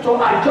where we need to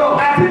adjust.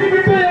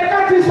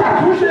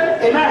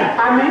 Amen.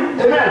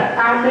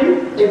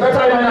 A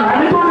better amen.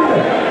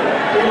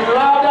 A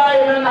louder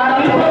amen.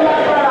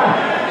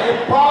 A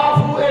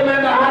powerful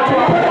amen.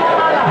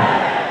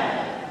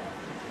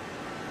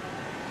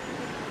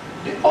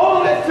 The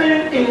only thing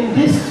in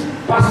this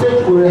passage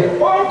we read,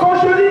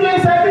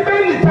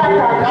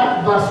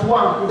 that verse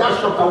 1, that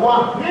chapter 1,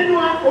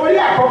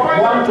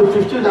 1 to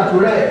 15 that we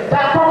read,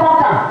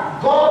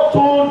 God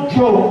told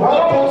Job,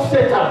 God told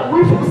Satan,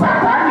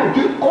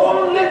 the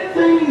only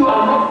thing you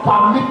are not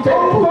permitted to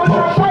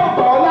touch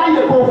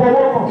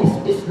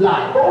is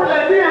life.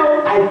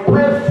 I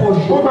pray for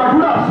you,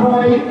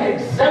 the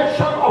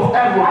exemption of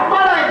heaven,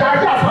 that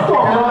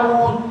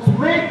would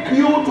make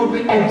you to be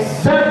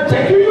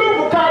exempted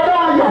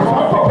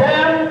from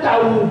them that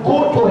will go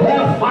to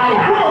hellfire.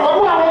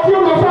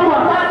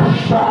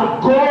 Shall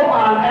go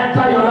and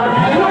enter your life.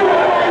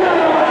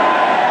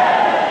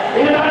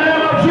 In the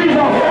name of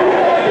Jesus.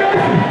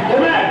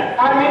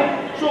 Amen.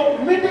 So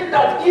meaning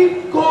that if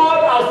God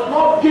has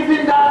not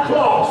given that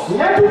clause, would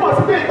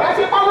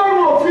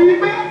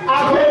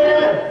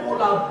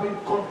have been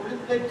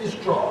completely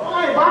destroyed.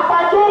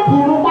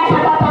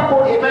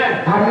 Amen.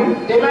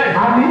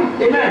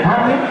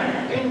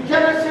 In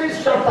Genesis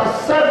chapter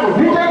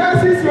 7,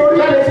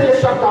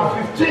 Genesis chapter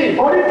 15,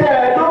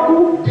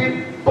 the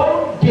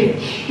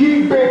bondage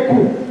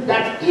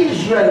that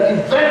Israel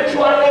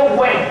eventually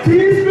went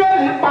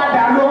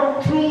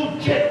through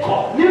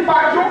Jacob and the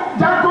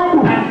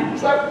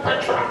 12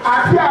 patriarchs,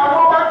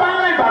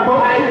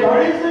 by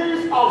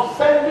reasons of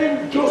sending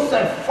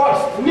Joseph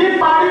first,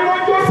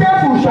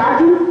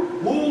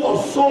 who was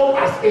sold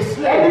as a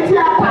slave.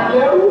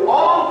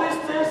 All these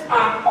things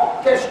are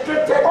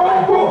orchestrated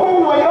by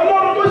God.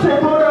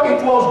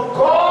 It was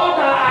God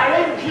that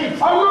arranged it,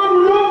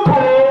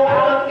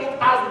 and it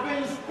has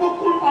been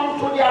spoken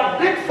unto their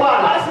big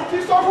father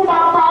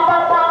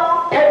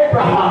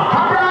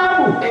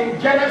Abraham in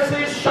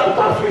Genesis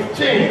chapter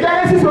 15.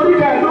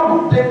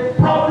 The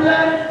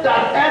problem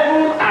that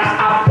heaven has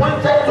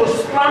appointed to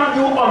slam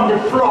you on the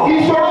floor.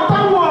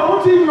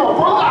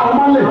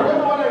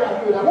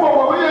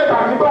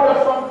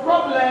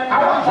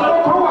 Some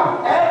problem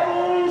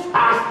heaven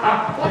has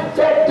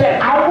appointed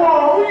them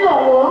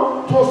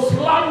to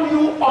slam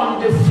you on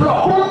the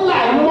floor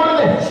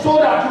so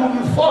that you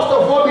will first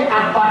of all be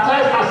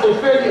advertised as a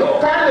failure.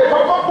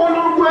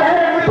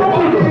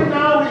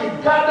 Now we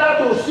gather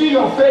to see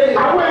your failure.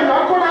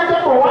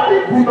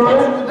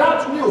 Because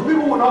without news,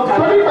 people will not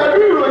gather.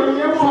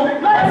 So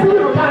let's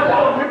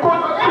gather and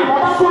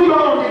put you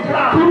on the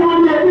ground.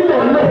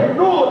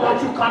 Know that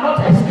you cannot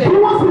escape.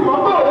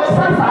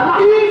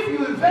 If you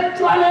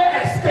eventually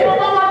escape,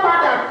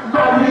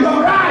 and you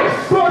rise,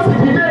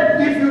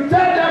 if you tell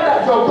them that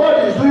your God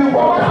is doing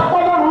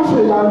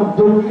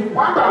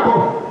wonders.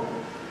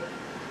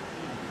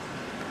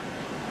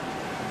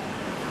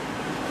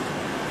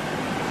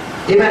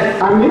 Amen.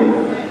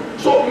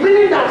 So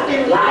meaning that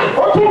in life,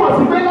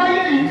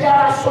 there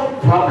are some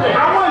problems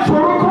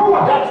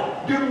that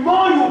the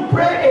more you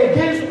pray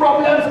against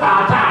problems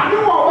at times,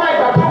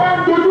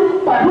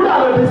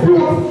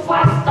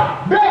 faster.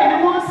 The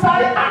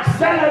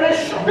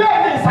acceleration.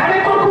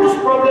 Those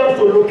problems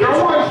to locate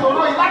until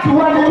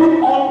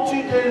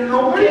they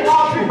locate you.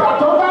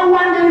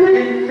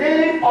 The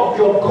name of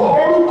your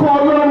God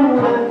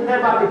can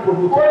never be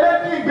promoted.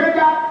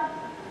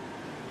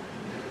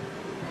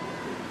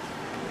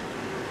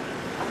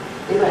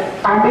 Amen.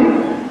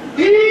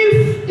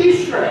 If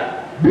Israel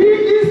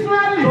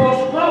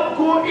does not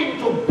go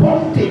into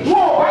bondage in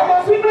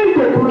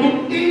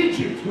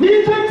Egypt,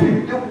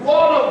 the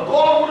word of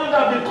God wouldn't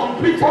have been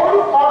completed.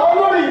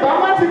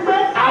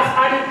 As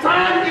at the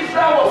time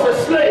Israel was a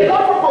slave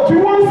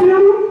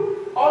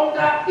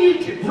under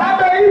Egypt.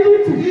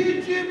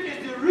 Egypt is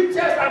the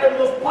richest and the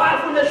most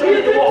powerful nation in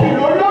the world. In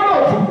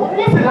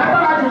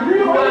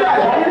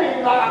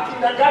our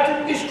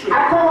kindergarten history,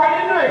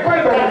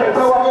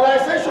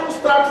 civilization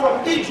starts from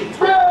Egypt.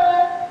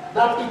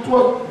 That it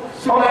was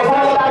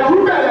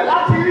civilization.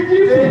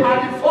 They are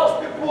the first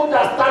people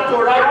that start to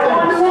write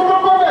things. They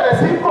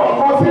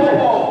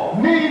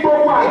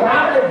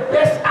are the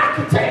best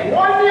architects.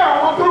 But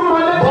now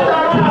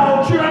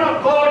children of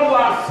God who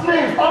are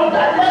slaves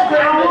under this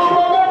great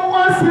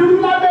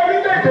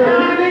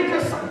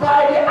nation, by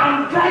the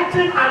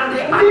handwriting and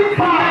the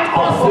impact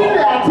of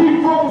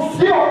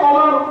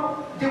God,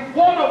 the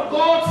word of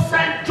God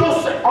sent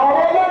Joseph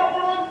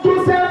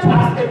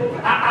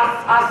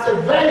as a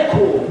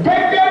vehicle,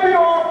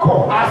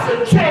 as a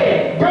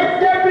chain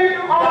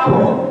that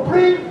will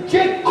bring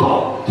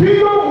Jacob, the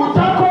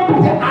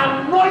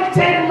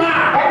anointed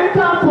man, the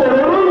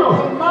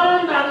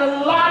man and the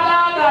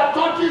ladder that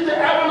touches the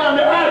heaven and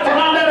the earth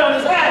landed on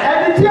his head,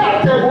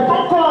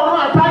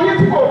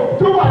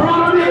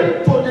 brought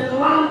him to the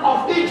land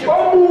of Egypt.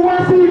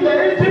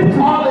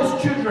 All his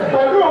children,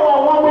 they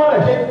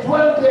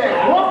dwelt there.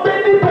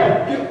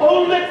 The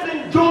only thing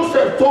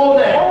Joseph told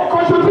them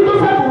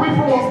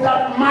is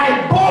that my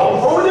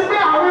bones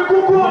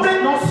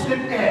must not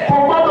sleep here. He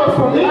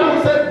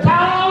said,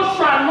 thou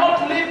shalt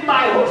not leave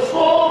my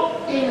soul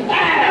in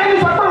hell,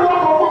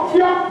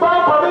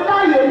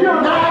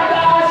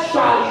 neither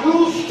shall you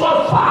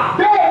suffer.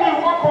 They are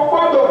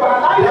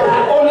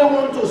only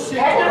want to see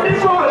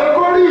Genesis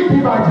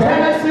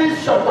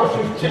chapter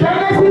 15.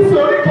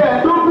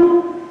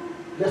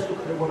 Let's look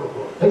at the word of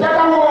God.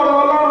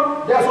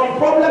 There's some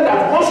problem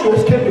that once you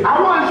escape it,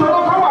 once the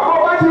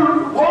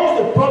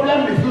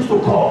problem refuses to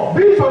come,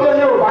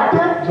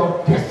 your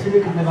destiny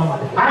can never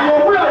manifest.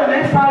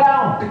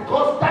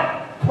 Because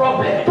that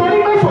problem is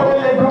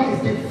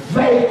the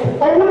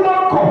vehicle of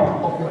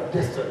your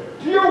destiny.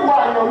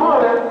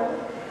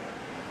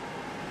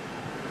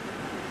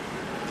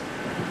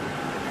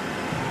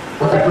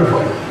 But I pray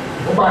for you.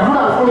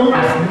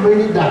 As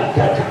many that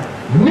gather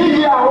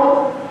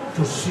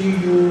to see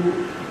you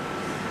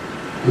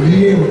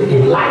live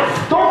in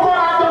life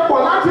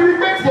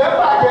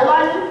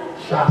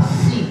shall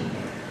see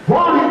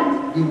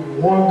the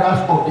wonders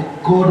of the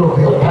God of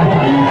your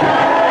life.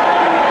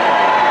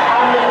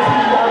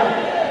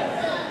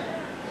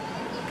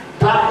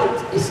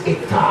 That is a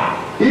time.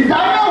 The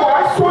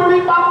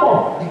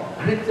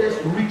greatest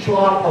ritual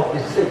of the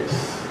saints.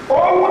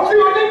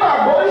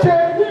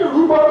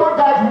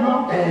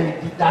 And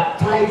that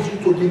ties you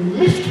to the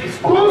mysteries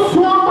of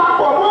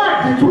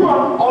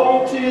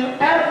until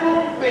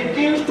heaven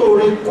begins to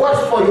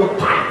request for your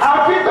time.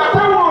 You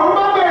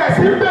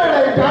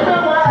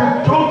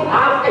don't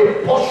have a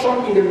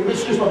portion in the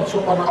mysteries of the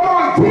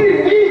supernatural.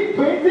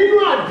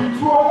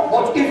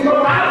 But if you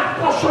have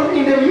portion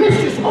in the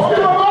mysteries of the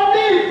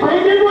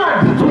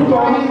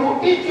when you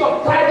eat your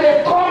tithe,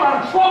 they come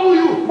and trouble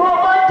you.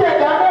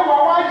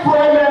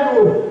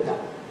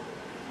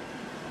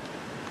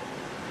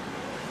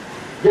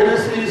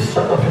 Genesis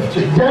chapter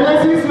 15.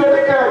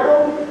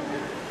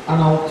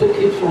 And I'll take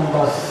it from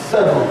verse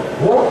 7.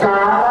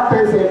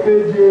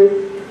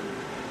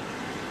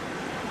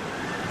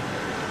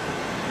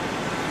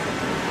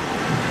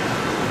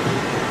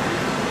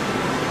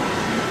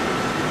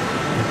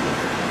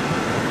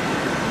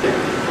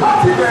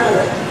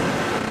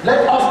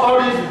 Let us all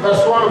read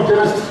verse 1 of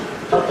Genesis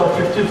chapter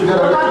 15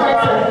 together.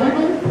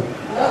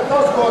 Let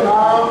us go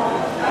now.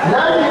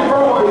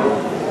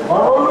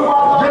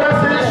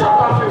 Genesis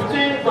chapter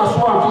 15,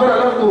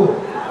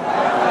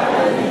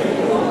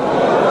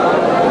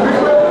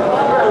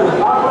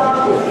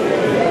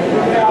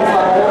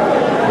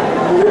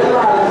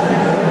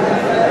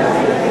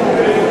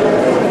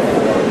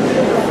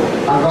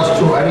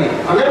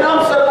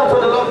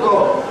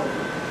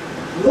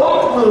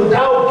 What will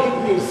thou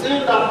give me,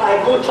 seeing that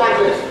I go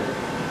childless?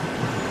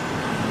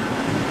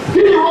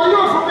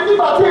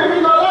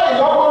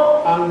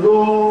 And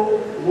no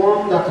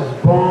one that is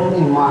born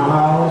in my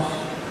house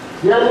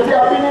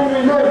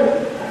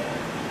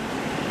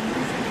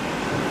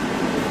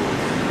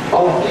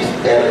of this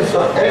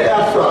Eliezer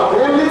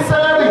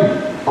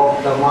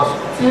of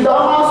Damascus.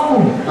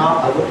 Now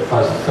I go to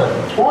verse 7.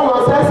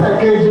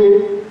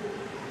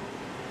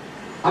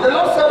 And the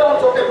Lord said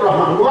unto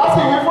Abraham,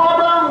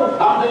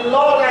 I'm the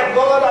Lord thy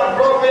God that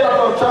brought me out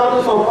of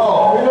childless of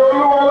all.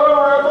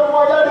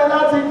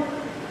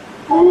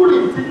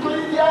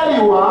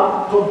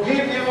 To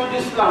give you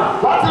this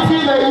land. To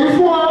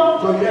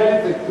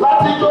inherit it.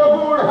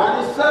 And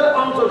he said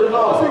unto the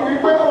Lord,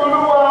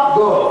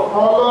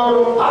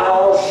 God,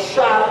 how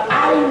shall I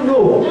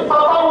know that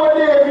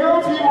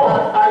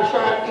I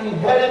shall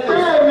inherit it?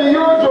 And the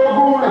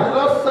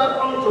Lord said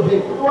unto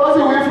him,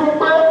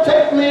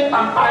 take me an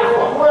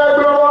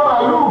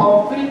iPhone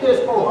of 3 days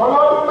old,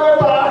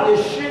 and a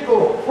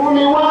she-goat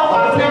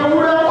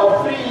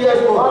of 3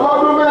 years old,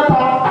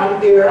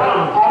 and a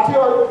ram of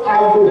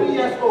 3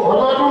 years old,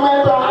 and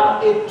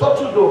a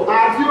turtle dove,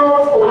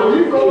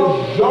 and a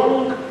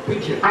young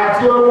pigeon.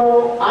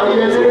 And he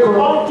took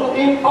unto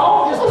him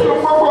all these things.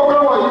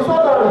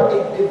 He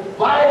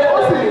divided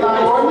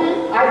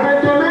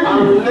them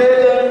and laid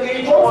them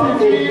each one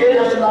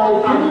against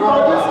another.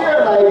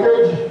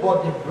 But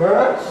the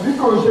birds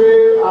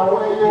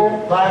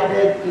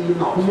divided he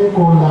not.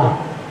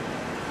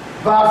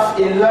 Verse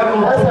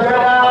 11 together.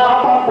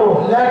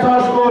 Let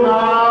us go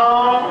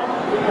now.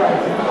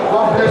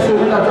 God bless you.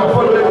 That you're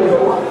following me.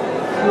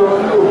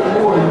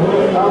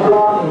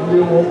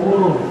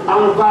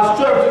 And verse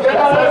 12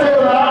 together. Let us go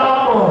now.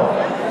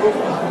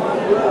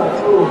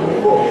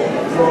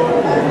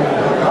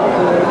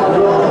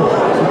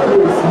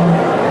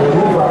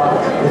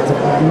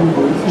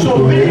 So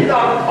meaning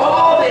that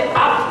all the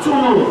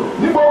afternoon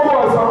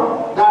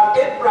that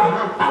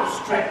Abraham had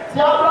strength,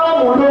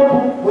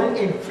 when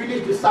he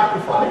finished the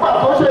sacrifice,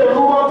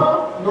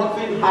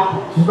 nothing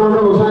happened. He's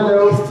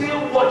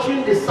still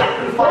watching the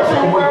sacrifice.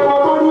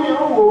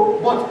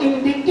 But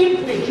in the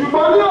evening,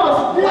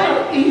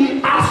 when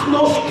he has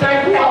no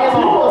strength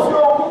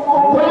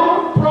anymore,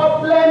 when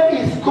problem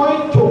is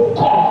going to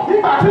come,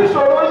 it's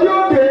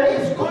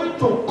going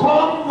to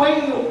come when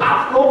you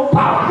have no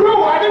power.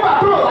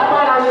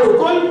 It's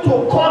going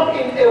to come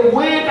in a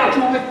way that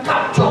you will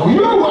capture.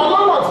 You will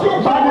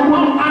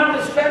not have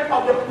the strength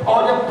or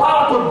the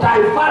power to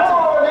divert.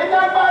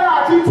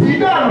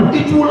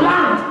 It will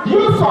land.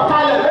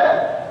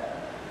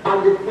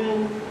 And the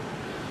thing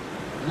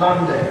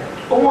landed.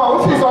 So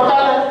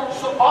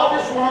all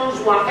these ones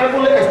were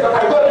heavily expected. I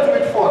go a little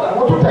bit further.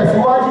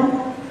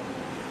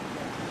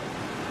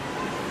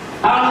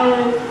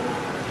 And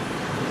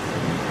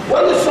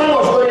when the sun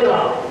was going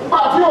down,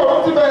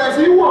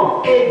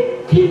 a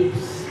deep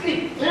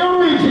sleep.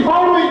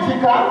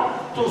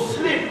 To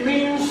sleep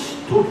means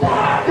to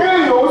die.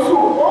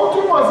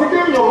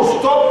 To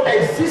stop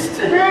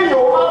existing.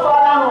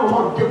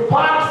 To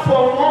depart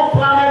from one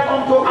planet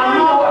onto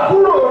another. To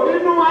be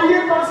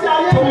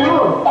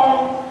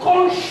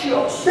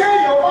unconscious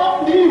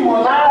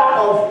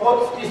of what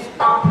is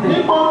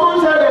happening.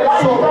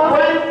 So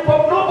when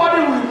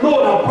nobody will know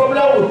that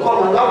problem will come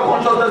and have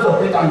consciousness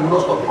of it and you will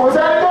not stop it.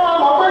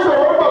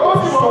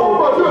 So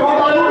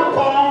problem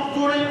comes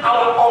during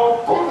our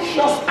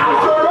unconscious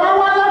hour.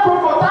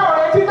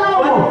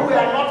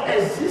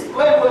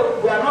 When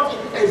we are not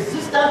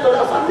existent to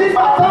us. And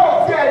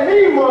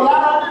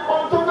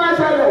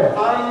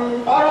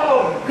all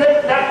of great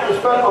darkness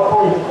fell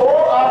upon him.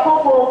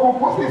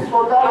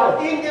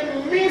 And in the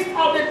midst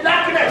of the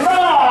darkness, the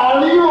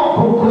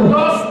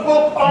Lord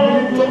spoke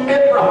unto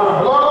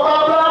Abraham,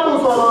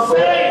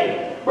 saying,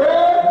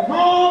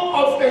 know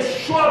of a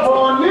short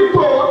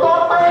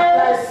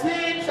thy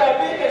seed shall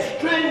be a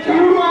stranger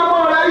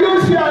on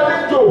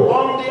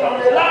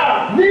the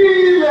land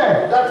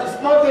that is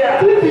not there.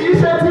 They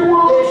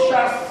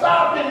shall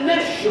serve the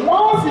nation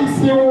and they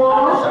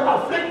shall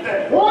afflict them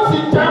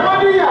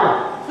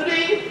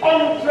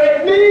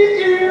 300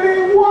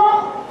 years.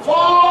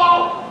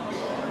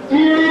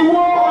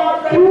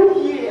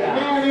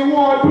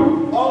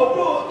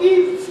 Although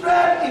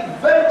Israel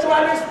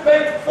eventually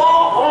spent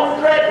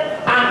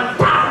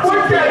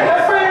 430 years.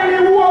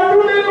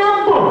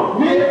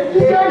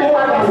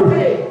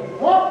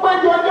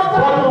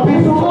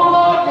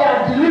 Before their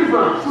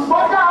deliverance,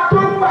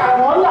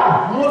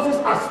 Moses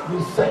has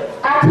been sent.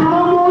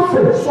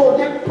 So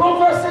the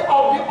prophecy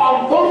of the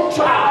unborn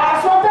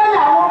child of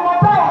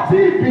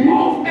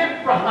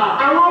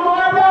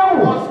Abraham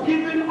was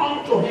given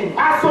unto him.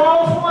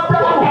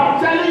 I'm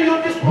telling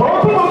you this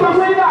morning,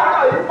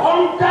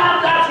 under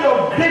that your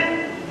great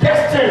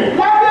destiny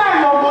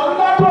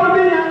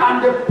and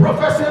the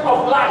prophecy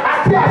of life,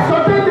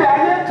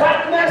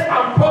 darkness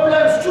and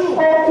problems too.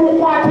 No,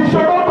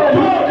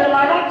 they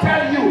might not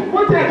tell you,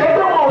 but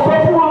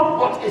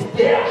it's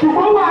there.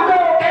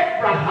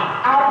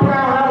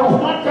 Abraham does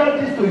not tell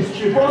this to his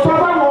children. He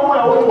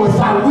was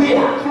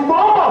aware.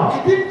 He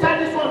didn't tell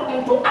this one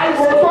unto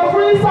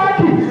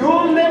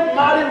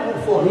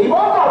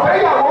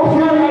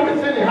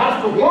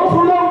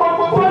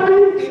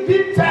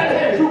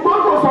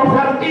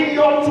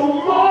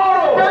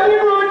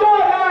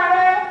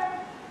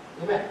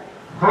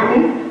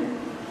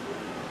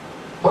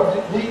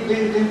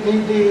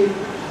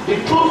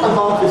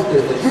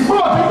is this. Ṣùgbọ́n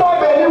òtítọ́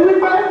bẹ̀ ni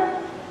wípé.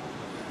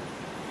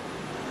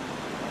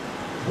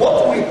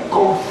 What will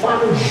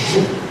confirm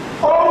you?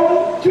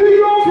 Ohun tí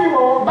yóò fi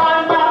hàn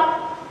gbangba.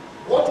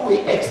 What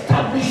will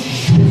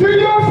establish you? Tí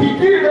yóò fi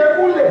ìdí rẹ̀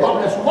múlẹ̀. God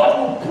bless you. What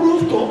will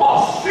prove to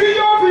us? Tí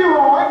yóò fi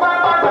hàn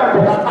gbangba gbàgbé.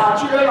 That are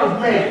children of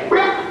men.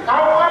 Pé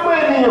àwọn ọmọ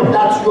ènìyàn.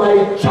 That you are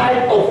a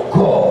child of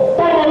God.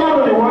 Bọ́lá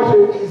náà ni wọ́n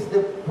ṣe. Is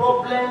the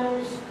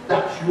problems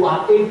that you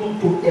are able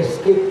to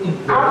escape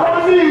into. Àwọn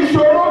ní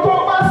ìṣòro tó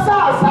bá sá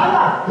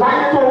àsálà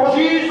láyé tó wọ́n.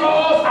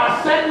 Jesus has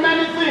said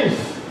many things.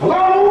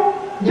 Ọlọ́run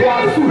He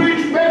has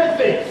preached many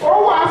things. ó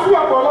wàásù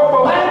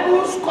ọ̀pọ̀lọpọ̀.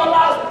 Bible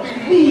scholars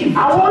believe.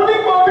 Àwọn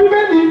onímọ̀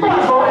bíbélì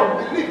gbàgbọ́. I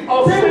believe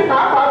also. Tí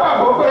pàápàá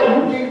gbàgbọ́ pẹ̀lú.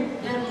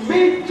 The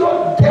major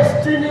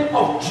destiny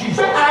of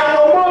Jesus. Ṣé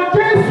àyànmọ́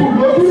Jésù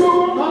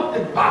lójúlówó? Not the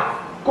back.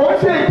 Kò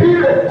ṣe ìbí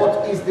rẹ̀. But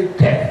is the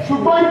death.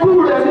 Ṣùgbọ́n ikú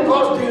rẹ̀ ni.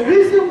 Because the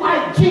reason why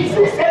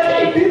Jesus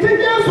came Ìdí tí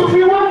Jésù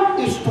fi wá.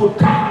 is to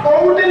die.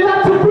 Òun ni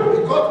láti kú.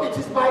 Because it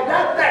is by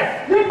that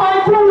death. Nípa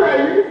ikú rẹ̀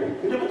yìí.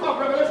 In the book of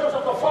Revelation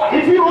chapter 5.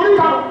 Ìfi orí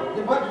kan.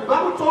 The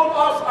Bible told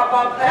us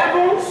about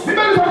heavens.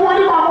 Bíbélì sọ fún wọn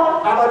nípa wọn.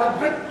 About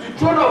the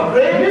throne of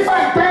grace. Nípa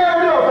ìtẹ́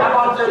orí ọ̀gá.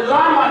 About the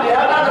lamb and the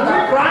elder that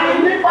are crying.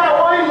 Nípa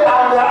àwọn ilẹ̀.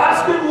 And they are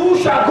asking who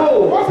shall go.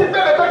 Wọ́n sì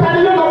bẹ̀rẹ̀ pé tani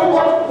yóò lọ fún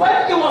wọn. When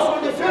he was on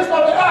the face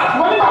of the earth.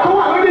 Wọ́n nígbà tó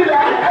wà lórí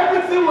ilẹ̀.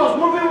 Everything was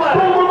moving well.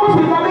 Gbogbo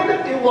sì lọ dédé.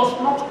 It was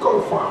not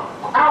confirmed.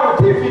 A ò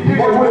tí ì fìdí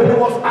But rẹ̀ when he múlẹ̀.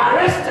 was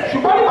arrested.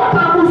 Ṣùgbọ́n nígbà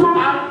tá a kú sọ.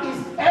 And his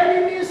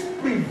enemies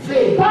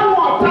prevailed. Táwọn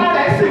ọ̀tá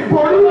rẹ̀ sì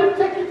borí.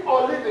 Take it or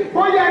leave it.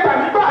 Bóyá ìgbà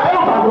nígbà ẹ̀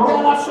ọ̀bàdàn.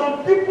 There are some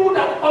people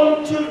that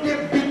until they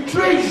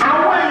betray you,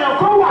 Àwọn èèyàn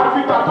kan wà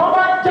fìgbà tó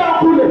bá já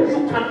kulẹ̀. you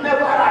can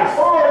never rise.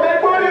 O ò lè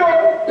gbórí o.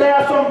 There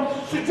are some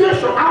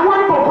situations Àwọn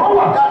ìbò kan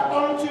wà. that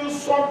until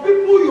some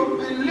people you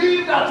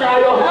believe that they are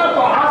your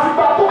helper,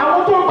 Àfìgbà tó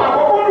àwọn tó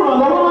gbàgbọ́ kó lùrọ̀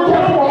lọ́wọ́ ló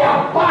jẹ́ fún they wọn.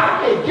 are back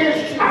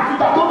against you.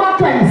 Àfìgbà tó bá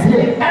kẹ̀yìn sí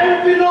ẹ̀.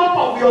 Envelope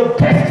of your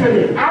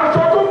destiny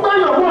Aṣọ tó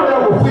gbẹ̀yàn wọ̀ rẹ̀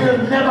wò. will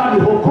never be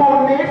whole. Kò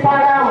ní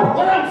fara hàn.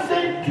 What I'm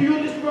saying to you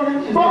this morning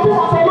is Bọ́ tí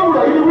wọ́n sọ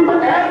lówùrọ̀ yìí ni wípé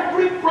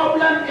every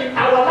problem in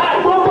our life,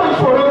 gbogbo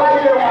ìṣòro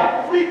láyé wa.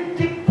 every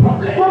deep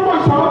problem, Gbogbo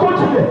ìṣòro tó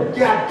jinlẹ̀.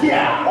 they are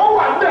there Ó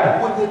wà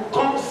bẹ́ẹ̀. with the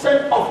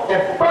consent of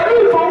heaven. Pẹ̀lú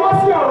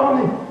ìfọwọ́sí ọ̀run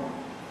ni.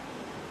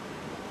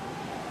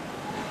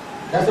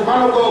 There's a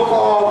man of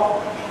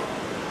God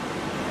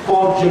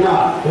called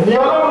Jonah.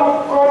 Ènìyàn Ọlọ́run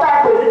kọ́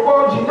dàpè ní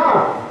pọ́ọ̀jì náà.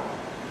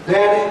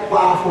 Very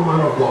powerful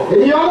man of God.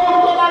 Ènìyàn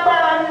Ọlọ́run tó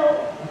lágbára ni o.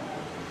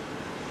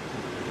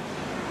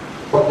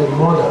 But the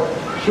mother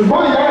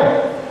Ṣùgbọ́n ìyá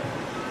ẹ̀.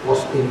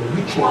 was a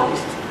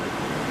ritualist.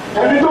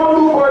 Ẹni tó ń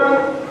lúkọ ni.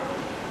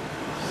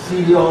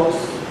 Serious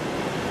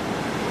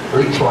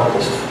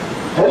ritualist.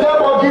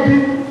 Ẹlẹ́bọ gidi.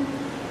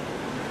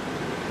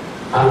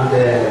 And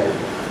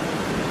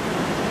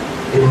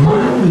a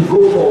man will go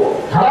forward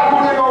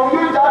Arákùnrin náà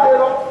yóò jáde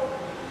lọ.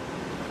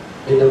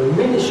 in the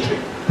ministry.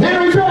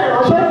 Nínú iṣẹ́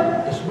ìránṣẹ́.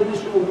 His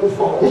ministry will move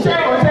forward. Iṣẹ́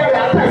ìránṣẹ́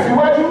rẹ̀ á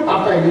tẹ̀síwájú.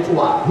 After a little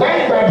while,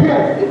 Lẹ́yìn ìgbà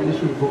díẹ̀. the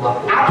ministry will go back.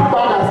 Á tún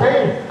padà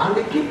sẹ́yìn. And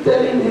they keep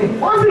telling him,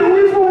 Wọ́n sì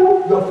wí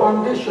fún your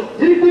foundation,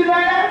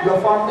 ìgbìlẹ̀. your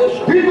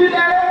foundation.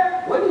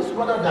 Ìgbìlẹ̀. When his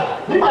mother died,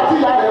 Nígbà tí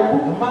ìyá rẹ̀ kú.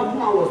 the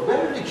man was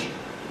very rich.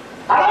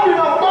 Arábìnrin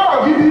náà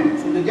gbọ́rọ̀ gidi.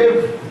 So they gave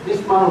this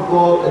man of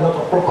God a lot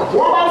of property.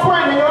 Wọ́n bá fún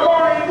ènìyàn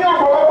Ọlọ́run ní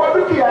ọ̀pọ̀lọpọ̀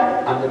dúkìá.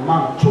 And the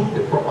man took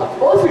the property,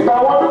 Ó sì gba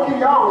àwọn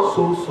dúkìá ọ̀hún.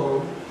 sold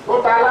some,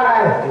 Ó ta lára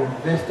ẹ̀.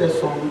 invested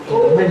some in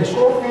Ó the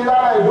ministry. fi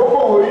lára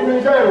ìdókòwò nínú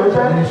iṣẹ́ The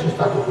ìránṣẹ́. ministry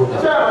started to go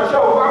Iṣẹ́ down. ìránṣẹ́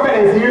òun bá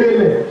bẹ̀rẹ̀ sí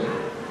rélẹ̀.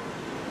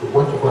 He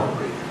went to go and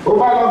pray. Ó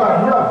bá lọ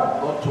gbàdúrà.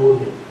 God told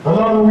him,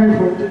 Ọlọ́run wí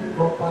fún un. the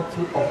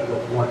property of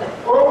your mother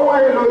Ohun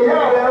èlò ìyá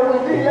rẹ̀ wí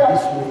ní ìyá.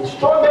 this ministry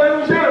Tó bẹ̀rù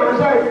iṣẹ́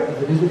ìránṣẹ́ yìí. is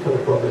the reason for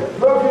the problem.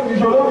 Ló fi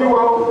ìṣòro fi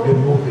wọ.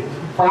 Remove it.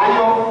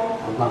 Fàáyọ.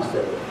 And man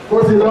said, Ó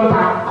sì lọ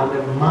ta. and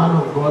the man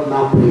of God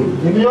now prayed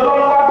Ènìyàn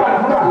Ọlọ́run wá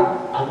gbàdúrà.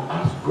 and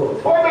asked God,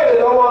 Ó bèrè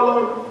lọ́wọ́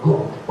Ọlọ́run.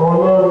 God,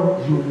 Ọlọ́run.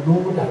 you know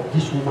that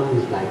this woman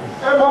is like this.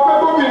 Ẹ mọ̀ pé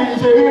gómìnà yìí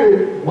ṣe ríre.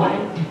 Why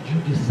did you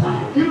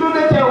decide Kí ló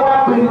dé tẹ wá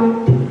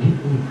pinnu? to give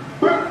me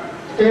Pé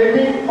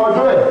èmi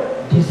ọdún ẹ̀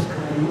this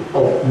kind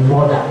of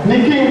mother ní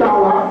kí n gbà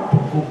wá. to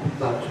go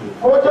back to?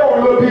 Ó jẹ́ òun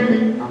ló bí mi.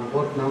 And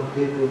God now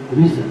gave me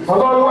reasons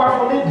Ọlọ́run wá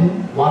fún nídìí.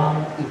 why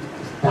it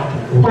is that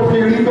Tó fi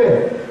rí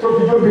bẹ́ẹ̀. Tó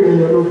fi jóbìnrin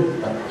yẹn lóbi.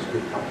 that must be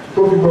out.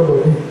 Tó fi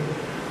gbọdọ̀ bí.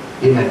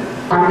 Amen.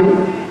 Àmín.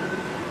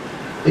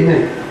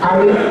 Amen.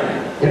 Àmín.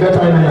 A better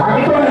amen.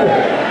 Àmín tó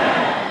nìyẹn.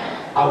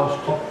 I will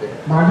stop there.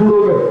 Màá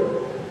dúró bẹ̀.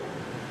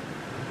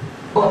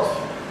 But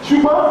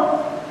Ṣùgbọ́n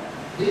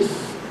these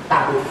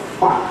are the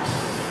facts.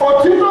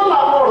 òtítọ́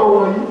làwọn ọ̀rọ̀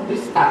wọ̀nyí.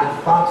 These are the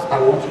facts I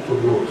want you to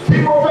know Tí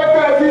mo fẹ́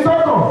kẹ́ ẹ fi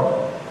sọ́kàn.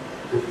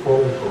 before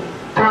we go.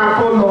 Ká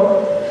tó lọ.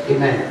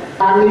 Amen.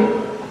 Àmín.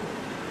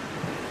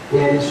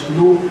 There is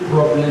no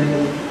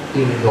problem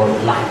in your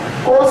life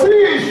Kò sí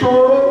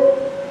ìṣòro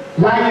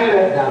láyé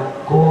rẹ̀. that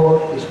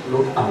God is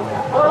not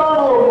aware of.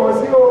 Ọlọ́run ò mọ̀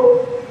sí o.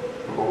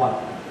 Number one.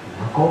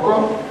 Àkọ́kọ́.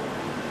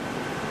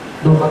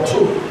 Number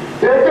two.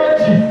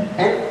 Èkejì.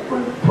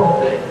 Every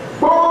problem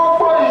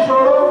Gbogbo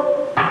ìṣòro.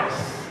 has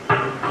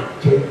an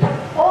agenda.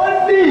 Ó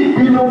ní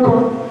ìpinnu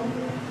kan.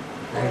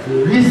 Like the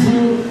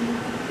reason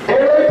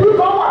Èrèdí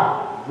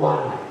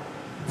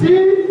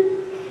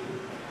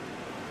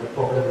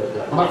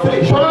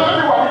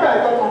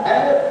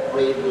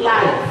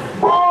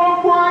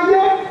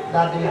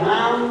that the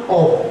hand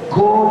of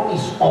God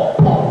is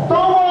upon.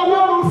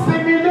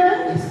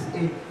 It's a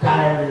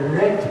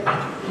direct,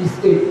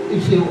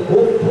 it's a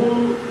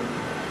open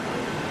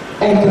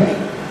enemy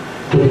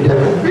to the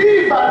devil. The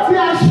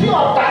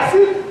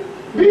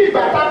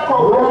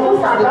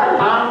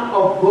hand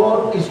of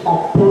God is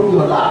upon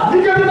your life.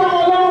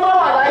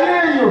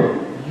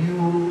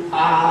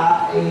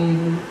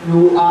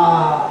 You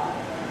are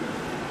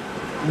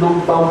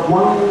number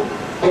one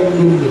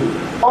enemy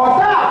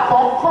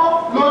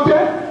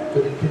to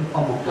the kingdom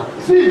of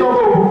darkness.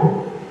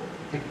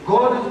 If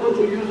God is going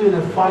to use you in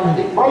a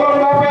family, and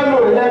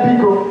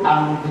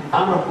the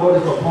hand of God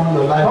is upon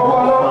your life,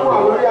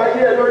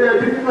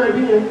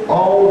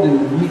 all the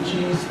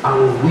witches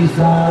and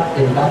wizards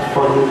in that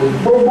family,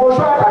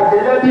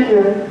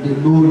 they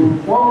know you,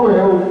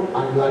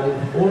 and you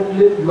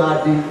are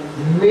the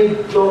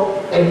major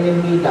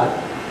enemy that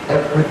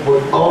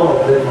everybody, all of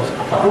them must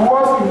attack.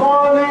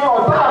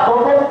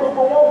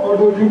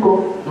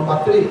 Number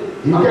 3,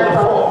 number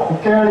 4.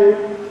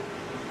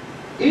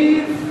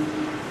 If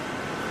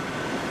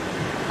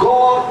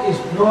God is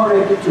not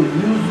ready to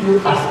use you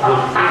as an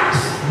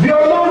axe, He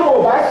will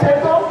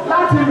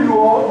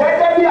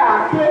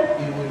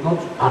not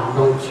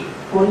anoint you.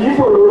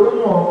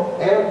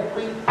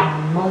 Every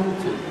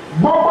anointing,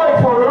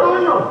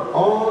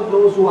 all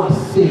those who are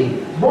saved,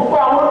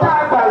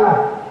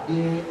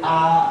 they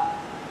are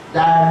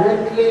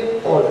directly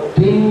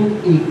ordained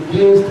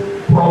against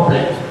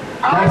problems.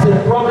 There's a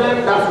problem,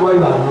 that's why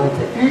you are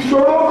anointed. You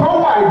are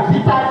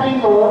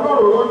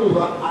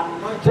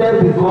anointed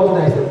because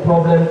there is a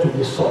problem to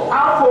be solved.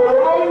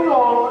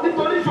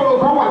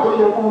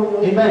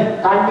 Amen.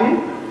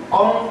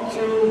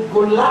 Until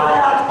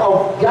Goliath of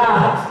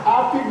Gath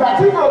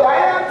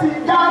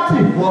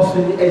was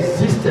in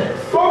existence,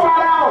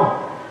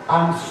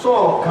 and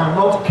Saul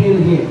cannot kill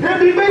him,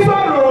 they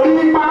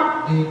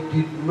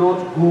did not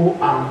go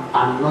and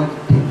anoint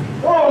David.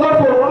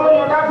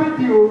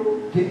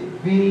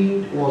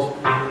 David was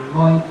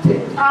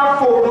anointed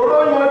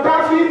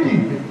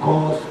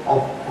because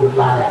of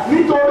Goliath.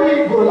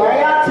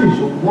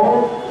 So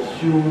once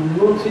you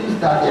notice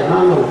that the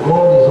hand of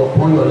God is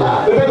upon your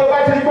life,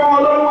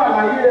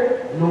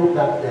 know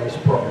that there is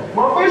problem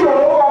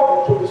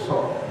to be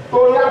solved.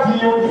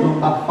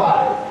 Number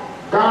 5.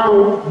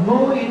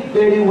 Know it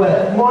very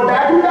well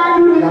that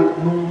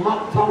no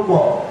matter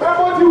what,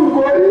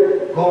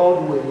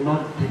 God will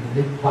not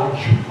deliver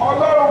you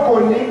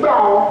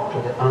to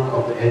the hand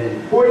of the enemy.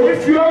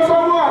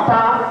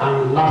 And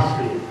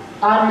lastly,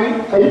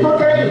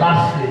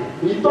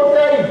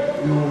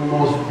 you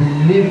must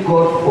believe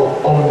God for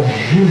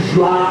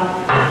unusual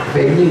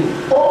avenue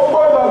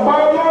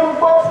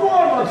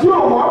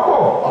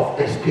of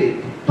escape,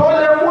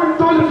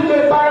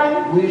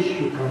 which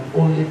you can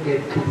only get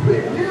through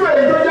prayer.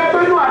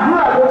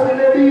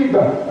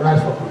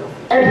 Rise up.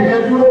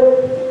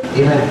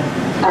 Amen.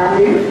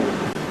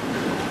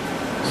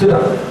 Sit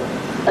down.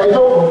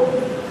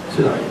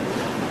 Sit down.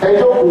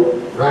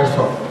 Rise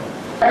up.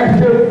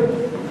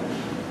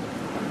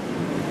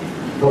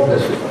 God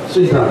bless you.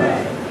 Sit down.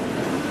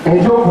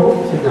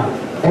 Sit down.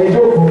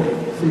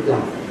 Sit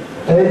down.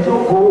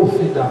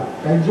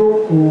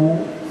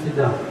 Sit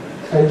down.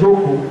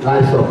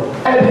 Rise up.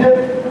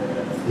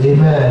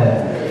 Amen.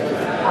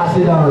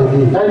 Sit down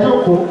again.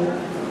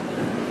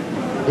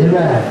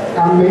 Amen.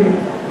 Amen.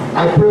 I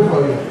pray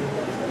for you.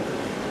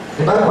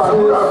 The Bible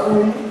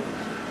says,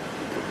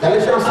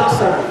 Galatians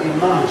 6:7, a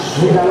man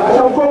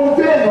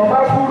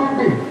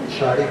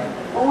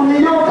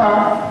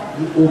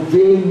you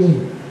obey me.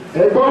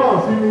 Even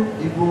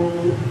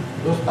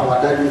those our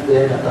daddies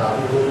there that are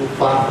even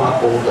far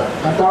older.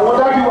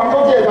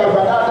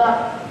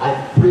 I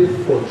pray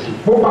for you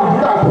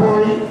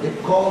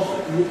because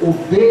you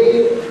obey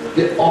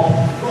the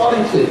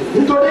authority.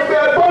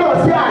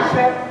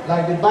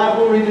 Like the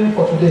Bible reading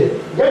for today.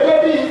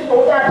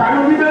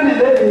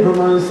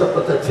 Romans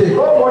chapter 13.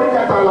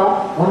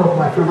 One of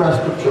my favorite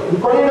scriptures.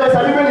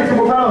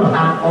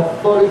 An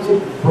authority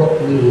brought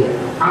me here.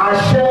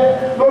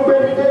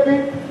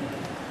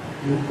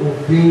 You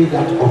obey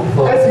that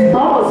authority.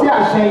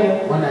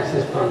 When I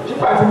say stand, you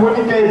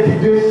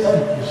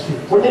sit.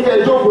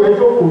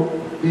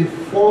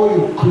 Before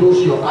you close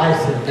your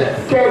eyes in death,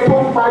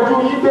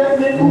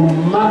 no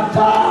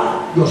matter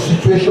your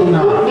situation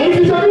now,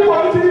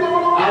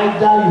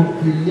 either you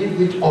believe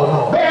it or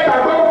not,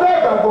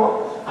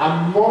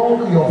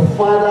 among your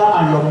father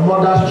and your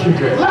mother's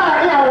children,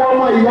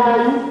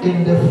 in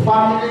the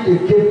family they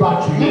gave back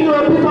to you,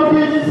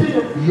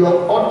 your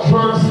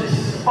utterances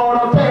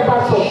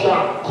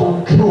shall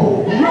control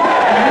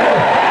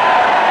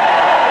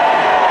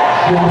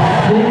your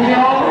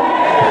senior,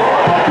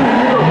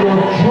 your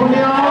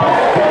junior,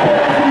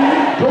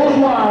 those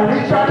who are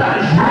richer than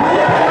you,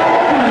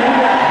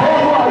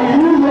 those who are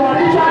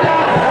richer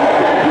than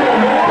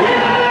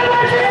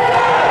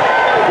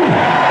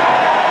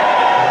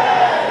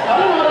I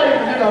don't know whether you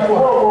believe that for.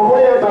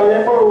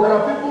 There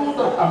are people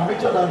that are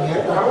richer than me,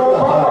 there are people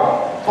that are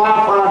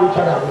far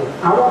richer than me.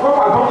 But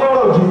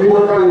they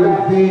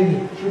obey me.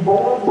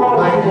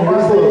 My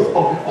because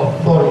of the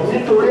authority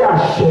and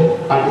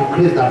the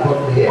grace that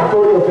brought me here.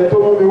 The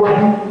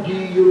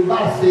Yoruba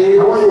says,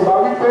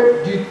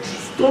 the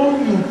stone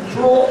you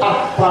throw at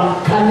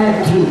Pankane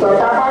tree,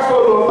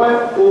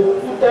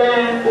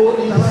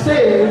 is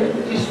saying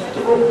is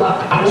thrown back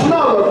at you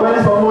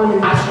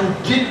as you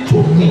did to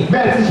me.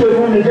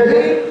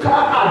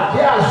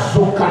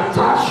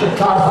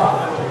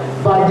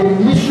 By the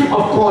mission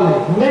of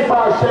calling,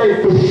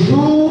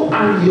 you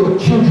and your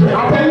children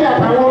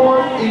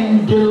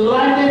in the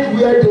lineage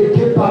where they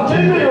gave back to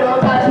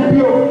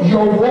you,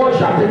 your word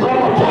shall become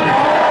a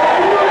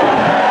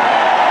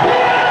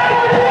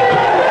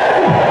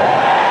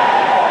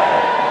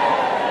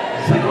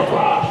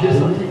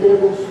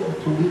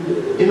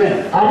Amen.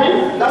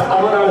 Amen. That's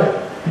another way.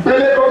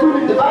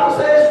 The Bible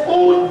says, O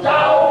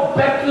thou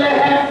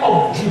Bethlehem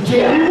of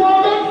Judea,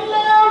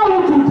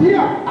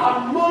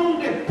 among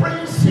the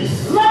princes,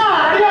 you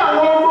are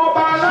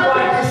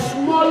the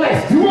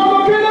smallest,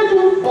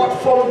 but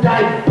from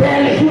thy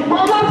belly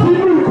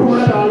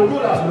shall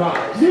rulers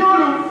rise.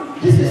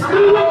 This is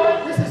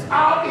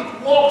how it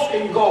works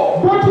in God.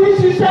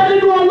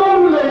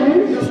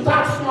 You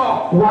start small.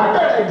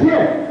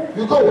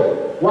 You go.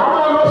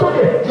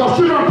 Your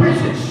children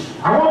princes.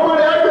 The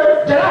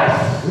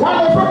rest.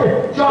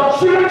 Your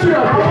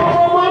children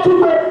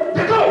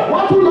they go.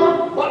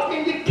 But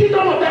in the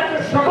kingdom of that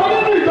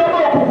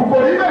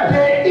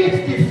they eat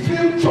the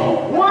future.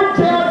 One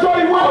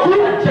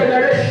generation.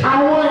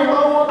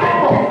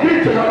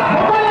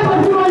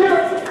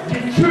 The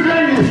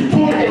children you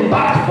stood in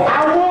battle for.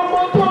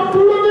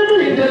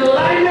 In the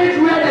lineage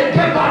where they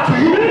came back to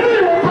you. The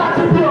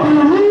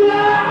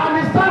ruler and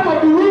the time of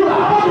the ruler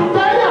of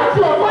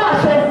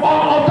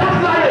that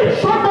lineage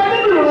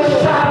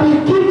shall be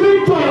given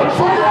to your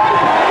children.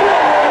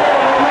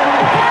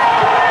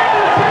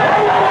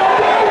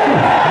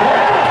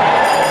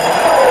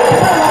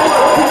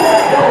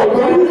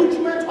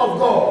 Of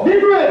God. If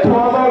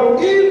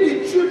the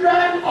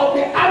children of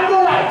the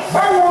Amorites,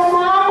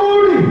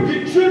 the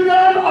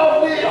children of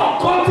the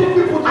occultic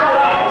people,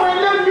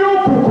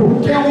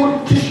 they would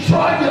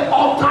destroy the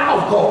altar of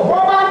God.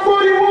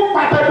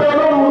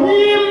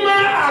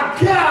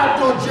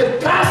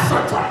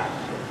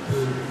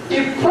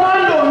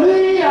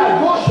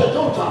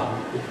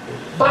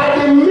 By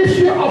the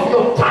mission of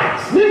your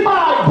tithes and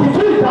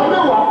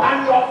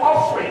your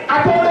offering,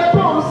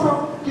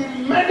 the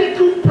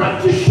medical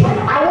practitioner,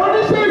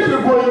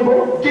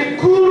 the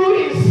guru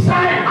in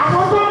science,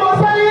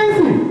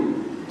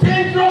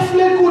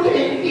 dangerously good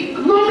in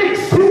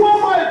economics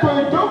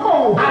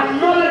and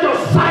knowledge of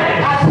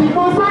science,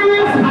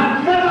 have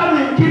never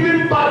been given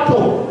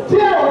battle in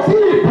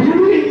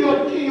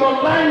your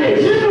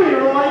lineage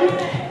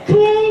to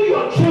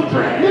your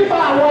children,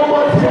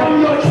 from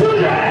your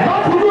children.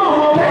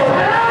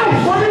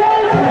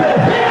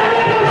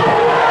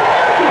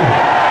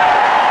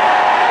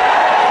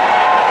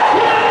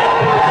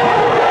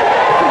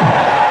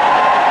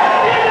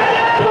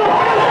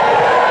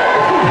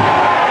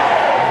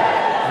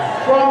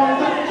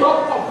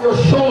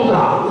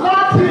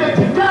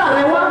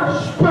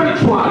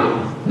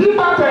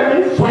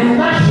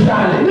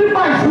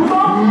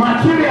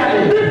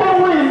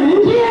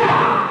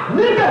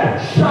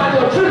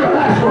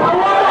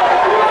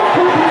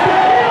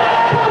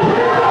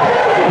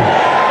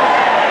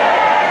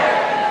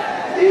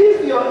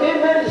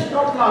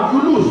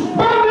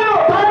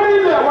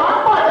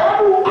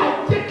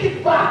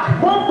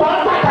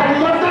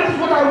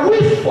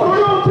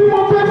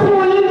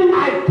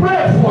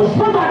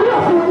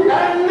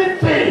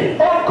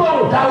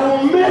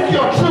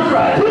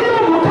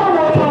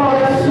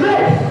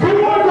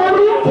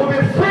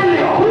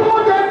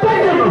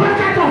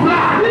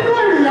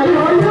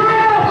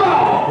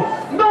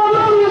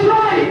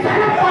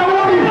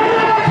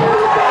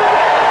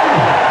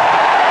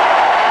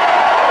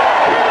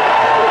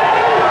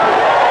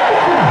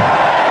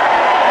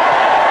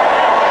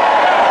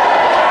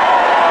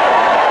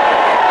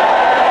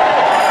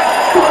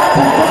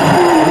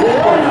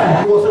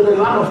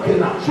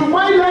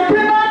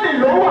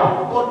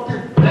 But the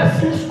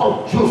blessings of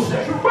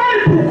Joseph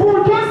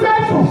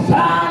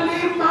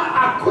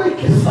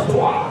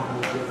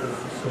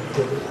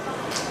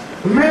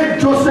made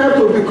Joseph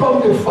to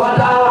become the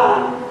father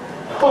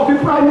of the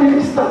prime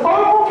minister.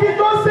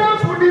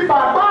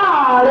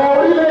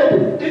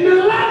 In the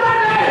latter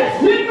days,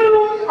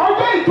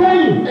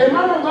 a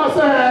man of God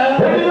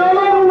said, you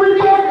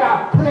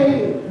are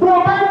praying. You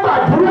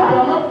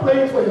are not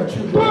praying for your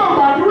children.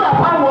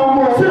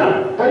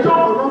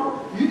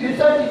 He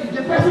said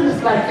the person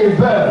is like a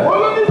bird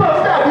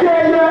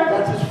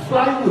that is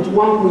flying with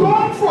one wing.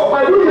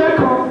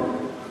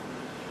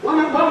 One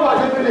was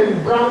living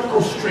in Branco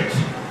Street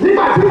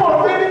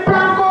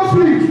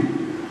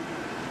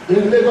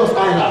in Lagos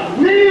Island.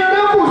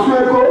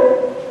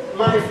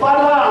 My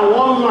father and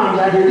one man,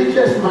 like the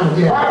richest man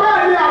there.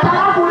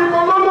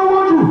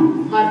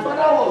 My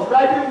father was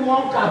riding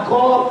one car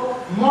called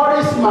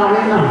Morris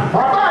Marina.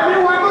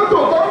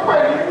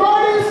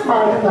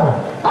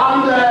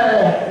 And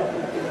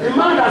the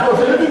man that was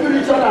a little bit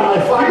richer than my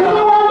father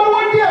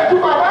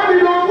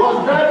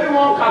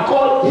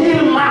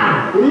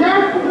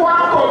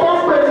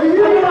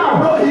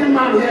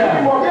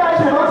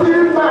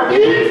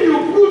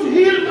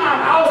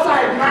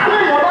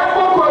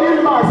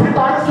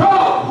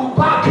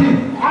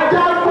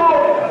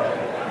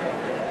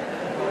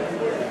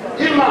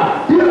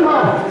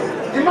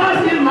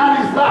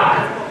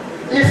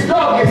His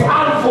dog is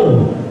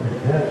harmful.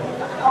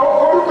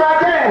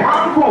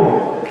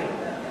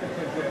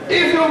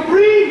 If you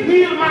bring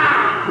Hilma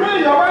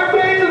and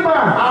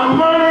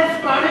Morris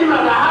Marina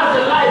that has a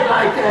life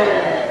like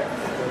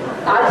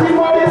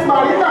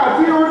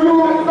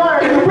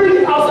if you bring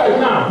it outside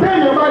now,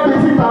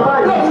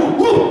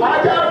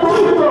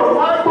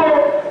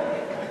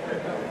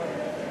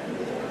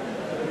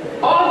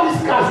 all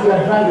these cars we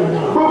are driving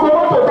now,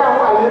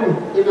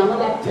 in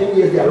another 10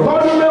 years they are wrong.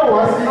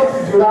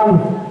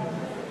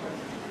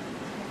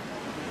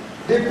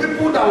 The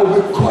people that will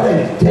be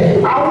current dead,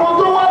 the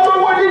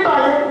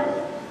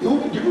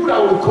people that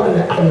will be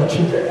current are your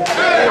children.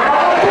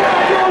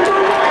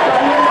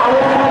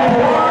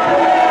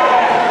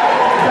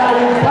 That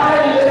will buy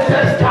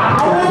latest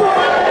cars.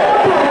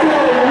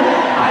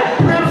 I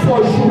pray for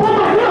you.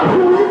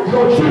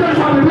 Your children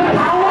shall be blessed.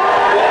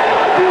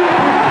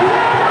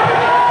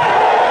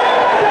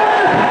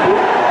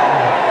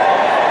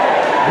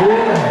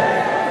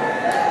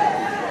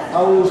 I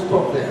will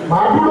stop there.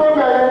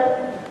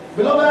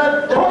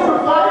 Beloved, the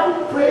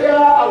Bible prayer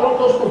I want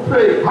us to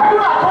pray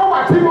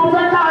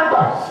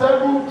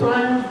 7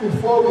 times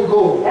before we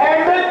go.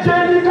 Amen.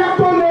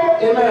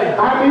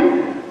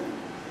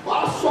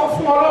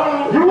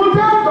 You will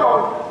tell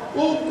God.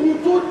 Ogun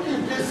tó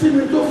dìde sí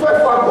mi tó fẹ́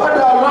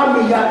fàgbádà ọ̀la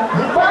mi ya.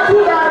 The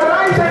battle that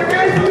rise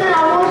against me and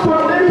also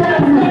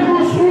against me.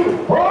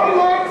 Oh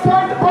Lord,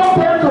 send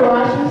problem to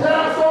us. There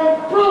are some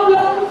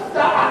problems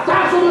that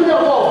attack so many of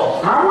us.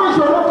 Àwọn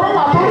ìṣòro kan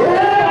wà tó ṣe é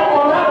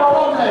ọ̀pọ̀ lára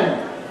problem.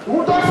 Who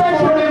doesn't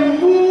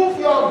remove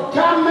your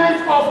garment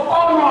of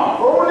honor?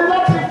 Òun ni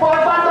láti fọ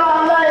agbádá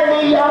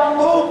aláìníyà.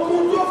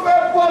 Ogun tó fẹ́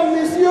bọ́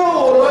mi sí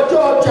òòrùn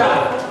ọjọ́ ọjà.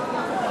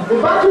 The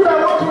battle that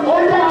want to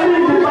hold me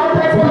in the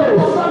market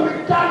place.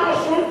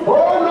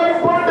 Oh Lord,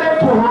 burn them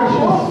to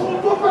ashes.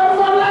 The battle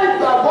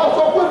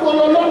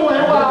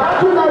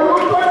that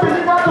want to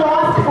deliver to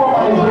ask for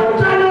my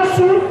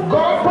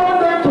God, burn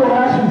them to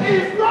ashes.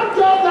 It's not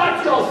just that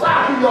your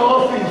sack in your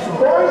office.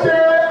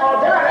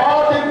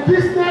 Or the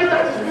business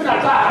that is being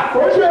attacked.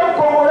 It's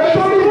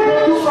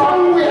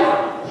somewhere.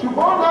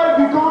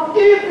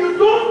 If you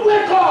don't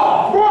wake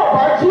up,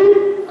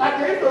 like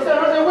they used to say,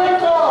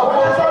 wake up.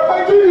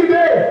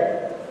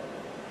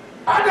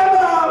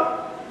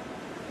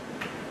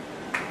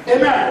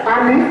 Amen.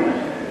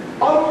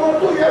 Ọmọ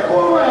tó yẹ kó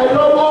ràn ẹ́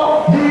lọ́wọ́.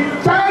 The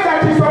child that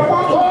is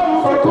supposed to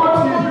support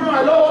you. Ràn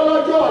ẹ́ lọ́wọ́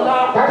lọ́jọ́ ọ̀la.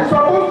 That is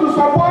supposed to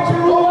support you.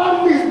 Tó wá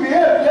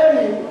misbehave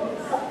lẹ́yìn.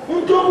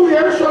 Nítorí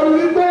yẹn sọ ní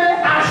wípé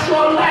aṣọ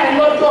láì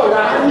lọ́jọ́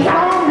ọ̀la. And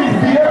how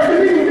misbehave?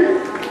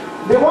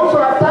 They want to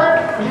attack.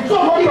 So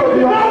if you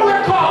don't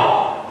wake up.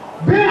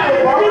 Being a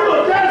people to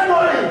tell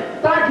story.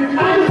 Thank you.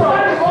 And you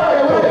find the boy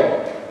away.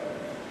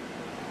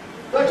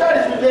 The child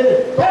is with you.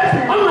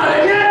 Ọmọ rẹ̀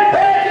yẹn.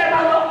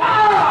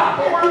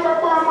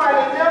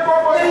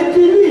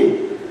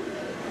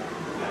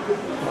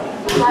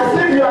 I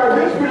think you are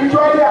being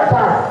spiritually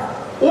attacked.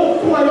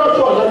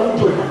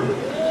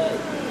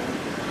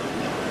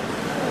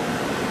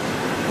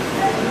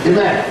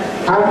 Amen.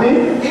 I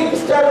mean,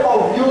 instead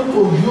of you to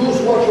use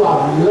what you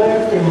have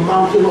learned in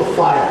mountain of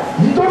fire,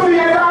 you don't be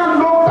able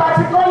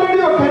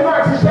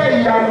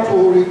to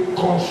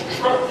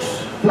reconstruct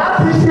and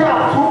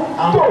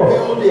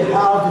build the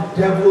house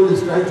the devil is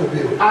trying to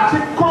build.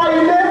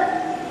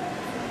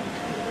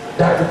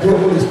 That the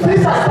devil is trying to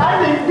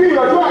build.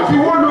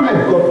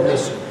 God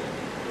bless you.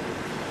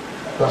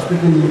 You are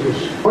speaking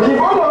English. No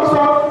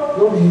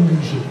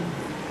English.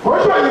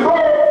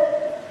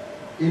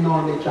 In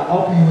our nature,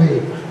 up you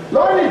way.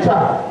 No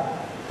nature.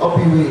 Up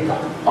you way.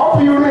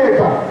 Up you way. You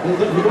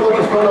know what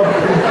is called up you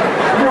way?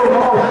 No,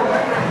 no.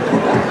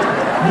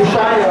 You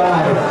shine your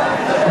eyes.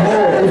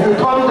 Yeah. If you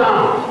come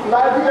down,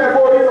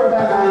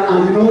 and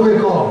you don't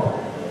wake up,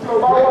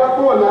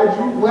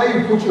 where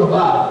you put your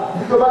bag?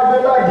 If you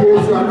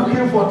are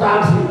looking for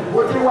taxi,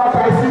 by the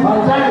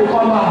time you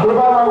come back,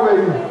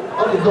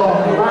 on the door,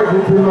 you might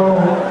get to know.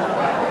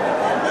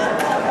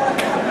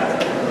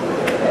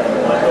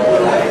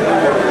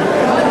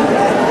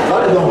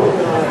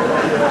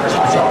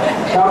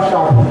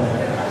 Sharp.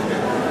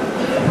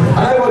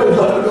 And everybody is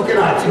looking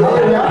at you.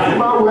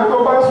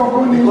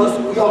 Because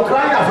your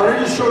crying has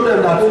already showed them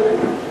that.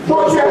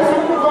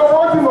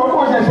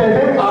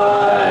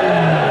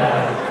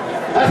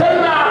 I said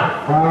now,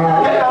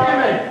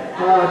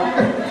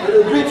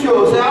 they greet you,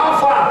 say how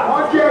far?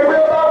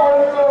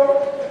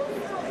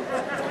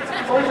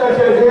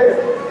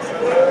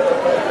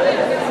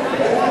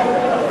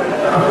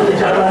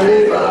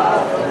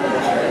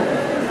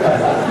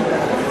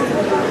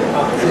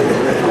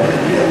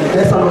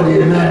 There's somebody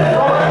in there.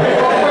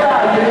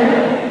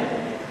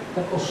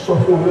 That was so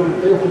cool.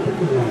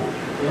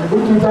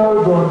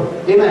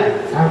 Amen.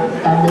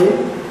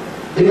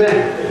 Amen.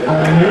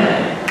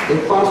 Amen. The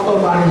pastor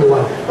married your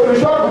wife.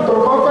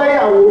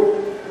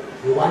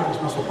 The wife is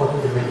not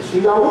supporting the ministry.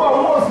 The aim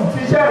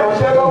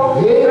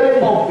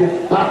of the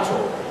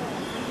battle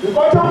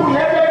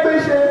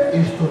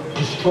is to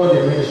destroy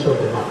the ministry of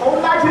the man.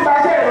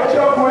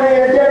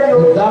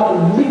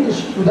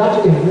 Without a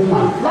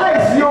woman,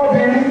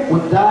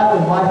 without a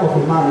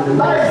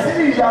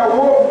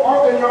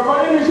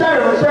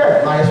ṣẹ́.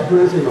 My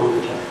experience in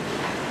Onitsha,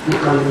 you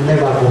can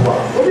never go back.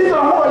 Onítọ̀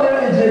àwọn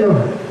ọ̀lẹ́rìn jìnnà.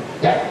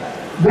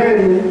 Bẹ́ẹ̀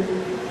ni.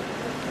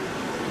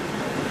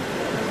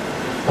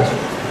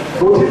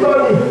 Òtítọ́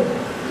ni.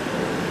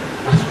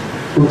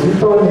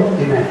 Òtítọ́ ni.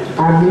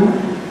 Àmín.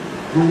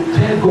 You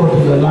tell God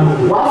in your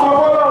language. Wàá sọ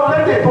fọ́lọ́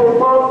lédè tó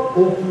gbọ́.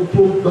 Ogun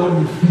tó gbá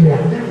mi fìyà.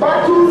 The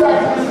battle that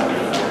is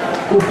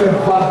Ó fẹ́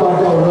bá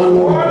gbàgbà ọ̀rọ̀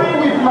lọ́wọ́. running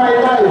with my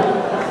life.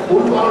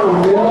 Olúwa ràn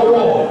mí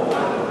lọ́wọ́.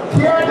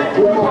 Tear the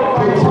clothes of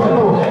my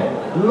channel.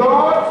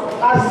 Lord,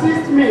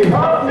 assist me,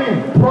 help me,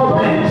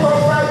 protect me from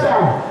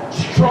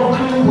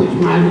Struggling with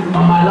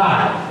my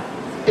life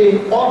in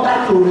order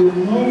to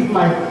remove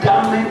my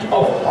garment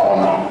of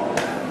honor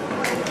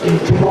in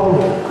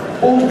tomorrow.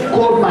 Oh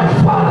God, my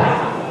Father,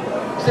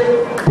 say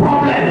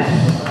problems,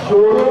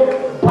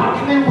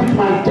 battling with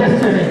my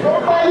destiny in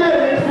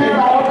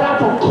order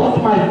to cut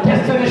my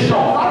destiny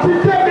short. Oh, help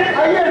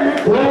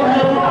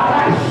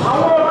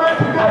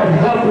me,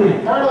 help me,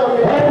 help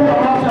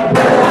me,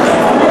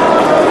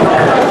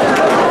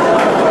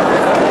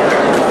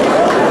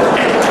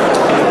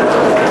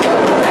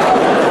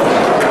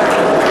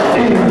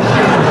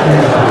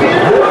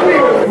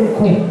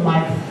 in my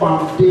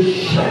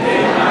foundation.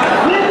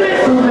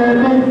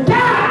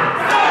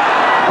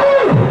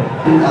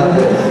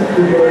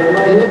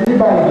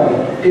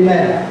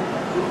 Amen.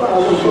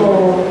 So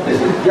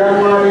this is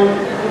January.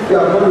 If you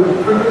are going to be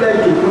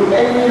privileged to do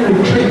any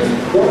retreat,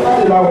 to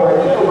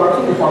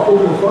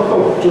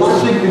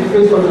seek the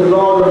face of the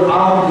Lord and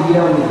how the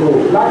year will go.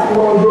 Now,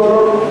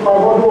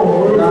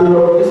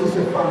 this is a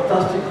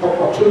fantastic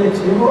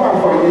opportunity.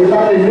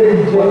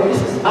 This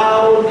is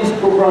how this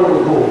program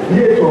will go.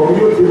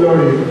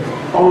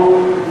 On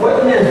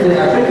Wednesday,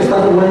 I think it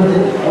started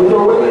Wednesday.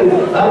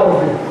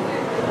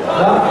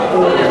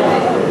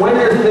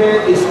 Wednesday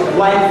is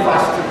white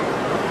fasting.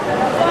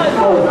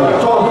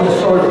 Thursday,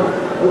 sorry.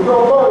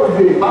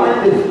 How many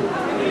days?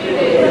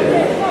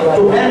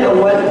 To end the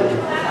wedding.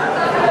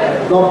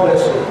 God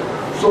bless you.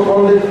 So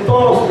on the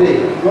Thursday,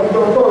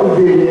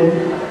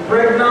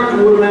 pregnant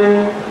women,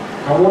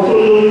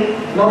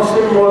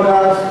 nursing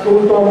mothers, from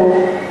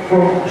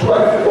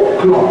 12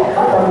 o'clock,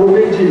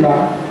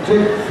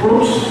 take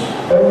fruits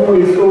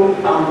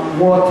and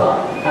water.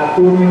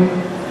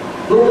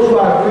 Those who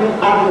are doing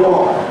hard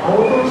work,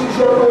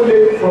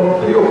 from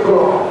 3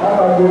 o'clock,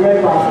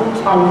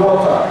 fruits and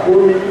water.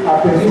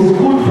 It's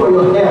good for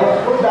your health.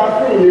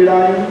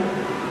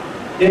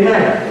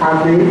 Amen.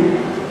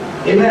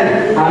 Amen.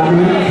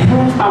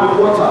 Fruit and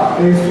water are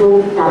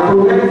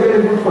very, very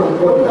good for the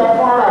body.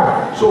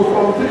 So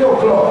from 3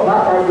 o'clock, those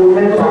that are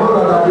doing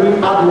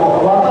hard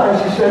work,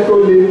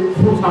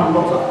 fruit and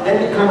water,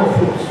 any kind of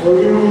fruits.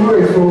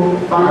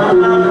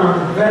 Banana,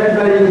 very,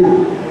 very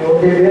good.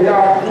 To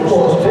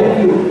sustain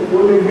you.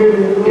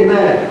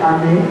 Amen.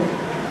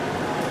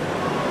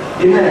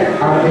 Amen.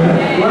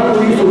 When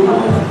we used to do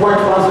white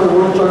fasting in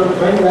one church,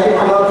 when you are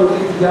allowed to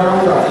eat yam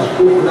that is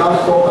cooked without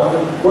salt,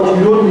 but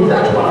you don't need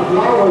that one.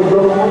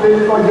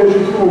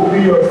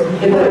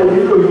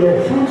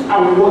 Fruits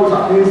and water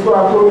is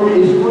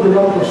good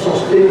enough to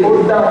sustain you. So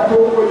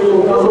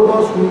those of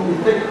us we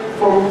take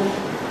from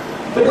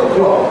 3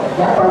 o'clock,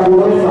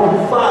 from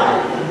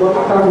 5, but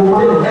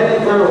take any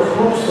kind of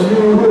fruits,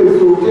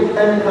 take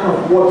any kind of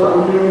water,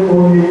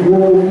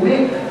 will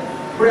make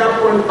prayer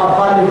point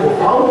available.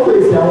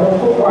 It's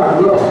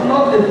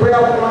not a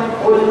prayer point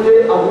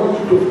only I want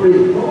you to pray.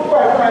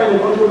 I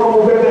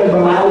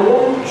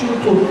want you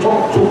to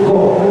talk to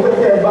God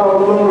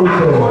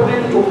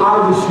according to how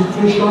the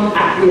situation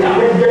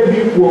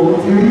appears.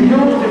 You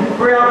use the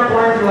prayer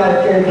point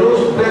like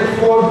those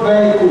Bedford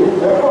vehicles.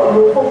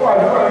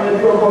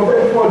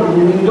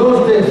 In those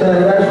days, I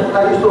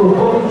used to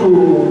come to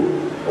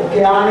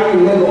Okeani in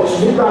Lagos.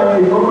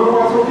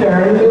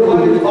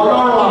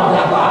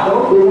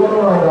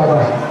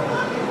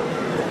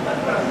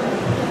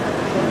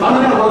 How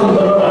many of us will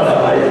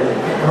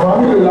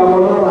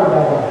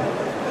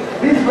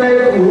this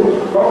vehicle,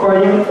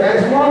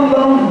 there's one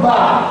long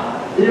bar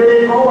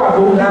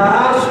that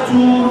has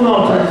 2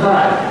 nuts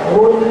inside.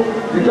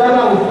 The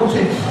driver will put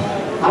it.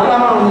 Another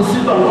one will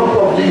sit on top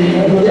of the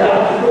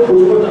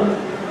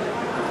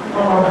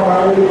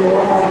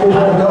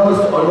and those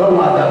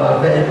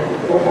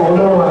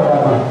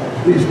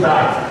we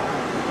start.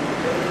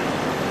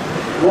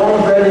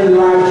 One very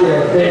large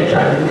bench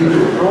at the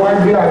middle. One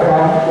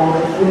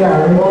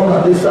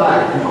on this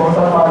side.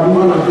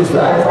 One on this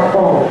side.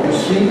 You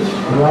sit.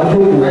 I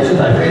sit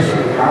like this.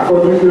 After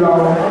we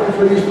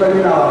finish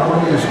spending our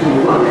money in school, we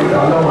want to make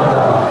our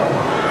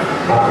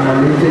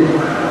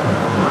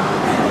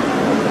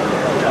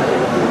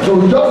so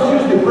we just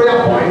use the prayer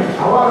point.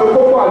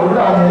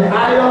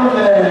 Iron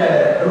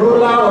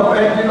roller of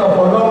engine of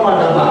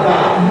Olomadabaga.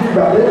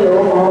 Start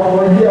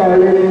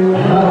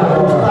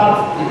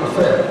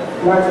yourself.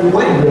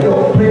 When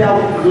your prayer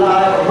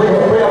life, when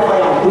your prayer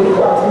fire will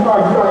come,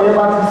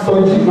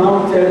 now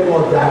tell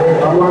God that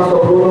I want to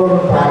go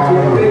that you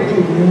pray to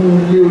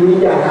you,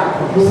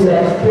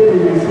 stay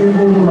in a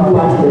single room and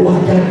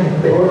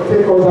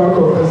take us out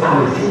of this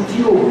place.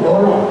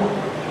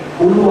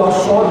 Olúwa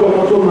sọ ọ́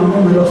dọ̀mọ́ tó máa mú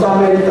mi lọ sí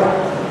Amẹ́ríkà.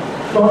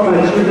 Turn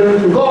my children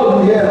to God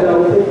will hear that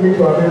will take me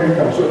to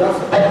America. So that's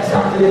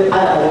exactly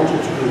how I want you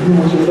to do. Bí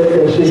mo ṣe fẹ́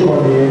kẹ́ ṣe kàn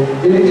nìyẹn.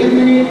 In the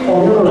evening on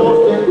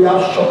Thursday we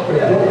have short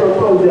prayer. Lọ́jọ́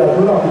Thursday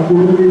àdúrà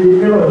kúkúrú ní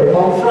nírọ̀lẹ́.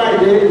 On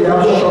Friday we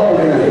have short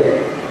prayer.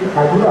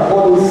 Àdúrà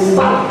On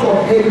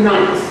Saturday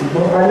night.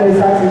 ṣùgbọ́n alẹ́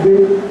Sátidé.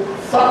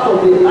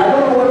 Saturday I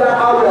don't know whether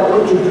how we are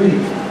going to do it.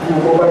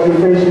 Mo bá ṣe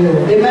fẹ́ ṣe o.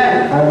 Amen.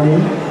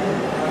 Àmín.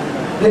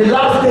 The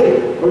last day.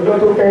 Ọjọ́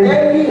tó kẹ́yìn.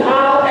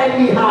 Anyhow.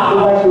 Tó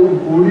bá ṣe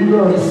olùkórí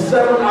náà. It's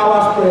 7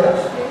 hours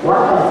prayers.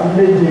 Wákàtí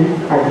méje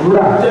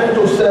àdúrà. 10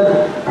 to 7.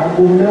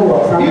 Aago mẹ́wàá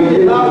sábẹ́. If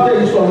the last day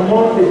is on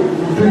Monday,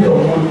 you do it on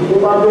Monday. Tó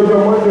bá dọ́jọ́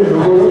Monday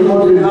lọ́wọ́ sí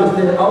Monday. The last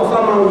day, Hausa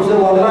man will say,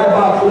 "Well, life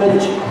are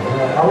French."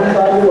 Àwọn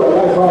sáré wà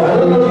láìpẹ́ I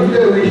don't know if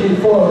they reach it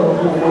for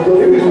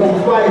if it's on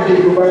Friday,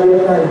 tó bá yẹ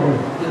káyọ̀.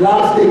 the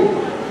last day,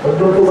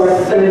 Ọjọ́ tó bá ti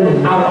 7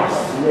 hours.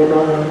 If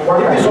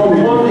it's on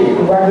Monday,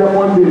 tó bá jẹ́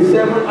Monday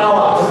 7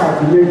 hours.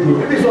 wákàtí méje.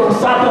 If it's on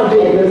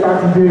Saturday, Ọjọ́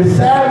Sátidé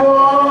 7.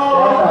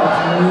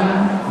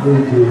 wákàtí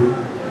méje.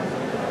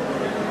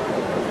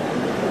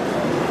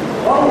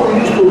 When we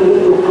used to go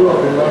to club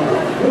in London,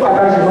 Nígbà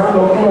tá a ṣe máa ń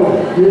lọ club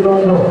ní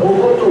London, we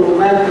go to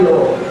night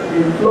club,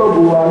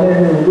 ìklọ́ọ̀bù wa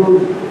lẹ́nu ìlú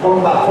come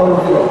back 4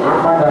 o'clock,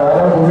 àpadà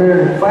aláàbò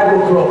mẹ́rin. 5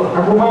 o'clock.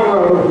 Àgbo márùn-ún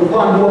àrọ̀ We go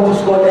and do what is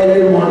called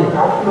early morning.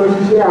 a lọ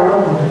ṣiṣẹ́ àárọ̀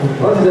kùtùkùtù.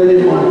 What is early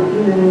morning? Kí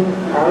ni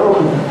àárọ̀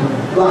kùtùkùtù?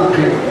 Go and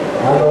pray.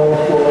 Àlọ́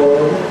fọ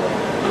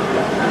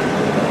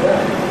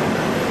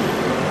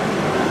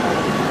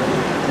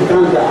You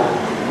can't die.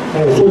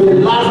 So the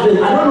last day,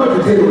 I don't know if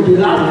it's the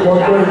last day,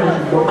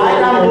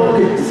 either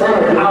Monday,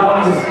 7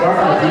 hours.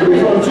 If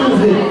it's on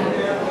Tuesday,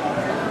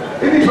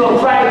 if it's on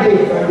Friday,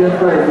 if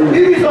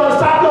it's on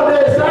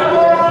Saturday, 7.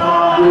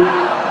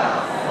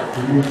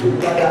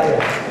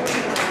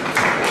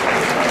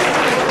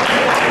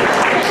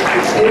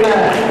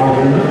 Amen.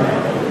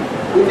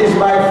 It is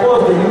by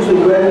force they use to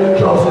wear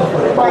trousers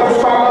for it.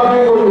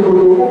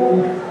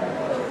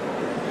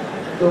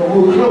 So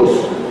we'll close.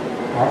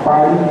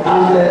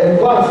 And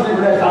go and sleep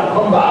rest and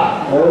come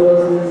back.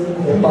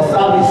 The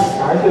service.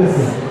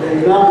 The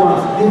young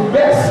ones. The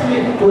best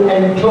sleep to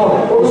enjoy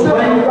is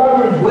when you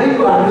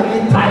are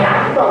really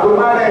tired.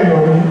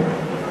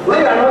 When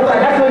you are not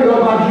tired, that's when you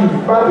are back you.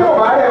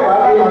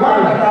 A man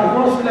that has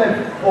not slept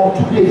for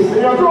 2 days and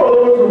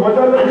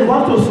he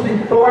wants to sleep.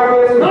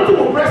 Nothing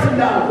will press him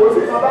down.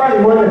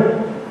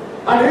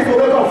 And he needs to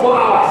wake up 4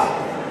 hours.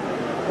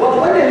 But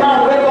when a man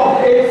wake up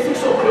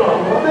 6 o'clock,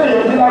 he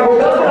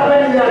doesn't have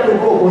anywhere to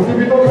go. He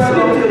sleep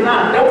till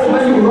now. That's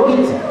when you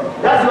eat.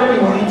 That's when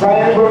you eat.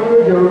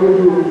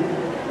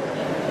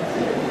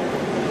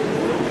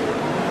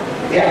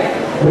 Yeah.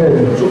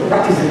 So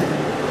that is it.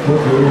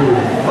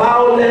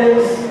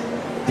 Violence,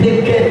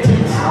 take it.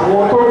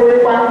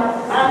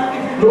 And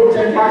if you don't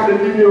take it,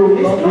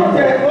 it's not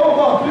that, oh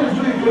God, please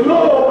do it. No.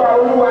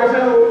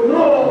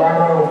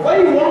 When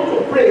you want to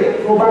pray,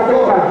 you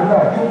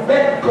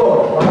beg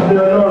God.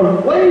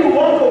 When you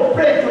want to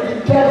pray to the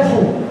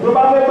devil,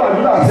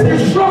 it's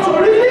instruction,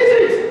 release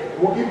it.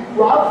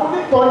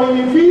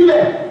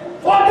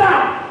 Further.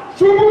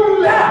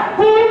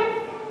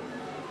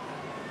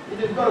 It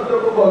is God,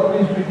 God,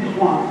 please do this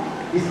one.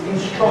 It's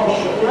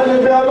instruction.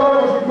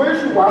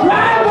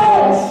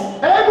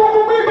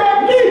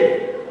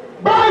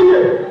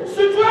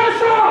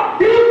 Situation.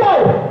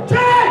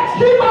 Church.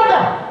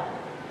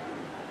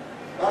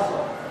 That's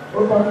all.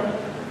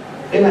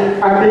 Amen.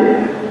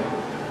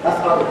 That's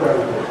how the prayer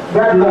goes. The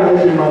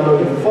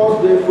first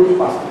day fruit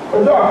fasting.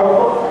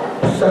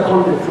 Second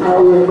day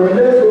fruit fasting.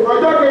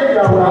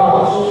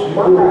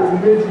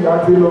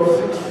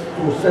 6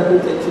 to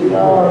 7:30.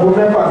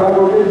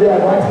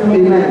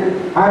 Amen.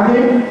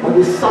 On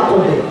the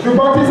Saturday,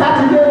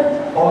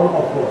 all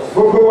of us.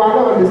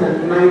 Is the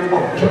night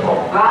of Jacob.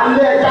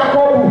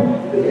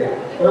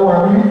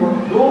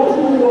 Those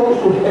who want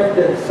to help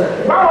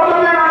themselves,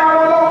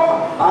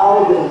 how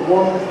they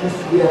want this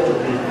year to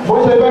be.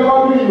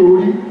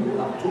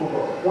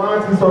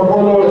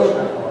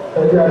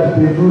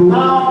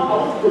 Now, I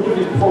want to do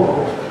this before we go.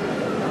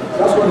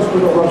 That's what the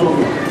Spirit of God told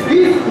me. If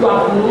you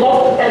have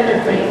lost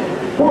anything,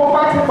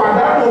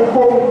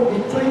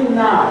 between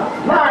now,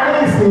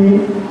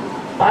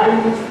 I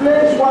will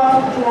place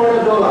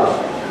 $200.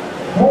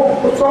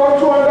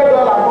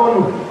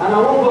 And I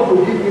want God to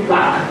give me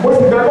back.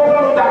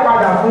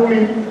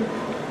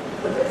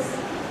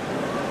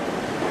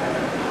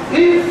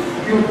 If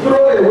you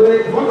throw away,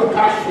 you want to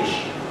catch fish,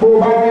 you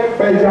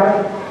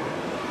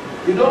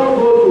don't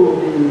go to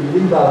the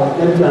river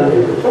empty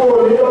handed.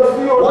 What do you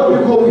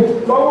go with?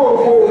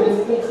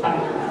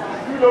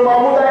 If you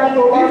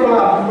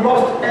have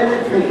lost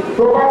anything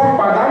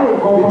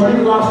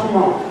between last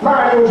month and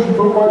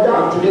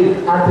today,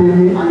 and you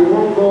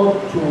want God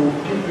to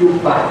give you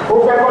back,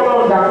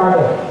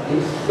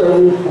 it's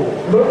 7-4.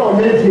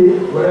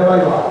 Wherever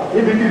you are,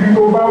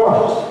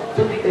 just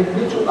take a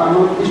little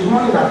amount. It's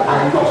money that I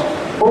lost,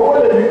 but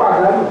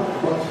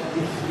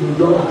it's in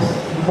dollars.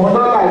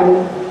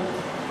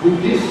 With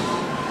this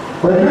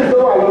Pẹ̀lú ìṣó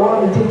wà lọ́wọ́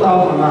ní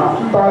 2,000 now.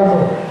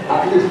 2,000.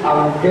 At least I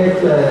will get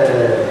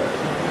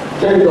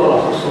 $10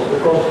 or so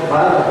because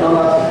my other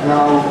dollars is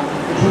now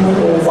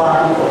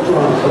 201 or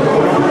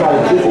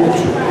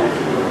 202.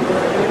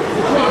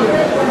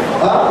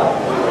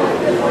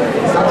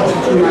 That was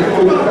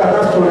 290.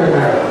 That's 200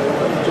 naira.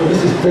 So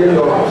this is $10.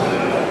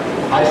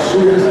 I saw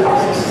this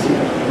as a seed.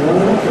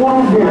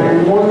 One day,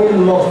 money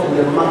lost in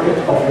the market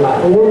of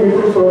life. Owó mi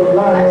tó sọ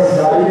láàrin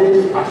ọ̀dà ayé.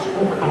 As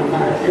hook and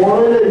knife.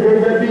 Wọ́n lè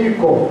gẹ́gẹ́ bí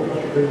ikọ̀.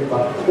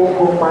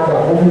 Kókó padà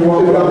fún wọn.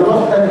 So you have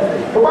lost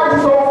everything. Tó bá ti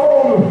sọ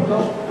fóònù.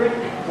 Just pick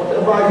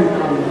whatever you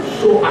can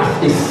sow as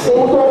a seed.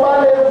 Ohun tó bá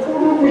lè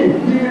fúrúgbìn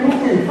bí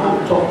irúgbìn. And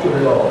talk to the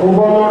Lord. Mo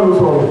bọ́ lọ́rùn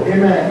sọ̀rọ̀.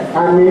 Amen.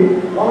 Àmín.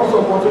 Once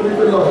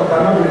opportunity lost, I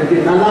cannot be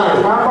again.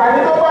 Àǹfààní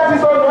tó bá ti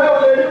sọ̀rọ̀ ẹ̀ ò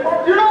lè rí fún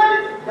yín.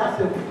 That's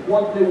a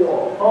worldly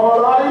war.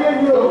 Ọ̀rọ̀ ayé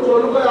ni o. So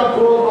look at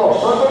told us.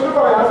 Ọ̀sọ̀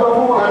nípa ìyá sọ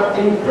fún wa. And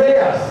in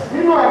prayers,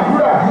 Nínú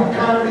àdúrà. you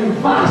can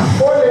reverse.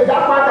 O lè dá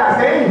padà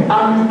sẹ́yìn.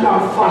 And you can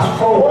fast O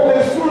forward. lè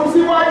sún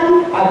síwájú.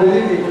 I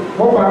believe it.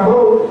 Mo gbàgbọ́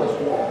o. That's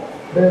war.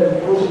 Bẹ́ẹ̀ni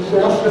ó ṣiṣẹ́.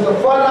 Just as a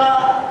father,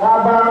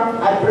 Bàbá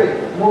I pray.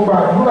 mo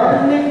gbàdúrà.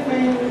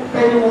 Anything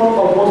any one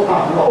of us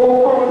have Ó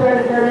lost kọ́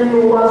tẹ́nikẹ́ni nínú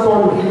wa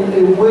sọnù. in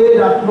a way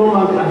that no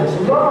man can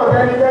explain. Lọ́nà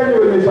tẹ́nikẹ́ni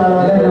ò lè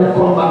ṣàlàyé. Let them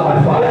come back by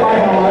Ó fire.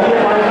 padà wá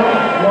nípa iná.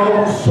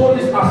 Lord, sow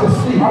this as a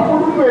seed.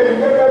 Àfúrúgbìn èyí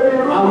gẹ́gẹ́ bí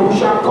irú. And we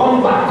shall come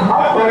back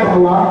Padà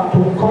wá. to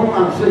come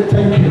and say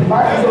thank you.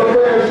 Láti sọ pé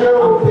ẹ ṣé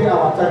o. And pay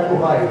our time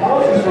over it. A ó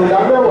sì sọ̀dá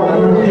mẹ́wàá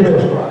lórí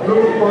rẹ̀.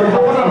 Lórúkọ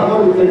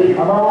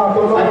Jésù. Àbáwá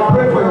tó I lọ́wọ́.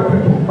 pray for your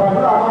people.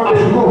 Gbàdúrà máa As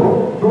ń you lò. go,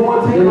 Bí wọ́n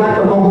ti the light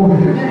of God go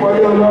with you.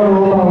 ìmọ̀lẹ́ Ọlọ́run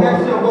ó máa wà. Let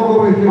your God go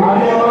with you.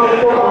 Àmì Ọlọ́run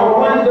tó máa And wà.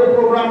 when the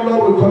program,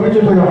 Lord, will commit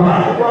you to your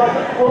hand.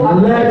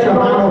 And let your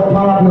hand of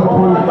power be upon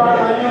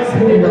you.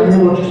 In the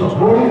name of Jesus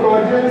Christ. Orúkọ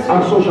Jésù.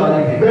 And so shall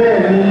it be.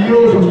 Bẹ́ẹ̀ ni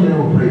yóò Jesus' name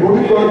we pray.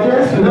 orúkọ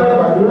Jésù náà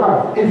gbàdúrà.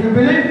 If you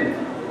believe,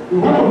 you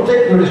want to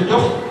take the risk,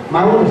 just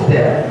my own is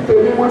there.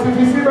 Tèmi mo ti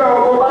fi síbẹ̀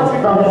ọkọ̀ bá ti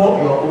gbàgbọ́.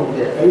 Your own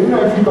there. Èyí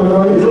náà fi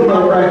tọ̀dọ̀ You yìí. don't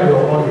have right to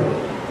your money.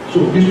 So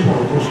this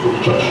one goes to the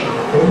church.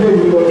 Èmi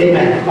èyí lọ sí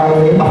Amen.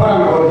 àwẹ̀. My father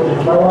and God,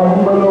 Bàbá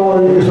dúpẹ́ lọ́wọ́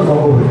yìí. this is God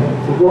go with you.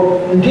 Ṣùgbọ́n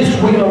In this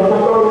week,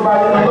 Ọlọ́run bá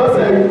yín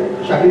lọ́sẹ̀ yìí.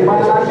 shall be a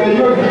Aláṣẹ blessing.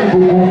 yóò di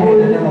ìbùkún fún In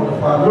the name of the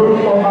Father,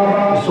 lórúkọ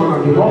bàbá. the Son,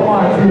 and the Ọmọ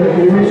Holy àti Spirit.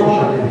 ẹ̀mí So mímọ́.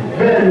 shall it be.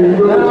 Bẹ́ẹ̀ ni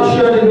yóò Let us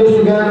share this